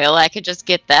lantern oil. I could just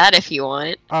get that if you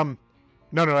want. No,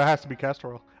 it has to be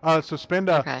castor oil. So spend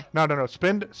Okay. No.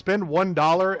 Spend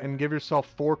 $1 and give yourself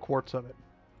 4 quarts of it.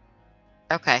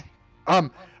 Okay.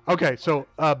 Okay. So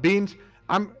Beans,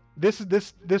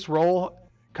 this roll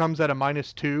comes at a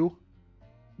 -2,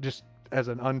 just as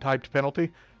an untyped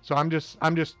penalty. So I'm just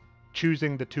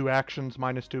choosing the 2 actions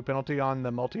 -2 penalty on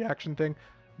the multi-action thing,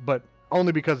 but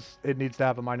only because it needs to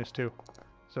have a -2.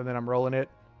 So then I'm rolling it.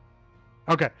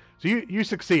 Okay. So you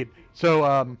succeed.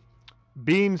 So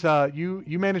Beans,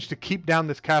 you managed to keep down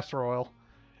this castor oil,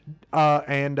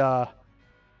 and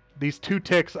these 2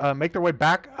 ticks make their way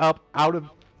back up out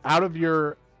of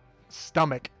your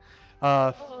stomach,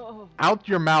 out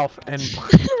your mouth, and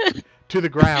to the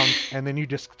ground, and then you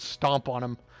just stomp on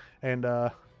them and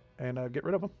get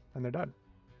rid of them, and they're done.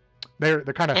 They're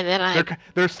kind of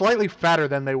they're slightly fatter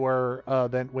than they were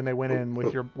than when they went in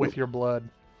with your blood.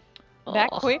 that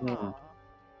quick.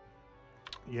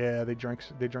 Yeah, they drank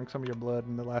some of your blood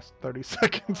in the last 30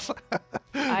 seconds.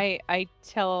 I'm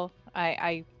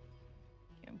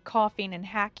coughing and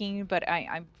hacking, but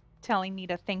I'm telling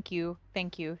Nita, thank you.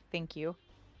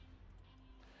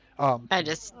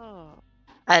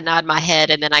 I nod my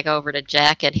head, and then I go over to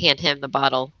Jack and hand him the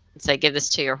bottle and say, "Give this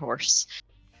to your horse."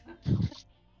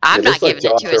 I'm not giving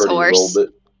it to his horse.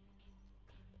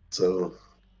 So.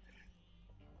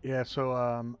 Yeah.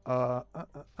 So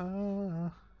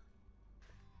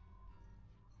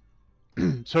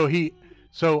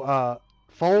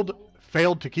Fold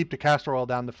failed to keep the castor oil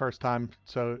down the first time,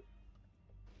 so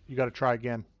you got to try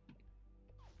again.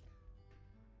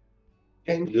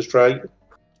 Can you just try?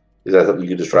 Is that something you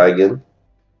can just try again?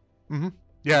 Mm-hmm.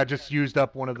 Yeah, I just used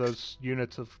up one of those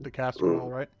units of the castor oil,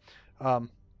 right?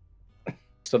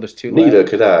 So there's 2 Nita, left.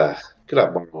 could I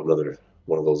borrow another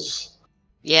one of those?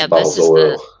 Yeah, bottles this is of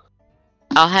oil?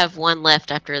 I'll have 1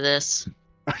 left after this.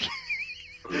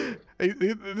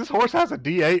 This horse has a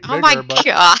D8 Oh vigor, my but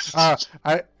gosh!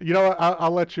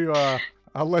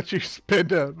 I'll let you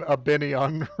spend a Benny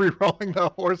on re-rolling the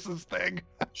horse's thing.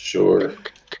 Sure.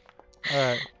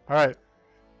 All right.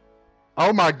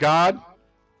 Oh my God!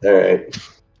 All right.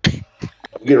 I'm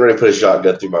getting ready to put a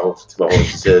shotgun through my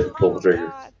horse's head and pull the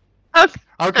trigger.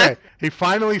 Okay, he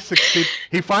finally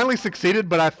succeeded,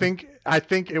 but I think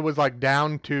it was like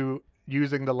down to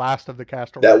using the last of the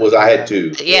castor oil. That was I had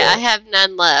two. Yeah, I have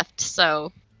none left.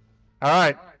 So All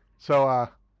right. So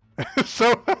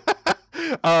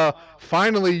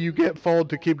finally you get Fold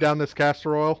to keep down this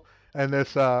castor oil, and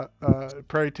this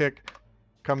prairie tick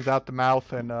comes out the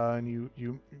mouth, and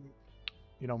you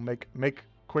know make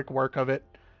quick work of it.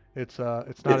 It's not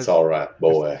It's all right,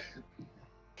 boy.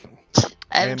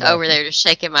 I'm over there just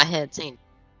shaking my head, saying,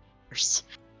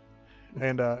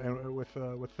 and with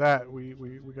that we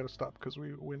got to stop because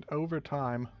we went over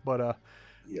time. But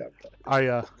Yeah.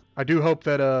 I do hope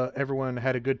that everyone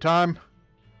had a good time.